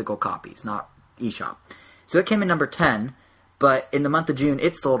tracks physical copies, not eShop. So it came in number 10, but in the month of June,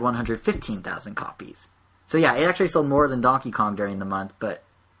 it sold 115,000 copies. So yeah, it actually sold more than Donkey Kong during the month, but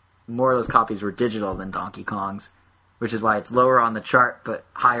more of those copies were digital than Donkey Kong's, which is why it's lower on the chart, but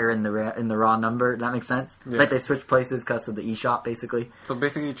higher in the raw number. Does that make sense? Yeah. Like they switched places because of the eShop, basically. So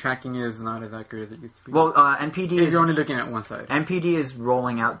basically, tracking is not as accurate as it used to be. Well, NPD if you're only looking at one side. NPD is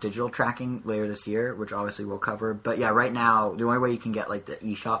rolling out digital tracking later this year, which obviously we'll cover. But yeah, right now, the only way you can get like the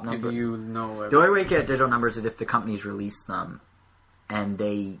eShop number, the only way you can get digital numbers is if the companies release them, and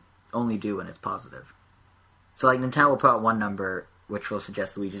they only do when it's positive. So like Nintendo will put out one number which will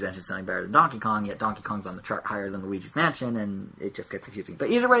suggest Luigi's Mansion is selling better than Donkey Kong, yet Donkey Kong's on the chart higher than Luigi's Mansion, and it just gets confusing. But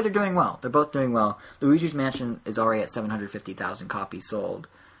either way, they're doing well. They're both doing well. Luigi's Mansion is already at 750,000 copies sold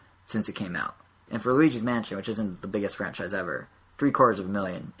since it came out. And for Luigi's Mansion, which isn't the biggest franchise ever,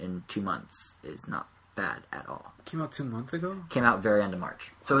 750,000 in 2 months is not bad at all. It came out 2 months ago? Came out very end of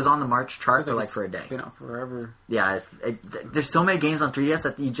March. So it was on the March chart for a day. It's been out forever. Yeah, there's so many games on 3DS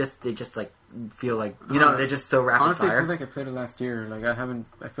that they just like feel like, they're just so rapid honestly, fire. Honestly, it feels like I played it last year. Like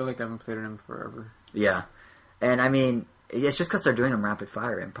I feel like I haven't played it in forever. Yeah. And I mean, it's just because they're doing them rapid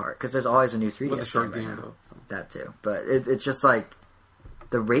fire in part. Because there's always a new 3DS With a short game game, right now. though. So. That too. But it's just like,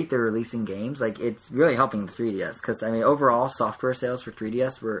 the rate they're releasing games, like, it's really helping the 3DS. Because, I mean, overall, software sales for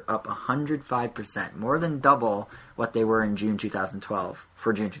 3DS were up 105%. More than double what they were in June 2012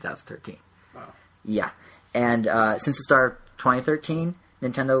 for June 2013. Wow. Yeah. And since the start of 2013,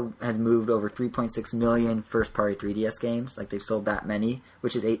 Nintendo has moved over 3.6 million first-party 3DS games. Like, they've sold that many,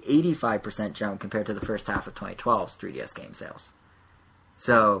 which is a 85% jump compared to the first half of 2012's 3DS game sales.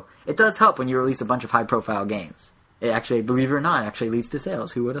 So, it does help when you release a bunch of high-profile games. It actually, believe it or not, actually leads to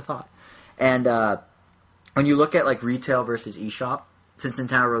sales. Who would have thought? And when you look at like retail versus eShop, since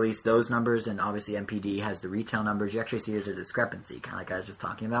Nintendo released those numbers and obviously NPD has the retail numbers, you actually see there's a discrepancy, kind of like I was just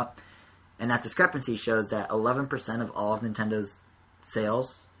talking about. And that discrepancy shows that 11% of all of Nintendo's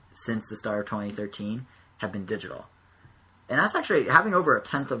sales since the start of 2013 have been digital. And that's actually, having over a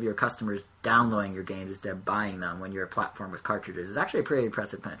tenth of your customers downloading your games instead of buying them when you're a platform with cartridges is actually a pretty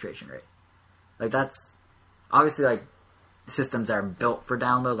impressive penetration rate. Like that's... Obviously, like, systems that are built for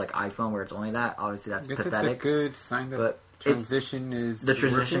download, like iPhone, where it's only that, obviously that's pathetic. It's a good sign that the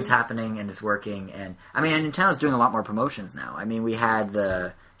transition's happening and it's working. And I mean, and Nintendo's doing a lot more promotions now. I mean, we had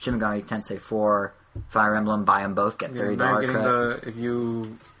the Shin Megami Tensei 4, Fire Emblem, buy them both, get $30 credit.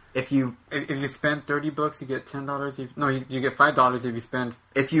 If you spend $30, you get $10. You get $5 if you spend.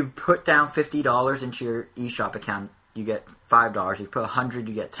 If you put down $50 into your eShop account, you get $5. If you put $100,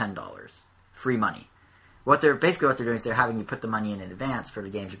 you get $10. Free money. What they're doing is they're having you put the money in advance for the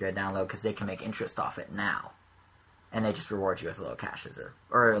games you're going to download because they can make interest off it now, and they just reward you with a little cash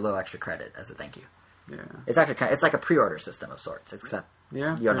or a little extra credit as a thank you. Yeah, it's actually it's like a pre-order system of sorts, except you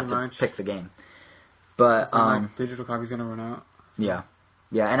don't have to pick the game. But digital copy's going to run out. Yeah,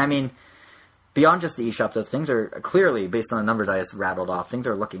 and I mean, beyond just the eShop, those things are clearly based on the numbers I just rattled off. Things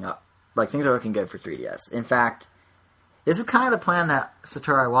are looking up, like things are looking good for 3DS. In fact. This is kind of the plan that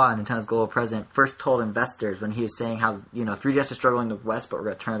Satoru Iwata, Nintendo's global president, first told investors when he was saying how, 3DS is struggling in the West, but we're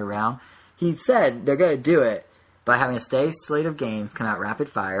going to turn it around. He said they're going to do it by having a steady slate of games come out rapid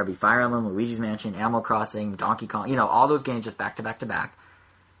fire. It'll be Fire Emblem, Luigi's Mansion, Animal Crossing, Donkey Kong, all those games just back to back to back.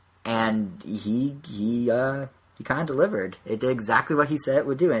 And he kind of delivered. It did exactly what he said it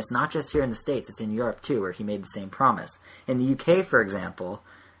would do. And it's not just here in the States, it's in Europe too, where he made the same promise. In the UK, for example,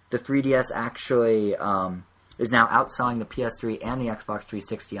 the 3DS actually... is now outselling the PS3 and the Xbox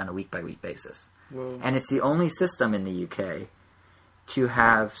 360 on a week-by-week basis. Whoa. And it's the only system in the UK to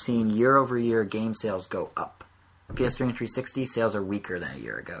have seen year-over-year game sales go up. PS3 and 360 sales are weaker than a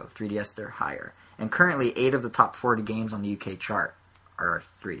year ago. 3DS, they're higher. And currently, 8 of the top 40 games on the UK chart are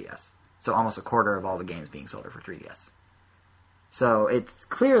 3DS. So almost a quarter of all the games being sold are for 3DS. So it's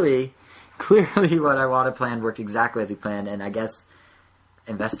clearly what Iwata planned worked exactly as he planned, and I guess...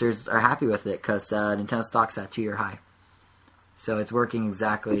 investors are happy with it because Nintendo stock's at 2-year high. So it's working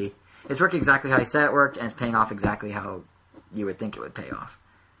exactly how he said it worked, and it's paying off exactly how you would think it would pay off.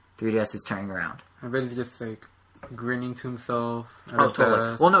 3DS is turning around. I bet he's just like grinning to himself.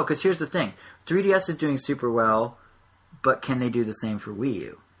 Totally. Well, no, because here's the thing: 3DS is doing super well, but can they do the same for Wii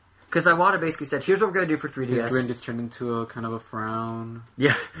U? Because Iwata basically said, here's what we're going to do for 3DS. His grin just turned into a kind of a frown.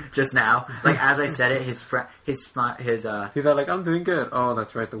 Yeah, just now. Like, as I said it, his he's all like, I'm doing good. Oh,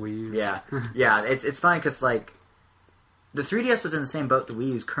 that's right, the Wii U. Yeah, it's funny because, like, the 3DS was in the same boat the Wii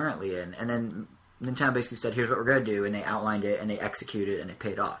U's currently in, and then Nintendo basically said, here's what we're going to do, and they outlined it, and they executed, and it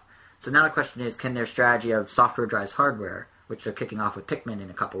paid off. So now the question is, can their strategy of software drives hardware, which they're kicking off with Pikmin in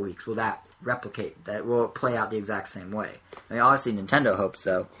a couple weeks, will that replicate? That will play out the exact same way? I mean, obviously Nintendo hopes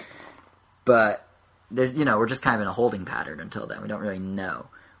so. But, there's, we're just kind of in a holding pattern until then. We don't really know.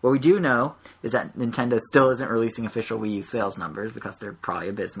 What we do know is that Nintendo still isn't releasing official Wii U sales numbers because they're probably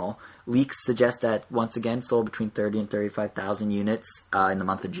abysmal. Leaks suggest that, once again, sold between 30 and 35,000 units in the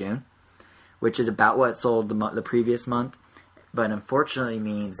month of June, which is about what it sold the previous month, but unfortunately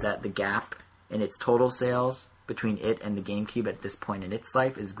means that the gap in its total sales between it and the GameCube at this point in its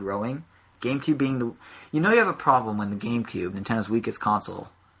life is growing. GameCube being the... you have a problem when the GameCube, Nintendo's weakest console,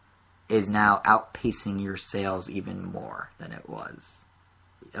 is now outpacing your sales even more than it was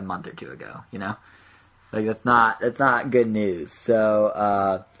a month or two ago, Like that's not good news.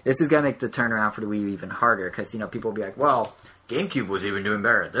 So this is gonna make the turnaround for the Wii U even harder because people will be like, well, GameCube was even doing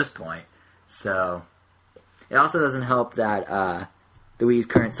better at this point. So it also doesn't help that the Wii's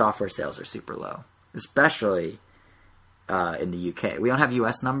current software sales are super low, especially in the UK. We don't have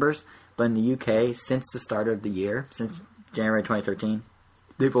US numbers, but in the UK, since the start of the year, since January 2013,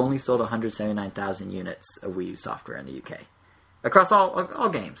 they've only sold 179,000 units of Wii U software in the UK across all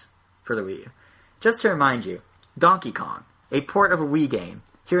games for the Wii U. Just to remind you, Donkey Kong, a port of a Wii game,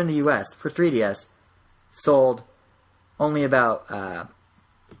 here in the US for 3DS, sold only about,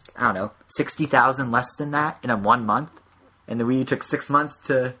 60,000 less than that in 1 month. And the Wii U took 6 months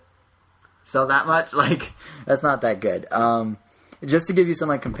to sell that much. Like, that's not that good. Just to give you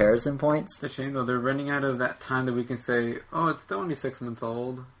some comparison points. It's a shame though, they're running out of that time that we can say, oh, it's still only 6 months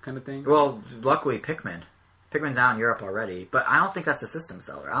old, kind of thing. Well, luckily Pikmin's out in Europe already, but I don't think that's a system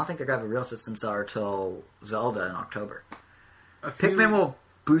seller. I don't think they're going to have a real system seller till Zelda in October. Pikmin will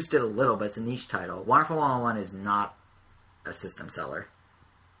boost it a little, but it's a niche title. Wonderful 101 is not a system seller.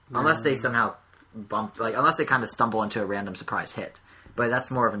 Unless they somehow unless they kind of stumble into a random surprise hit. But that's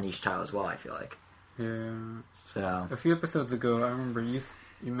more of a niche title as well, I feel like. Yeah. So a few episodes ago, I remember you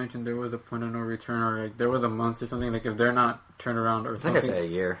mentioned there was a point of no return, or there was a month or something, if they're not turned around or something. I think I said a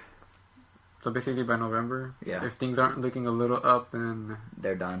year. So basically by November? Yeah. If things aren't looking a little up, then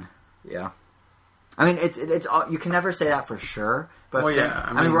they're done. Yeah. I mean, it's all, you can never say that for sure. But we're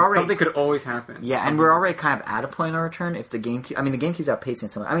already, something could always happen. Yeah, and we're already kind of at a point of return. If the GameCube, the GameCube's outpacing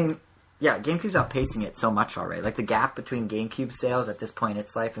so much. GameCube's outpacing it so much already. Like the gap between GameCube sales at this point in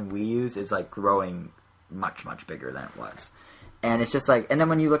its life and Wii U's is growing much, much bigger than it was. And it's just and then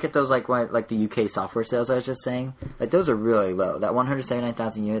when you look at those the UK software sales I was just saying, those are really low. That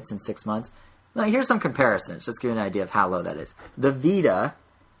 179,000 units in 6 months. Now here's some comparisons, just to give you an idea of how low that is. The Vita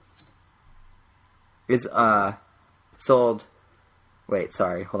is sold. Wait,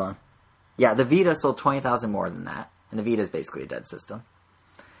 sorry, hold on. Yeah, the Vita sold 20,000 more than that, and the Vita is basically a dead system.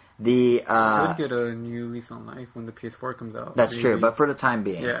 The could get a new lease on life when the PS4 comes out. That's true, but for the time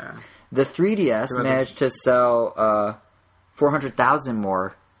being, yeah. The 3DS managed to sell 400,000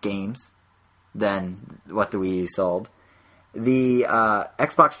 more games than what the Wii U sold. The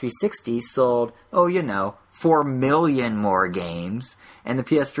Xbox 360 sold, 4 million more games, and the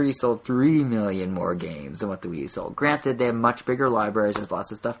PS3 sold 3 million more games than what the Wii U sold. Granted, they have much bigger libraries, there's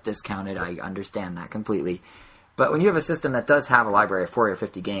lots of stuff discounted, I understand that completely. But when you have a system that does have a library of 40 or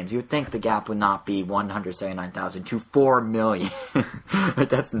 50 games, you would think the gap would not be 179,000 to 4 million.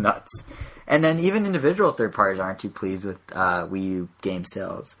 That's nuts. And then even individual third parties aren't too pleased with Wii U game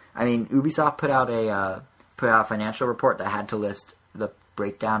sales. Ubisoft put out a financial report that had to list the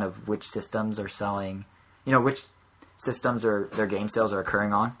breakdown of which systems are selling, which systems their game sales are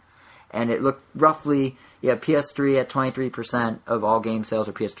occurring on. And it looked roughly, PS3 at 23% of all game sales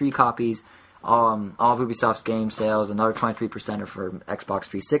are PS3 copies. All of Ubisoft's game sales, another 23% are for Xbox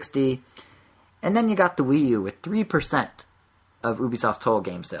 360. And then you got the Wii U with 3% of Ubisoft's total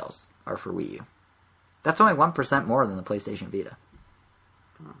game sales are for Wii U. That's only 1% more than the PlayStation Vita.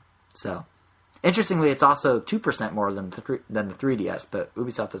 So, interestingly, it's also 2% more than the 3DS, but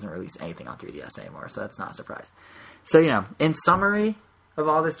Ubisoft doesn't release anything on 3DS anymore, so that's not a surprise. So, in summary of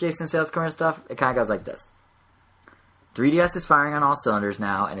all this Jason Sales Corner stuff, it kind of goes like this. 3DS is firing on all cylinders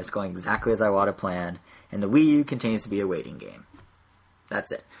now, and it's going exactly as I wanted planned, and the Wii U continues to be a waiting game.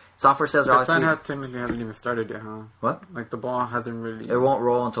 That's it. Software sales are obviously... The plan hasn't even started yet, huh? What? The ball hasn't really... It won't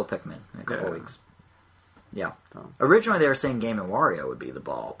roll until Pikmin in a couple weeks. Yeah. So. Originally, they were saying Game & Wario would be the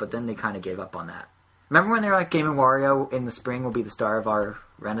ball, but then they kind of gave up on that. Remember when they were like, Game & Wario in the spring will be the star of our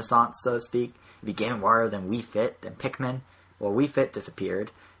renaissance, so to speak? It'd be Game & Wario, then Wii Fit, then Pikmin. Well, Wii Fit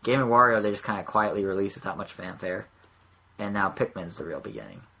disappeared. Game & Wario, they just kind of quietly released without much fanfare. And now Pikmin's the real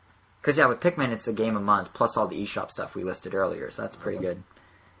beginning. Because, with Pikmin, it's a game a month, plus all the eShop stuff we listed earlier, so that's pretty good.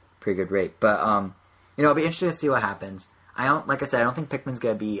 Pretty good rate. But, it'll be interesting to see what happens. I don't think Pikmin's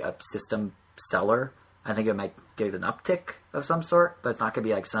going to be a system seller. I think it might get an uptick of some sort, but it's not going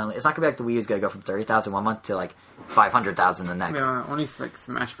to be suddenly... It's not going to be like the Wii U's going to go from 30,000 one month to 500,000 the next. Yeah, only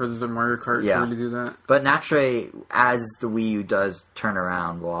Smash Brothers and Mario Kart can really do that. But naturally, as the Wii U does turn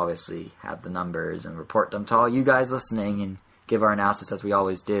around, we'll obviously have the numbers and report them to all you guys listening and give our analysis as we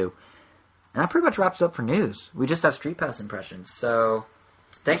always do. And that pretty much wraps it up for news. We just have Street Pass impressions. So,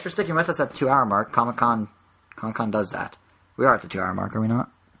 thanks for sticking with us at the 2-hour mark. Comic-Con does that. We are at the 2-hour mark, are we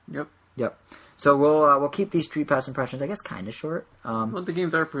not? Yep. So we'll keep these Street Pass impressions, I guess, kind of short. Well, the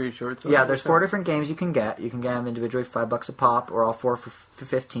games are pretty short. So there's 4 different games you can get. You can get them individually for $5 a pop, or all 4 for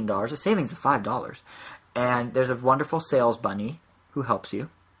 $15. A savings of $5. And there's a wonderful sales bunny who helps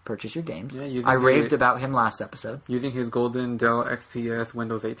you. purchase your games. Yeah, I raved about him last episode. Using his golden Dell XPS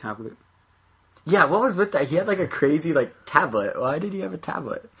Windows 8 tablet. Yeah, what was with that? He had like a crazy like tablet. Why did he have a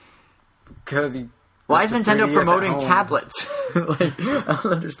tablet? Because he... Why is Nintendo promoting tablets? Like, I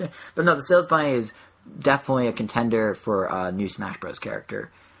don't understand. But no, the Sales Bunny is definitely a contender for a new Smash Bros.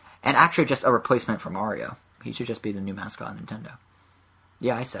 Character. And actually just a replacement for Mario. He should just be the new mascot on Nintendo.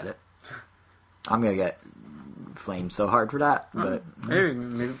 Yeah, I said it. I'm going to get flamed so hard for that. But hey,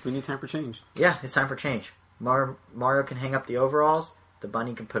 maybe we need time for change. Yeah, it's time for change. Mario can hang up the overalls. The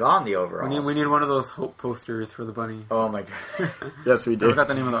bunny can put on the overalls. We need one of those hope posters for the bunny. Oh my god. Yes, we do. I forgot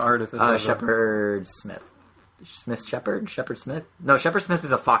the name of the artist. Shepard Smith. Shepard Smith? No, Shepard Smith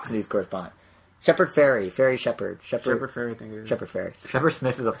is a Fox News correspondent. Shepard Fairey. Shepard Fairey, I think it is. Shepard Fairey. Shepard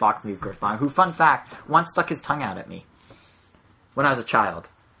Smith is a Fox News correspondent who, fun fact, once stuck his tongue out at me. When I was a child.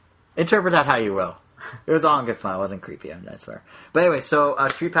 Interpret that how you will. It was all in good fun. It wasn't creepy, I swear. But anyway, so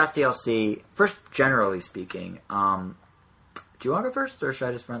Street Pass DLC, first, generally speaking, do you want to go first, or should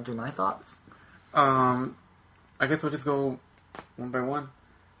I just run through my thoughts? I guess we'll just go one by one.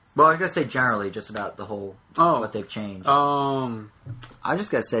 Well, I was gonna say generally, just about the whole what they've changed. I just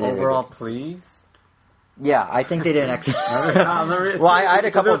gotta say overall, please. Yeah, I think they did an excellent. Well, I had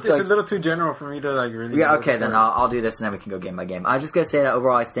a couple. It's a little too general for me to like really. Yeah, okay, then I'll do this, and then we can go game by game. I was just gonna say that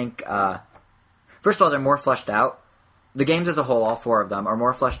overall, I think first of all, they're more fleshed out. The games as a whole, all four of them, are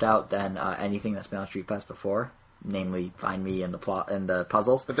more fleshed out than anything that's been on Street Pass before. Namely, Find Me and the plot and the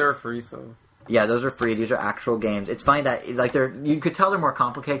puzzles. But they're free, so yeah, those are free. These are actual games. It's funny that like you could tell they're more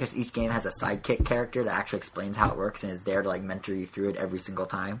complicated because each game has a sidekick character that actually explains how it works and is there to like mentor you through it every single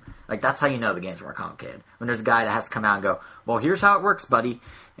time. Like that's how you know the game's more complicated. When there's a guy that has to come out and go, "Well, here's how it works, buddy,"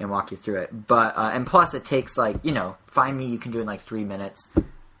 and walk you through it. But and plus, it takes like Find Me you can do in like 3 minutes.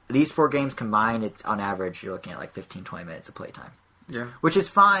 These 4 games combined, it's on average you're looking at like 15-20 minutes of playtime. Yeah. Which is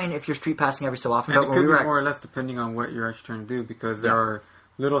fine if you're street passing every so often. And it could be more or less depending on what you're actually trying to do, because there are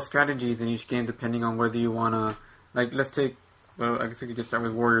little strategies in each game depending on whether you want to... Like, let's take... Well, I guess we could just start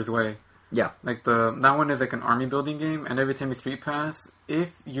with Warrior's Way. Yeah. Like, that one is like an army building game, and every time you street pass,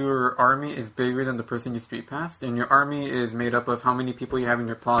 if your army is bigger than the person you street passed, and your army is made up of how many people you have in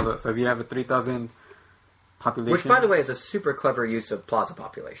your plaza. So if you have a 3,000 population... Which, by the way, is a super clever use of plaza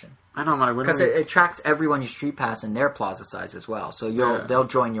population. I know, man. Because it tracks everyone you street pass in their plaza size as well. So they'll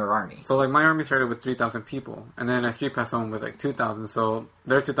join your army. So, like, my army started with 3,000 people. And then I street passed someone with, like, 2,000. So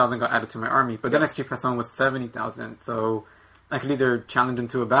their 2,000 got added to my army. But then I street passed someone with 70,000. So I could either challenge them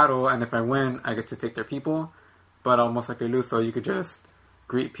to a battle, and if I win, I get to take their people. But I'll most likely lose, so you could just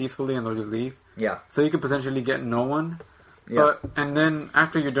greet peacefully and they'll just leave. Yeah. So you could potentially get no one. Yeah. And then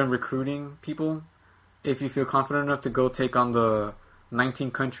after you're done recruiting people, if you feel confident enough to go take on the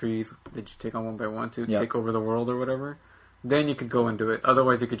 19 countries that you take on one by one to take over the world or whatever, then you could go and do it.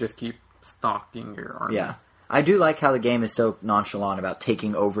 Otherwise, you could just keep stocking your army. Yeah. I do like how the game is so nonchalant about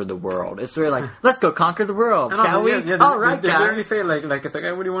taking over the world. It's really like, let's go conquer the world, shall we? Yeah, all right, they guys. literally say, like, it's like,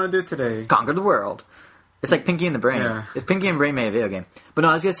 hey, what do you want to do today? Conquer the world. It's like Pinky and the Brain. Yeah. It's Pinky and the Brain made a video game. But no,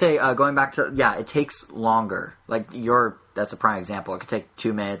 I was going to say, going back to, it takes longer. Like, that's a prime example. It could take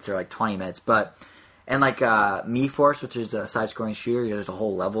 2 minutes or like 20 minutes, but... And like MiiForce, which is a side-scrolling shooter, there's a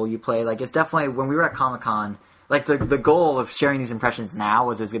whole level you play. Like it's definitely when we were at Comic-Con, like the goal of sharing these impressions now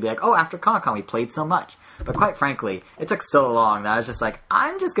was gonna be like, oh, after Comic-Con we played so much. But quite frankly, it took so long that I was just like,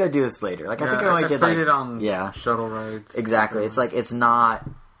 I'm just gonna do this later. Like I think I only did played it on shuttle rides. Exactly. It's like it's not.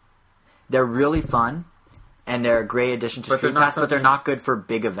 They're really fun. And they're a great addition to Street Pass, but they're not good for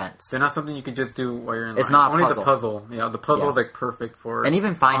big events. They're not something you can just do while you're in line. It's not only the puzzle. Yeah, the puzzle is like perfect for. And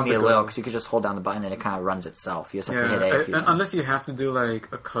even Find Me a little, because you could just hold down the button and it kind of runs itself. You just have to hit A a few times. Unless you have to do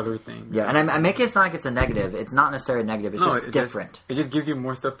like a color thing. Yeah, and I make it sound like it's a negative. It's not necessarily a negative. It's just different. It just gives you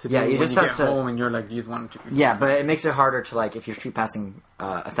more stuff to do when you get home and you're like, you just want to. Yeah, but it makes it harder to like if you're street passing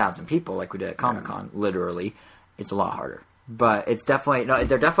 1,000 people like we did at Comic-Con. Literally, it's a lot harder. But it's definitely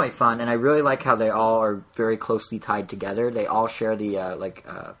they're definitely fun, and I really like how they all are very closely tied together. They all share the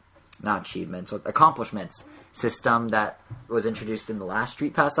not achievements, accomplishments system that was introduced in the last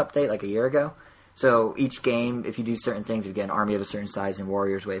Street Pass update like a year ago. So each game, if you do certain things, if you get an army of a certain size in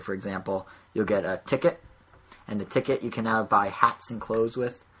Warrior's Way, for example, you'll get a ticket, and the ticket you can now buy hats and clothes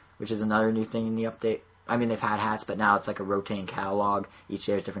with, which is another new thing in the update. I mean, they've had hats, but now it's like a rotating catalog. Each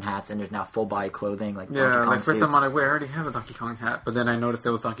day there's different hats, and there's now full body clothing, like Donkey Kong like suits. first I'm like, wait, I already have a Donkey Kong hat, but then I noticed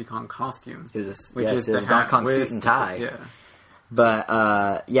it was Donkey Kong costume. It was a Donkey Kong suit and tie. Yeah. But,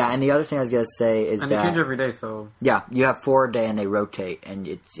 and the other thing I was going to say is and they change every day, so... Yeah, you have 4 a day, and they rotate, and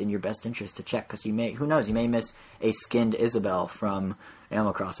it's in your best interest to check, because who knows, you may miss a skinned Isabelle from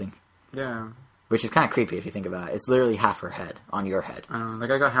Animal Crossing. Yeah. which is kind of creepy if you think about it. It's literally half her head on your head. I don't know.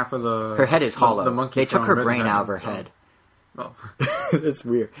 Like I got half of the. Her head is hollow. The monkey they took from her Rhythm brain Heaven, out of her so- head. Well, That's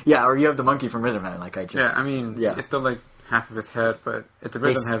weird. Yeah, or you have the monkey from Rhythm Heaven, like I just. yeah. I mean, Yeah. it's still like half of his head, but it's a They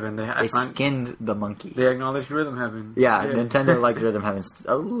Rhythm s- Heaven. They skinned the monkey. They acknowledged Rhythm Heaven. Yeah, Nintendo likes Rhythm Heaven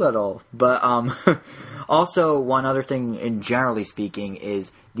a little. But also, one other thing, in generally speaking,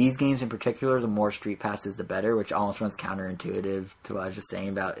 is these games in particular, the more Street Passes, the better, which almost runs counterintuitive to what I was just saying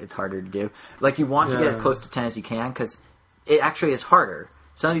about it's harder to do. Like, you want to get as Yeah. close to 10 as you can, because it actually is harder.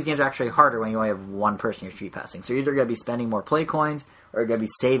 Some of these games are actually harder when you only have one person you're Street Passing. So you're either going to be spending more play coins, or you're going to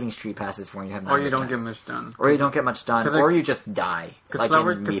be saving Street Passes for when you have 9 Or you don't 10. get much done. Or you don't get much done, 'Cause, like- or you just die, like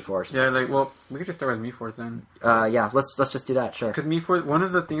in Mii Force. Yeah, like, well, we could just start with Mii Force then. Yeah, let's just do that, sure. Because Mii Force, one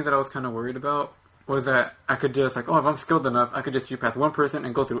of the things that I was kind of worried about was that I could just, like, oh, if I'm skilled enough, I could just Street Pass one person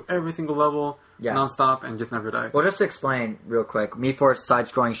and go through every single level Yeah. nonstop and just never die. Well, just to explain real quick, Mii Force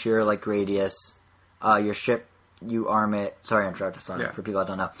side-scrolling shooter like Gradius. Your ship, you arm it. Sorry, I interrupted. Sorry, Yeah. for people that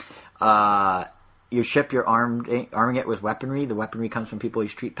don't know. Your ship, you're arming it with weaponry. The weaponry comes from people you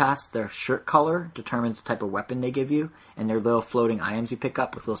street pass. Their shirt color determines the type of weapon they give you, and their little floating items you pick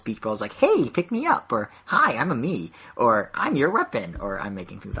up with little speech bubbles like, "Hey, pick me up," or "Hi, I'm a me," or "I'm your weapon," or I'm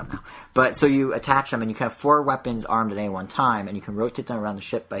making things up now. But so you attach them, and you can have 4 weapons armed at any one time, and you can rotate them around the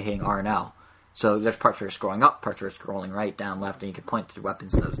ship by hitting R and L. So there's parts where you're scrolling up, parts where you're scrolling right, down, left, and you can point the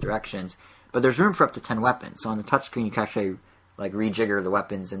weapons in those directions. But there's room for up to 10 weapons. So on the touchscreen, you can actually like rejigger the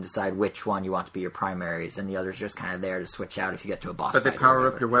weapons and decide which one you want to be your primaries, and the others just kind of there to switch out if you get to a boss But they fight or power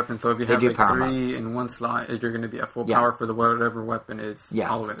whatever. up your weapon, so if you They have do like power 'em 3 in one slot, you're going to be at full Yeah. power for the whatever weapon is. Yeah.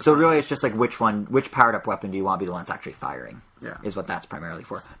 All the way to So the really, it's just like which powered up weapon do you want to be the one that's actually firing? Yeah. Is what that's primarily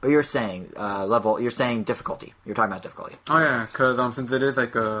for. But you're saying level. You're saying difficulty. You're talking about difficulty. Oh yeah, because since it is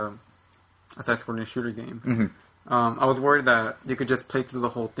like a side-scrolling shooter game, Mm-hmm. I was worried that you could just play through the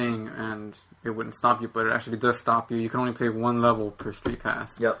whole thing and it wouldn't stop you, but it actually does stop you. You can only play one level per street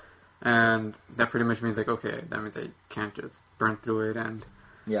pass. Yep. And that pretty much means like, okay, that means I can't just burn through it, and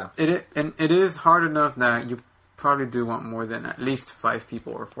Yeah. it is hard enough that you probably do want more than at least 5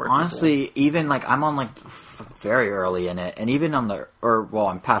 people or 4 Honestly, even like I'm on like very early in it, and even on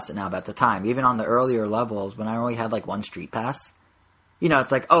I'm past it now, but at the time, even on the earlier levels, when I only had like one street pass, you know,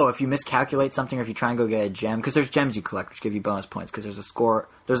 it's like, oh, if you miscalculate something, or if you try and go get a gem, because there's gems you collect which give you bonus points, because there's a score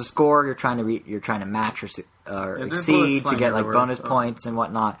you're trying to match or there's exceed bullets to flying get like everywhere, bonus so. points and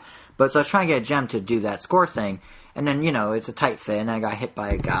whatnot. But so I was trying to get a gem to do that score thing, and then you know it's a tight fit, and I got hit by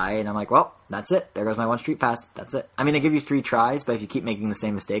a guy, and I'm like, well, that's it. There goes my one street pass. That's it. I mean, they give you 3 tries, but if you keep making the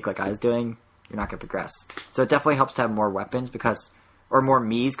same mistake like I was doing, you're not going to progress. So it definitely helps to have more weapons or more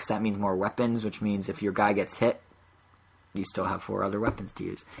Miis, because that means more weapons, which means if your guy gets hit, you still have 4 other weapons to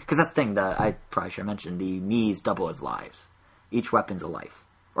use. Because that's the thing that I probably should have mentioned. The Miis double as lives. Each weapon's a life.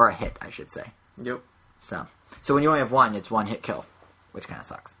 Or a hit, I should say. Yep. So when you only have one, it's one hit kill, which kind of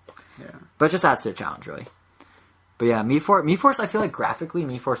sucks. Yeah. But it just adds to the challenge, really. But yeah, Mii Force, I feel like graphically,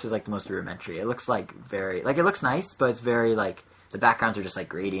 Mii Force is like the most rudimentary. It looks like it looks nice, but it's very like, the backgrounds are just like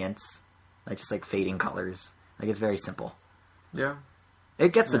gradients. Like just like fading colors. Like it's very simple. Yeah.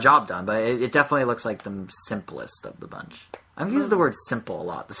 It gets the job done, but it definitely looks like the simplest of the bunch. I've used the word simple a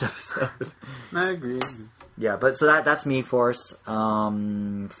lot this episode. I agree. Yeah, but so that's Mii Force.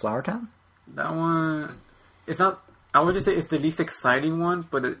 Flower Town? That one, it's not. I would just say it's the least exciting one,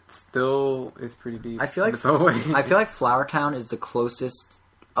 but it still is pretty deep. I feel like in its own way. I feel like Flower Town is the closest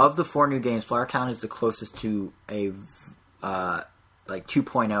of the 4 new games. Flower Town is the closest to a like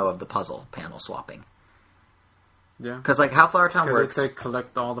 2.0 of the puzzle panel swapping. Yeah. Because like how Flower Town Because works, it's like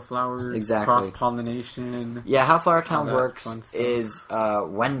collect all the flowers, Exactly. cross-pollination, and yeah, how Flower Town that works fun stuff. is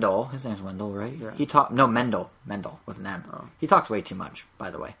Wendell. His name's Wendell, right? Yeah. Mendel with an M. Oh. He talks way too much,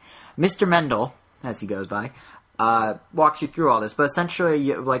 by the way. Mr. Mendel, as he goes by, walks you through all this. But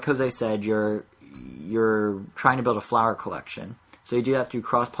essentially, like Jose said, you're trying to build a flower collection. So you do that through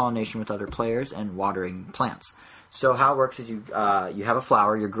cross-pollination with other players and watering plants. So how it works is you have a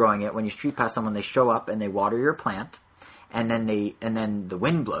flower, you're growing it. When you street pass someone, they show up and they water your plant, and then the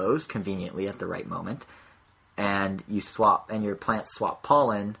wind blows conveniently at the right moment, and your plants swap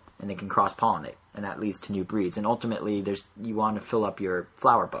pollen, and they can cross-pollinate, and that leads to new breeds. And ultimately, you want to fill up your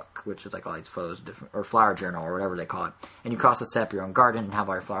flower book, which is like all these photos, or flower journal, or whatever they call it. And you can also set up your own garden and have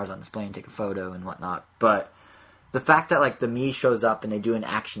all your flowers on display and take a photo and whatnot. But the fact that like the Mii shows up and they do an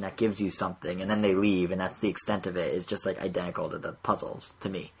action that gives you something, and then they leave, and that's the extent of it, is just like identical to the puzzles to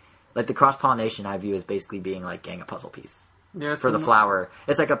me. Like the cross-pollination I view as basically being like getting a puzzle piece yeah, for the flower.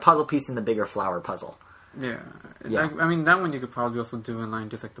 It's like a puzzle piece in the bigger flower puzzle. Yeah. Yeah. I mean, that one you could probably also do in line,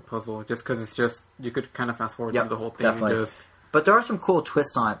 just like the puzzle, just because it's just, you could kind of fast forward Yep, through the whole thing definitely. and just But there are some cool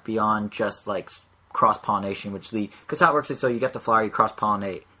twists on it beyond just like cross-pollination, because how it works is so you get the flower, you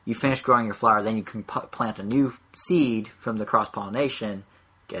cross-pollinate, you finish growing your flower, then you can plant a new seed from the cross-pollination,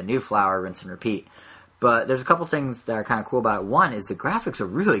 get a new flower, rinse and repeat. But there's a couple things that are kind of cool about it. One is the graphics are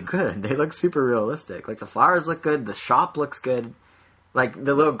really good. They look super realistic. Like, the flowers look good, the shop looks good. Like,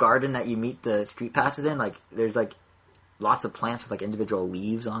 the little garden that you meet the street passes in, like, there's, like, lots of plants with, like, individual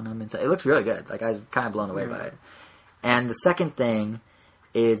leaves on them. And so it looks really good. Like, I was kind of blown away by it. And the second thing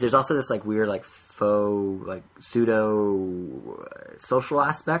is there's also this, like, weird, like, faux, like, pseudo-social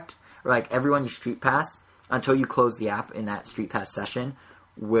aspect. Where, like, everyone you street pass, until you close the app in that street pass session,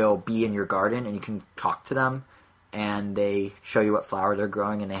 will be in your garden, and you can talk to them, and they show you what flower they're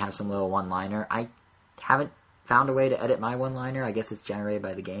growing, and they have some little one-liner. I haven't found a way to edit my one-liner. I guess it's generated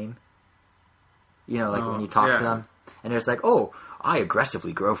by the game. You know, like when you talk to them, and it's like, oh, I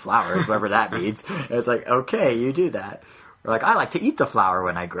aggressively grow flowers, whatever that means. And it's like, okay, you do that. Or like, I like to eat the flower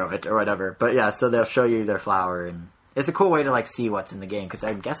when I grow it, or whatever. But yeah, so they'll show you their flower, and it's a cool way to like see what's in the game, because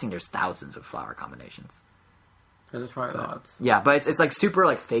I'm guessing there's thousands of flower combinations. There's probably lots. Yeah, but it's like super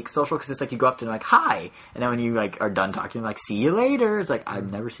like fake social, because it's like you go up to them like, hi, and then when you like are done talking, like, see you later. It's like, I've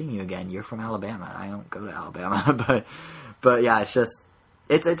never seen you again. You're from Alabama. I don't go to Alabama, but yeah, it's just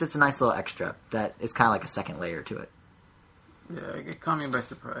it's a nice little extra that it's kind of like a second layer to it. Yeah, it caught me by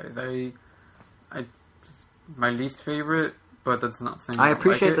surprise. I my least favorite, but that's not saying I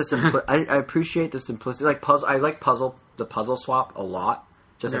appreciate like I appreciate the simplicity. Like I like the puzzle swap a lot,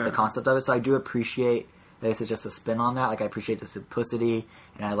 just like the concept of it. So I do appreciate. This is just a spin on that. Like, I appreciate the simplicity,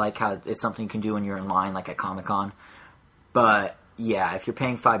 and I like how it's something you can do when you're in line, like at Comic-Con. But, yeah, if you're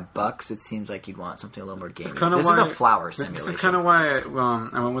paying $5, it seems like you'd want something a little more gamey. This is a flower simulation. This is kind of why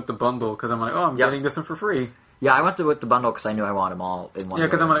I went with the bundle, because I'm like, oh, I'm getting this one for free. Yeah, I went with the bundle because I knew I wanted them all in one. Yeah,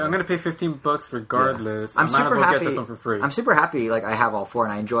 because I'm like, I'm going to pay $15 regardless. Yeah. I'm super happy. Get this one for free. I'm super happy. Like, I have all four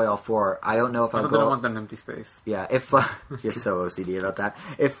and I enjoy all four. I don't know if I don't want that empty space. Yeah, if you're so OCD about that.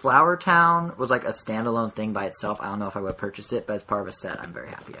 If Flower Town was like a standalone thing by itself, I don't know if I would have purchased it. But as part of a set, I'm very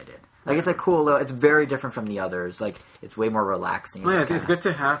happy I did. Like, it's a cool little. It's very different from the others. Like, it's way more relaxing. Oh, yeah, it's good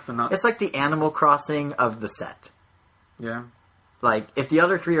to have, but not. It's like the Animal Crossing of the set. Yeah. Like, if the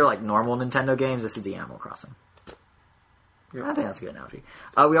other three are like normal Nintendo games, this is the Animal Crossing. Yep. I think that's a good analogy.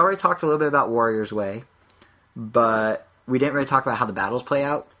 We already talked a little bit about Warrior's Way, but we didn't really talk about how the battles play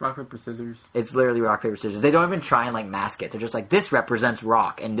out. Rock, paper, scissors. It's literally rock, paper, scissors. They don't even try and like mask it. They're just like, this represents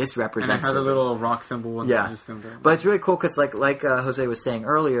rock, and this represents and it has scissors. a little rock symbol and yeah. scissors symbol. But it's really cool because like Jose was saying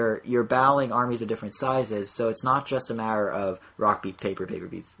earlier, you're battling armies of different sizes, so it's not just a matter of rock beats paper, paper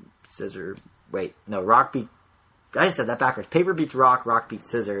beats scissor. Wait, no, rock beat... I said that backwards. Paper beats rock, rock beats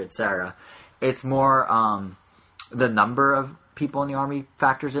scissor, etc. It's more... the number of people in the army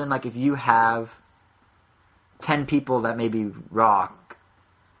factors in. Like, if you have 10 people that may be rock,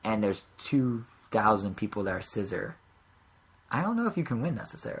 and there's 2,000 people that are scissor, I don't know if you can win,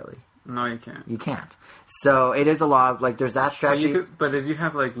 necessarily. No, you can't. You can't. So, it is a lot of, like, there's that strategy. But if you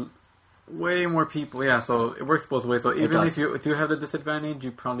have, like, way more people, yeah, so it works both ways. So, even if you do have the disadvantage,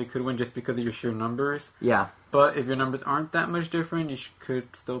 you probably could win just because of your sheer numbers. Yeah. But if your numbers aren't that much different, you could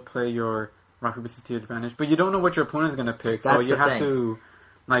still play your rock, paper, scissors to your advantage. But you don't know what your opponent's going to pick. That's so you have thing. to,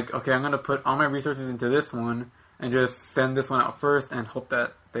 like, okay, I'm going to put all my resources into this one and just send this one out first and hope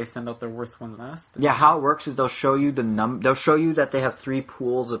that they send out their worst one last. Yeah, how it works is they'll show you they'll show you that they have 3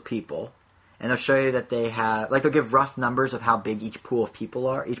 pools of people. And they'll show you that they have, like, they'll give rough numbers of how big each pool of people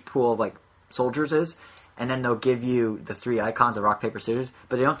are, each pool of, like, soldiers is. And then they'll give you the 3 icons of rock, paper, scissors,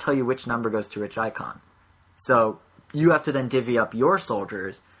 but they don't tell you which number goes to which icon. So you have to then divvy up your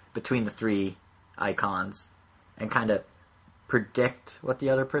soldiers between the 3 icons and kind of predict what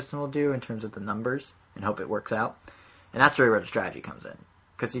the other person will do in terms of the numbers and hope it works out. And that's really where the strategy comes in.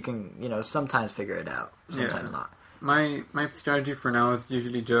 Because you can, sometimes figure it out, sometimes not. My strategy for now is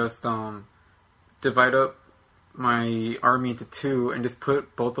usually just divide up my army into 2 and just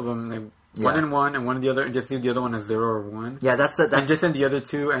put both of them, one in one and one in the other, and just leave the other one as 0 or 1. Yeah, that's and just send the other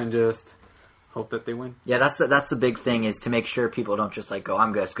 2 and just hope that they win. Yeah, that's the big thing, is to make sure people don't just like go,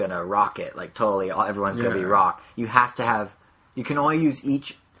 I'm just gonna rock it, like totally everyone's gonna be rock. You have to have, you can only use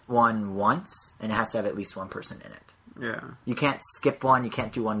each one once, and it has to have at least one person in it. Yeah. You can't skip one, you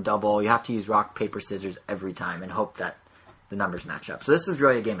can't do one double, you have to use rock, paper, scissors every time and hope that the numbers match up. So this is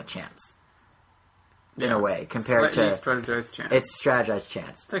really a game of chance. In a way, compared to strategized chance. It's strategized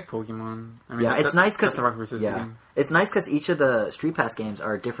chance. It's like Pokemon. I mean, it's nice because game. It's nice because each of the Street Pass games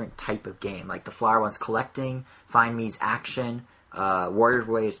are a different type of game. Like the Flower one's collecting, Find Me's action, Warrior's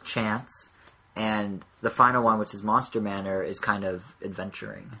Way is chance, and the final one, which is Monster Manor, is kind of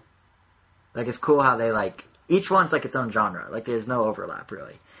adventuring. Like, it's cool how they like each one's like its own genre. Like there's no overlap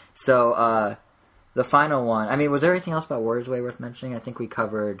really. So the final one. I mean, was there anything else about Warriors Way worth mentioning? I think we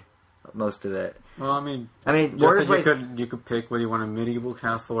covered most of it. Well, I mean, Warriors Way. You could pick whether you want a medieval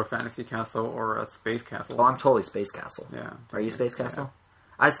castle or fantasy castle or a space castle. Oh, I'm totally Space Castle. Yeah. Are you Space Castle? Yeah.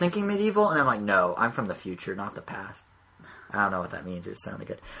 I was thinking medieval, and I'm like, no, I'm from the future, not the past. I don't know what that means. It sounded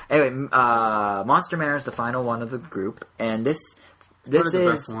good. Anyway, Monster Manor is the final one of the group, and this is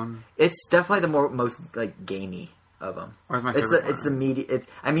the best one. It's definitely the most like gamey of them. It's the meaty.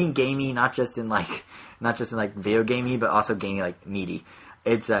 I mean gamey, not just in like video gamey, but also gamey like meaty.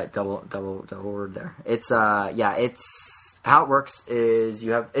 It's a double word there. It's it's how it works is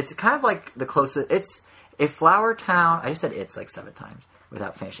it's kind of like the closest. It's if Flower Town. I just said it's like 7 times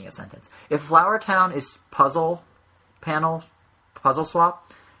without finishing a sentence. If Flower Town is puzzle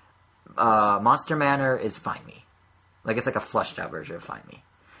swap, Monster Manor is Find Me. Like it's like a fleshed out version of Find Me.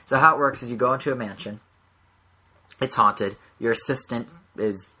 So how it works is you go into a mansion. It's haunted. Your assistant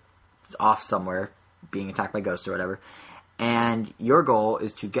is off somewhere, being attacked by ghosts or whatever. And your goal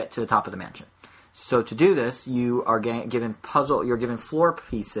is to get to the top of the mansion. So to do this, you are given you're given floor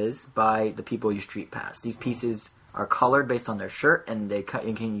pieces by the people you street pass. These pieces are colored based on their shirt, and you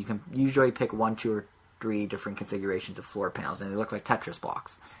can usually pick 1, 2, or 3 different configurations of floor panels, and they look like Tetris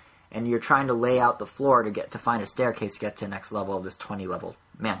blocks. And you're trying to lay out the floor to find a staircase to get to the next level of this 20-level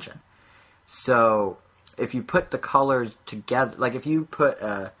mansion. So if you put the colors together, like if you put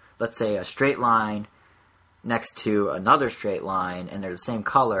let's say a straight line next to another straight line, and they're the same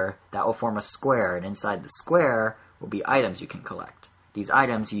color, that will form a square, and inside the square will be items you can collect. These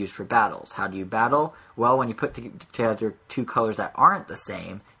items you use for battles. How do you battle? Well, when you put together 2 colors that aren't the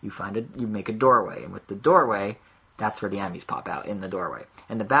same, you make a doorway, and with the doorway, that's where the enemies pop out, in the doorway.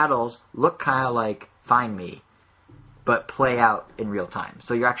 And the battles look kind of like Find Me, but play out in real time.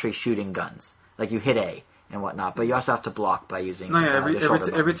 So you're actually shooting guns. Like you hit A and whatnot, but you also have to block by using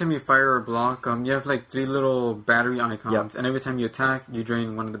every time you fire or block, you have like 3 little battery icons, yep. And every time you attack, you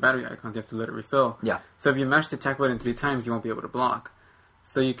drain one of the battery icons. You have to let it refill. Yeah. So if you mash the attack button 3 times, you won't be able to block.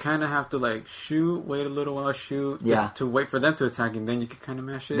 So you kind of have to like shoot, wait a little while, shoot, to wait for them to attack, and then you can kind of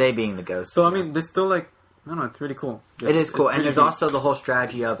mash it. They being the ghosts. So I mean, there's still like, I don't know, it's really cool. It is cool, and there's also the whole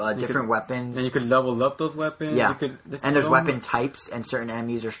strategy of different weapons. And you could level up those weapons. Yeah, and there's weapon types, and certain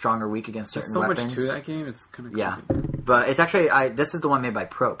enemies are strong or weak against certain weapons. There's so much to that game, it's kind of crazy. Yeah, but it's actually, this is the one made by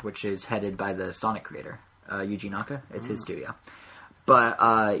Prope, which is headed by the Sonic creator, Yuji Naka. It's his studio. But,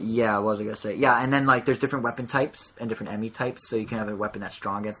 what was I going to say? Yeah, and then, like, there's different weapon types and different enemy types, so you can have a weapon that's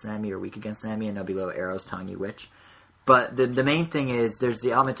strong against an enemy or weak against an enemy, and there'll be little arrows telling you which. But the main thing is there's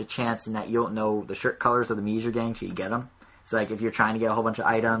the element of chance in that you don't know the shirt colors of the Miis you're getting till you get them. So, like, if you're trying to get a whole bunch of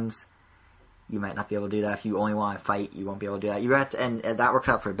items, you might not be able to do that. If you only want to fight, you won't be able to do that. You have to, and that works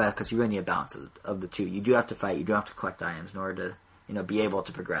out for the best because you really need a balance of the two. You do have to fight. You do have to collect items in order to, be able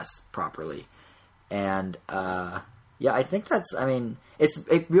to progress properly. And, I think that's,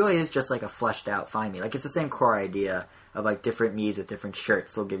 it really is just like a fleshed out Find Me. Like, it's the same core idea of, like, different Miis with different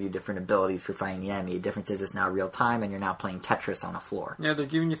shirts will give you different abilities for fighting the enemy. The difference is it's now real time and you're now playing Tetris on a floor. Yeah, they're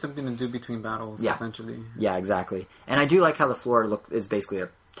giving you something to do between battles, essentially. Yeah, exactly. And I do like how the floor is basically a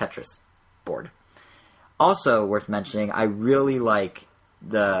Tetris board. Also, worth mentioning, I really like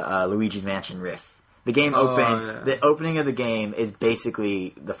the Luigi's Mansion riff. The game opens, the opening of the game is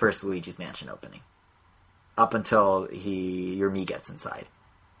basically the first Luigi's Mansion opening. Up until your Mii gets inside.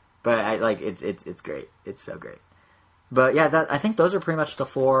 But it's great. It's so great. But yeah, I think those are pretty much the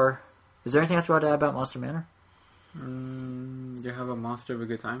 4. Is there anything else you want to add about Monster Manor? You have a monster of a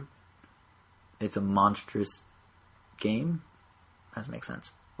good time? It's a monstrous game? That doesn't make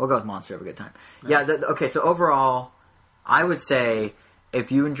sense. We'll go with monster of a good time. Yeah, okay, so overall, I would say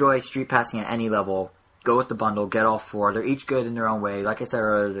if you enjoy street passing at any level, go with the bundle, get all 4. They're each good in their own way. Like I said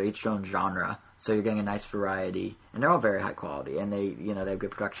earlier, they're each their own genre. So you're getting a nice variety, and they're all very high quality, and they have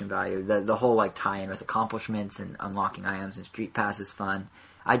good production value. The whole like tie-in with accomplishments and unlocking items and street pass is fun.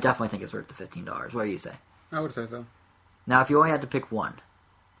 I definitely think it's worth the $15. What do you say? I would say so. Now, if you only had to pick one,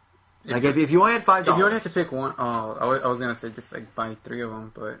 if you only had $5, if you only had to pick one, I was gonna say just like buy 3 of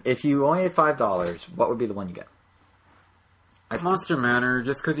them, but if you only had $5, what would be the one you get? Monster Manor,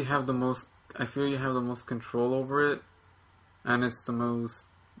 just because you have the most. I feel you have the most control over it, and it's the most.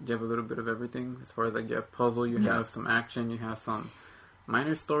 You have a little bit of everything as far as like you have puzzle, you have some action, you have some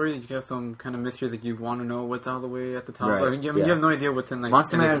minor story, you have some kind of mysteries that you want to know what's all the way at the top. Right. You have no idea what's in like.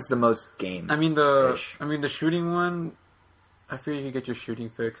 Monster Manor is the most game. The shooting one. I feel you could get your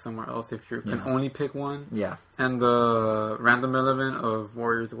shooting fix somewhere else if you can only pick one. Yeah. And the random element of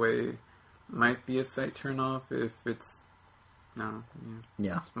Warriors Way might be a slight turn off if it's No.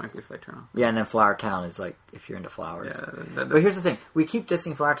 Yeah. This might be a slight turn off. Yeah, and then Flower Town is like if you're into flowers. Yeah. But here's the thing: we keep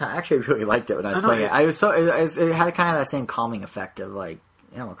dissing Flower Town. I actually really liked it when I was playing it. I was it had kind of that same calming effect of like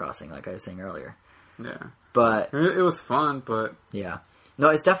Animal Crossing, like I was saying earlier. Yeah. But it was fun, but yeah, no,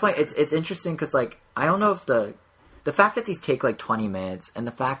 it's definitely it's interesting because like I don't know if the fact that these take like 20 minutes and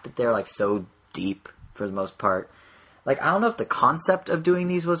the fact that they're like so deep for the most part, like I don't know if the concept of doing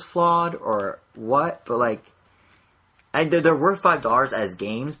these was flawed or what, but like. And they're worth $5 as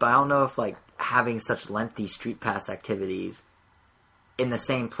games, but I don't know if like having such lengthy Street Pass activities in the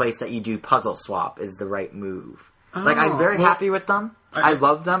same place that you do Puzzle Swap is the right move. Like I'm very happy with them. I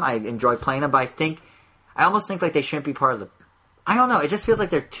love them. I enjoy playing them, but I almost think like they shouldn't be part of the. I don't know. It just feels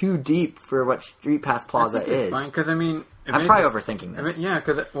like they're too deep for what Street Pass Plaza is. Because I mean, I'm probably overthinking this. Yeah,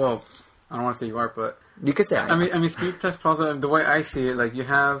 because I don't want to say you are, but you could say I mean, Street Pass Plaza. The way I see it, like you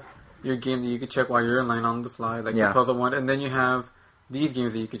have your game that you could check while you're in line on the fly, like the puzzle one, and then you have these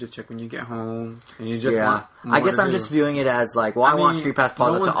games that you could just check when you get home, and you just want more I guess I'm just viewing it as like, well, I want Street Pass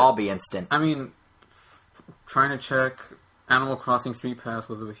Plaza to all be instant. I mean, trying to check Animal Crossing Street Pass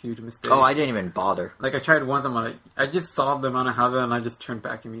was a huge mistake. Oh, I didn't even bother. Like I tried once, I'm like, I just saw the amount of houses, and I just turned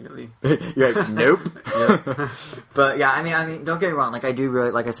back immediately. You're like, nope. But yeah, I mean, don't get me wrong. Like I do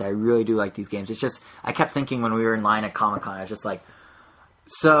really, like I said, I really do like these games. It's just I kept thinking when we were in line at Comic-Con, I was just like.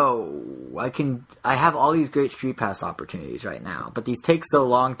 So, I have all these great Street Pass opportunities right now, but these take so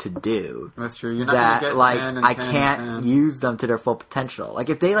long to do. That's true. You're not gonna get like 10 and I 10 can't and 10. use them to their full potential. Like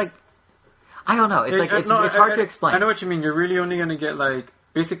if they like, I don't know. It's like it's hard to explain. I know what you mean. You're really only gonna get like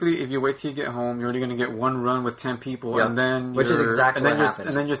basically if you wait till you get home, you're only gonna get one run with 10 people, and then which is exactly what happened.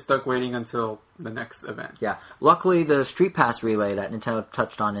 And then you're stuck waiting until the next event. Yeah. Luckily, the Street Pass relay that Nintendo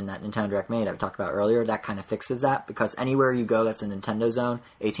touched on in that Nintendo Direct Mini that we talked about earlier, that kind of fixes that because anywhere you go that's a Nintendo zone,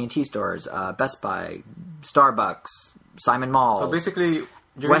 AT&T stores, Best Buy, Starbucks, Simon Mall. So basically,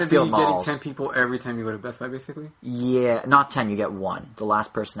 you're Westfield going to be malls. getting 10 people every time you go to Best Buy, basically? Yeah, not 10, you get one. The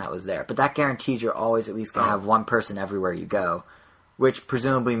last person that was there. But that guarantees you're always at least going to have one person everywhere you go, which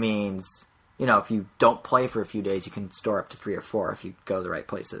presumably means, you know, if you don't play for a few days, you can store up to 3 or 4 if you go to the right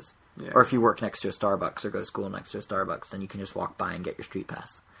places. Yeah. Or if you work next to a Starbucks or go to school next to a Starbucks, then you can just walk by and get your Street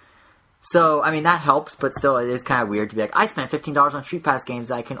Pass. So, I mean, that helps, but still, it is kind of weird to be like, I spent $15 on Street Pass games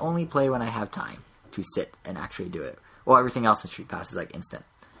that I can only play when I have time to sit and actually do it. Well, everything else in Street Pass is like instant.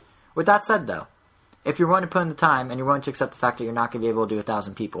 With that said, though, if you're willing to put in the time and you're willing to accept the fact that you're not going to be able to do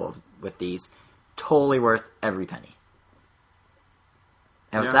 1,000 people with these, totally worth every penny.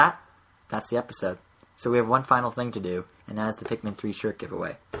 And with that, that's the episode. So we have one final thing to do, and that is the Pikmin 3 shirt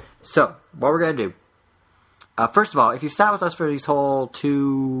giveaway. So, what we're going to do, first of all, if you sat with us for these whole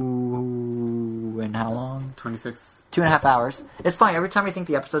 2 and how long? 2.5 hours. It's fine. Every time we think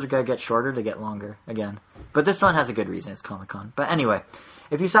the episodes are going to get shorter, they get longer again. But this one has a good reason. It's Comic-Con. But anyway,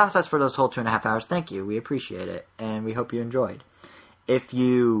 if you sat with us for those whole 2.5 hours, thank you. We appreciate it, and we hope you enjoyed. If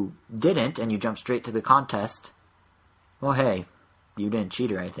you didn't, and you jumped straight to the contest, well, hey, you didn't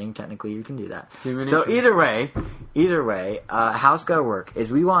cheat or anything. Technically, you can do that. So either way, how it's going to work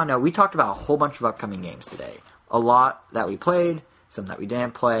is we want to know, we talked about a whole bunch of upcoming games today. A lot that we played, some that we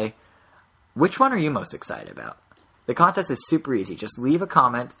didn't play. Which one are you most excited about? The contest is super easy. Just leave a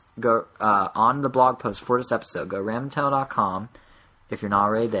comment go on the blog post for this episode. Go randomnintendo.com if you're not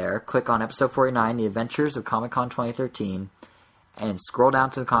already there. Click on episode 49, The Adventures of Comic-Con 2013, and scroll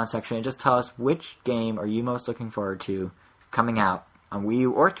down to the comment section and just tell us which game are you most looking forward to coming out on Wii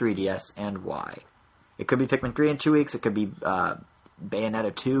U or 3DS and why. It could be Pikmin 3 in 2 weeks. It could be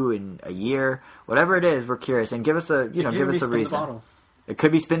Bayonetta 2 in a year. Whatever it is, we're curious. And give us a reason. It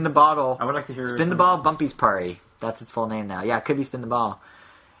could be Spin the Bottle. I would like to hear Spin the Ball Bumpy's Party. That's its full name now. Yeah, it could be Spin the Ball.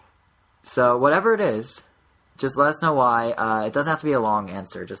 So whatever it is, just let us know why. It doesn't have to be a long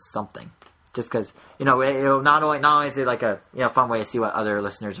answer, just something. Just because, it'll not only is it like a fun way to see what other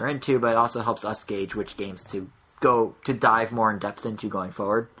listeners are into, but it also helps us gauge which games to dive more in depth into going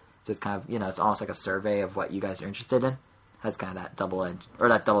forward. So it's kind of, it's almost like a survey of what you guys are interested in. Has kind of that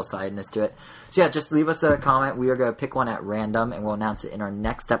double-sidedness to it. So yeah, just leave us a comment. We are going to pick one at random, and we'll announce it in our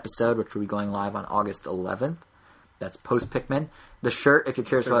next episode, which will be going live on August 11th. That's post-Pikmin. The shirt, if you're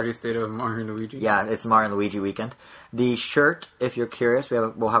curious what... The state of Mario and Luigi. Yeah, it's Mario and Luigi weekend. The shirt, if you're curious,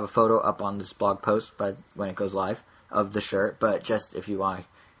 we'll have a photo up on this blog post when it goes live of the shirt. But just if you want to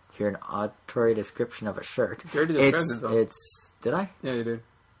hear an auditory description of a shirt. You already described it, though. Did I? Yeah, you did.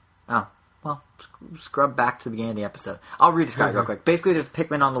 Oh, well, scrub back to the beginning of the episode. I'll re-describe it real quick. Basically, there's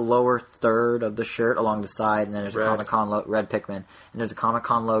Pikmin on the lower third of the shirt along the side, and then there's a Comic-Con red Pikmin. And there's a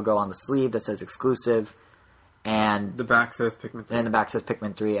Comic-Con logo on the sleeve that says exclusive. And the back says Pikmin 3. And the back says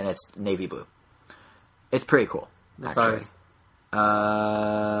Pikmin 3, and it's navy blue. It's pretty cool. What size?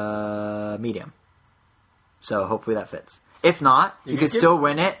 Medium. So hopefully that fits. If not, you can still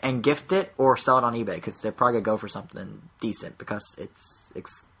win it and gift it or sell it on eBay because they're probably going to go for something decent because it's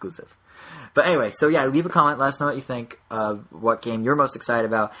exclusive. But anyway, so yeah, leave a comment. Let us know what you think of what game you're most excited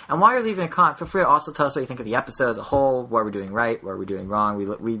about. And while you're leaving a comment, feel free to also tell us what you think of the episode as a whole, what we're doing right, what we're doing wrong.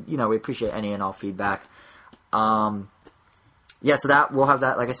 We appreciate any and all feedback. Yeah, so we'll have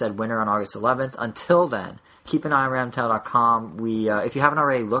that, like I said, winner on August 11th. Until then, keep an eye on randomtalent.com. If you haven't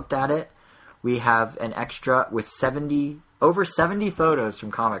already looked at it, we have an extra with over 70 photos from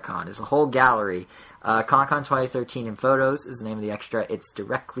Comic-Con. It's a whole gallery. Comic-Con 2013 in photos is the name of the extra. It's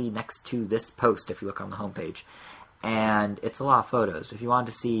directly next to this post if you look on the homepage. And it's a lot of photos. If you wanted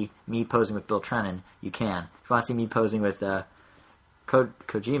to see me posing with Bill Trennan, you can. If you want to see me posing with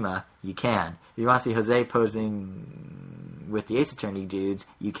Kojima, you can. If you want to see Jose posing with the Ace Attorney dudes,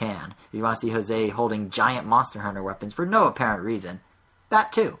 you can. If you want to see Jose holding giant Monster Hunter weapons for no apparent reason,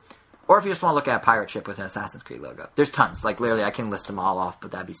 that too. Or if you just want to look at a pirate ship with an Assassin's Creed logo. There's tons. Like, literally, I can list them all off,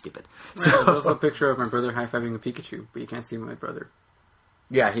 but that'd be stupid. Right, so, there's also a picture of my brother high-fiving a Pikachu, but you can't see my brother.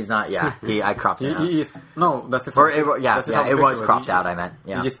 Yeah, he's not, I cropped it out. No, that's just... It was cropped out, I meant.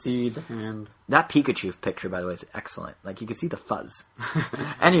 Yeah. You just see the hand. That Pikachu picture, by the way, is excellent. Like, you can see the fuzz.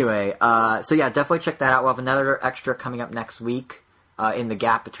 Anyway, so yeah, definitely check that out. We'll have another extra coming up next week in the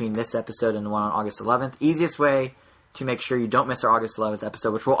gap between this episode and the one on August 11th. Easiest way to make sure you don't miss our August 11th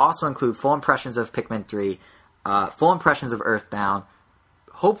episode, which will also include full impressions of Pikmin 3, full impressions of Earthbound,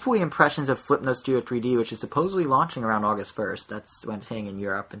 hopefully impressions of Flipnote Studio 3D, which is supposedly launching around August 1st. That's when it's hitting in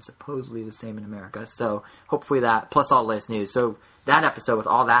Europe, and supposedly the same in America. So hopefully that, plus all the latest news. So that episode with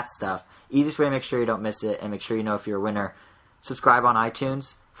all that stuff, easiest way to make sure you don't miss it, and make sure you know if you're a winner. Subscribe on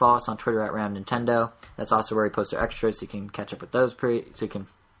iTunes. Follow us on Twitter at Random Nintendo. That's also where we post our extras, so you can catch up with those so you can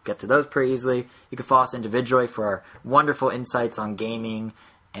get to those pretty easily. You can follow us individually for our wonderful insights on gaming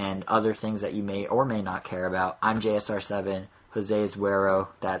and other things that you may or may not care about. I'm JSR7. Jose is Weiro.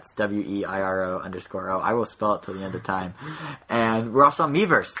 That's WEIRO_O. I will spell it till the end of time. And we're also on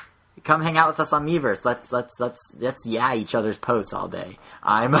Miiverse. Come hang out with us on Miiverse. Let's yeah each other's posts all day.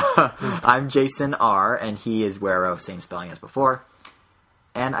 I'm Jason R. and he is Weiro, same spelling as before.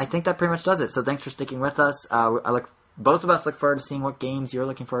 And I think that pretty much does it. So thanks for sticking with us. Both of us look forward to seeing what games you're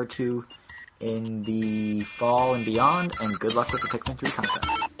looking forward to in the fall and beyond, and good luck with the Pikmin 3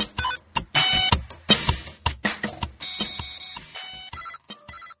 content.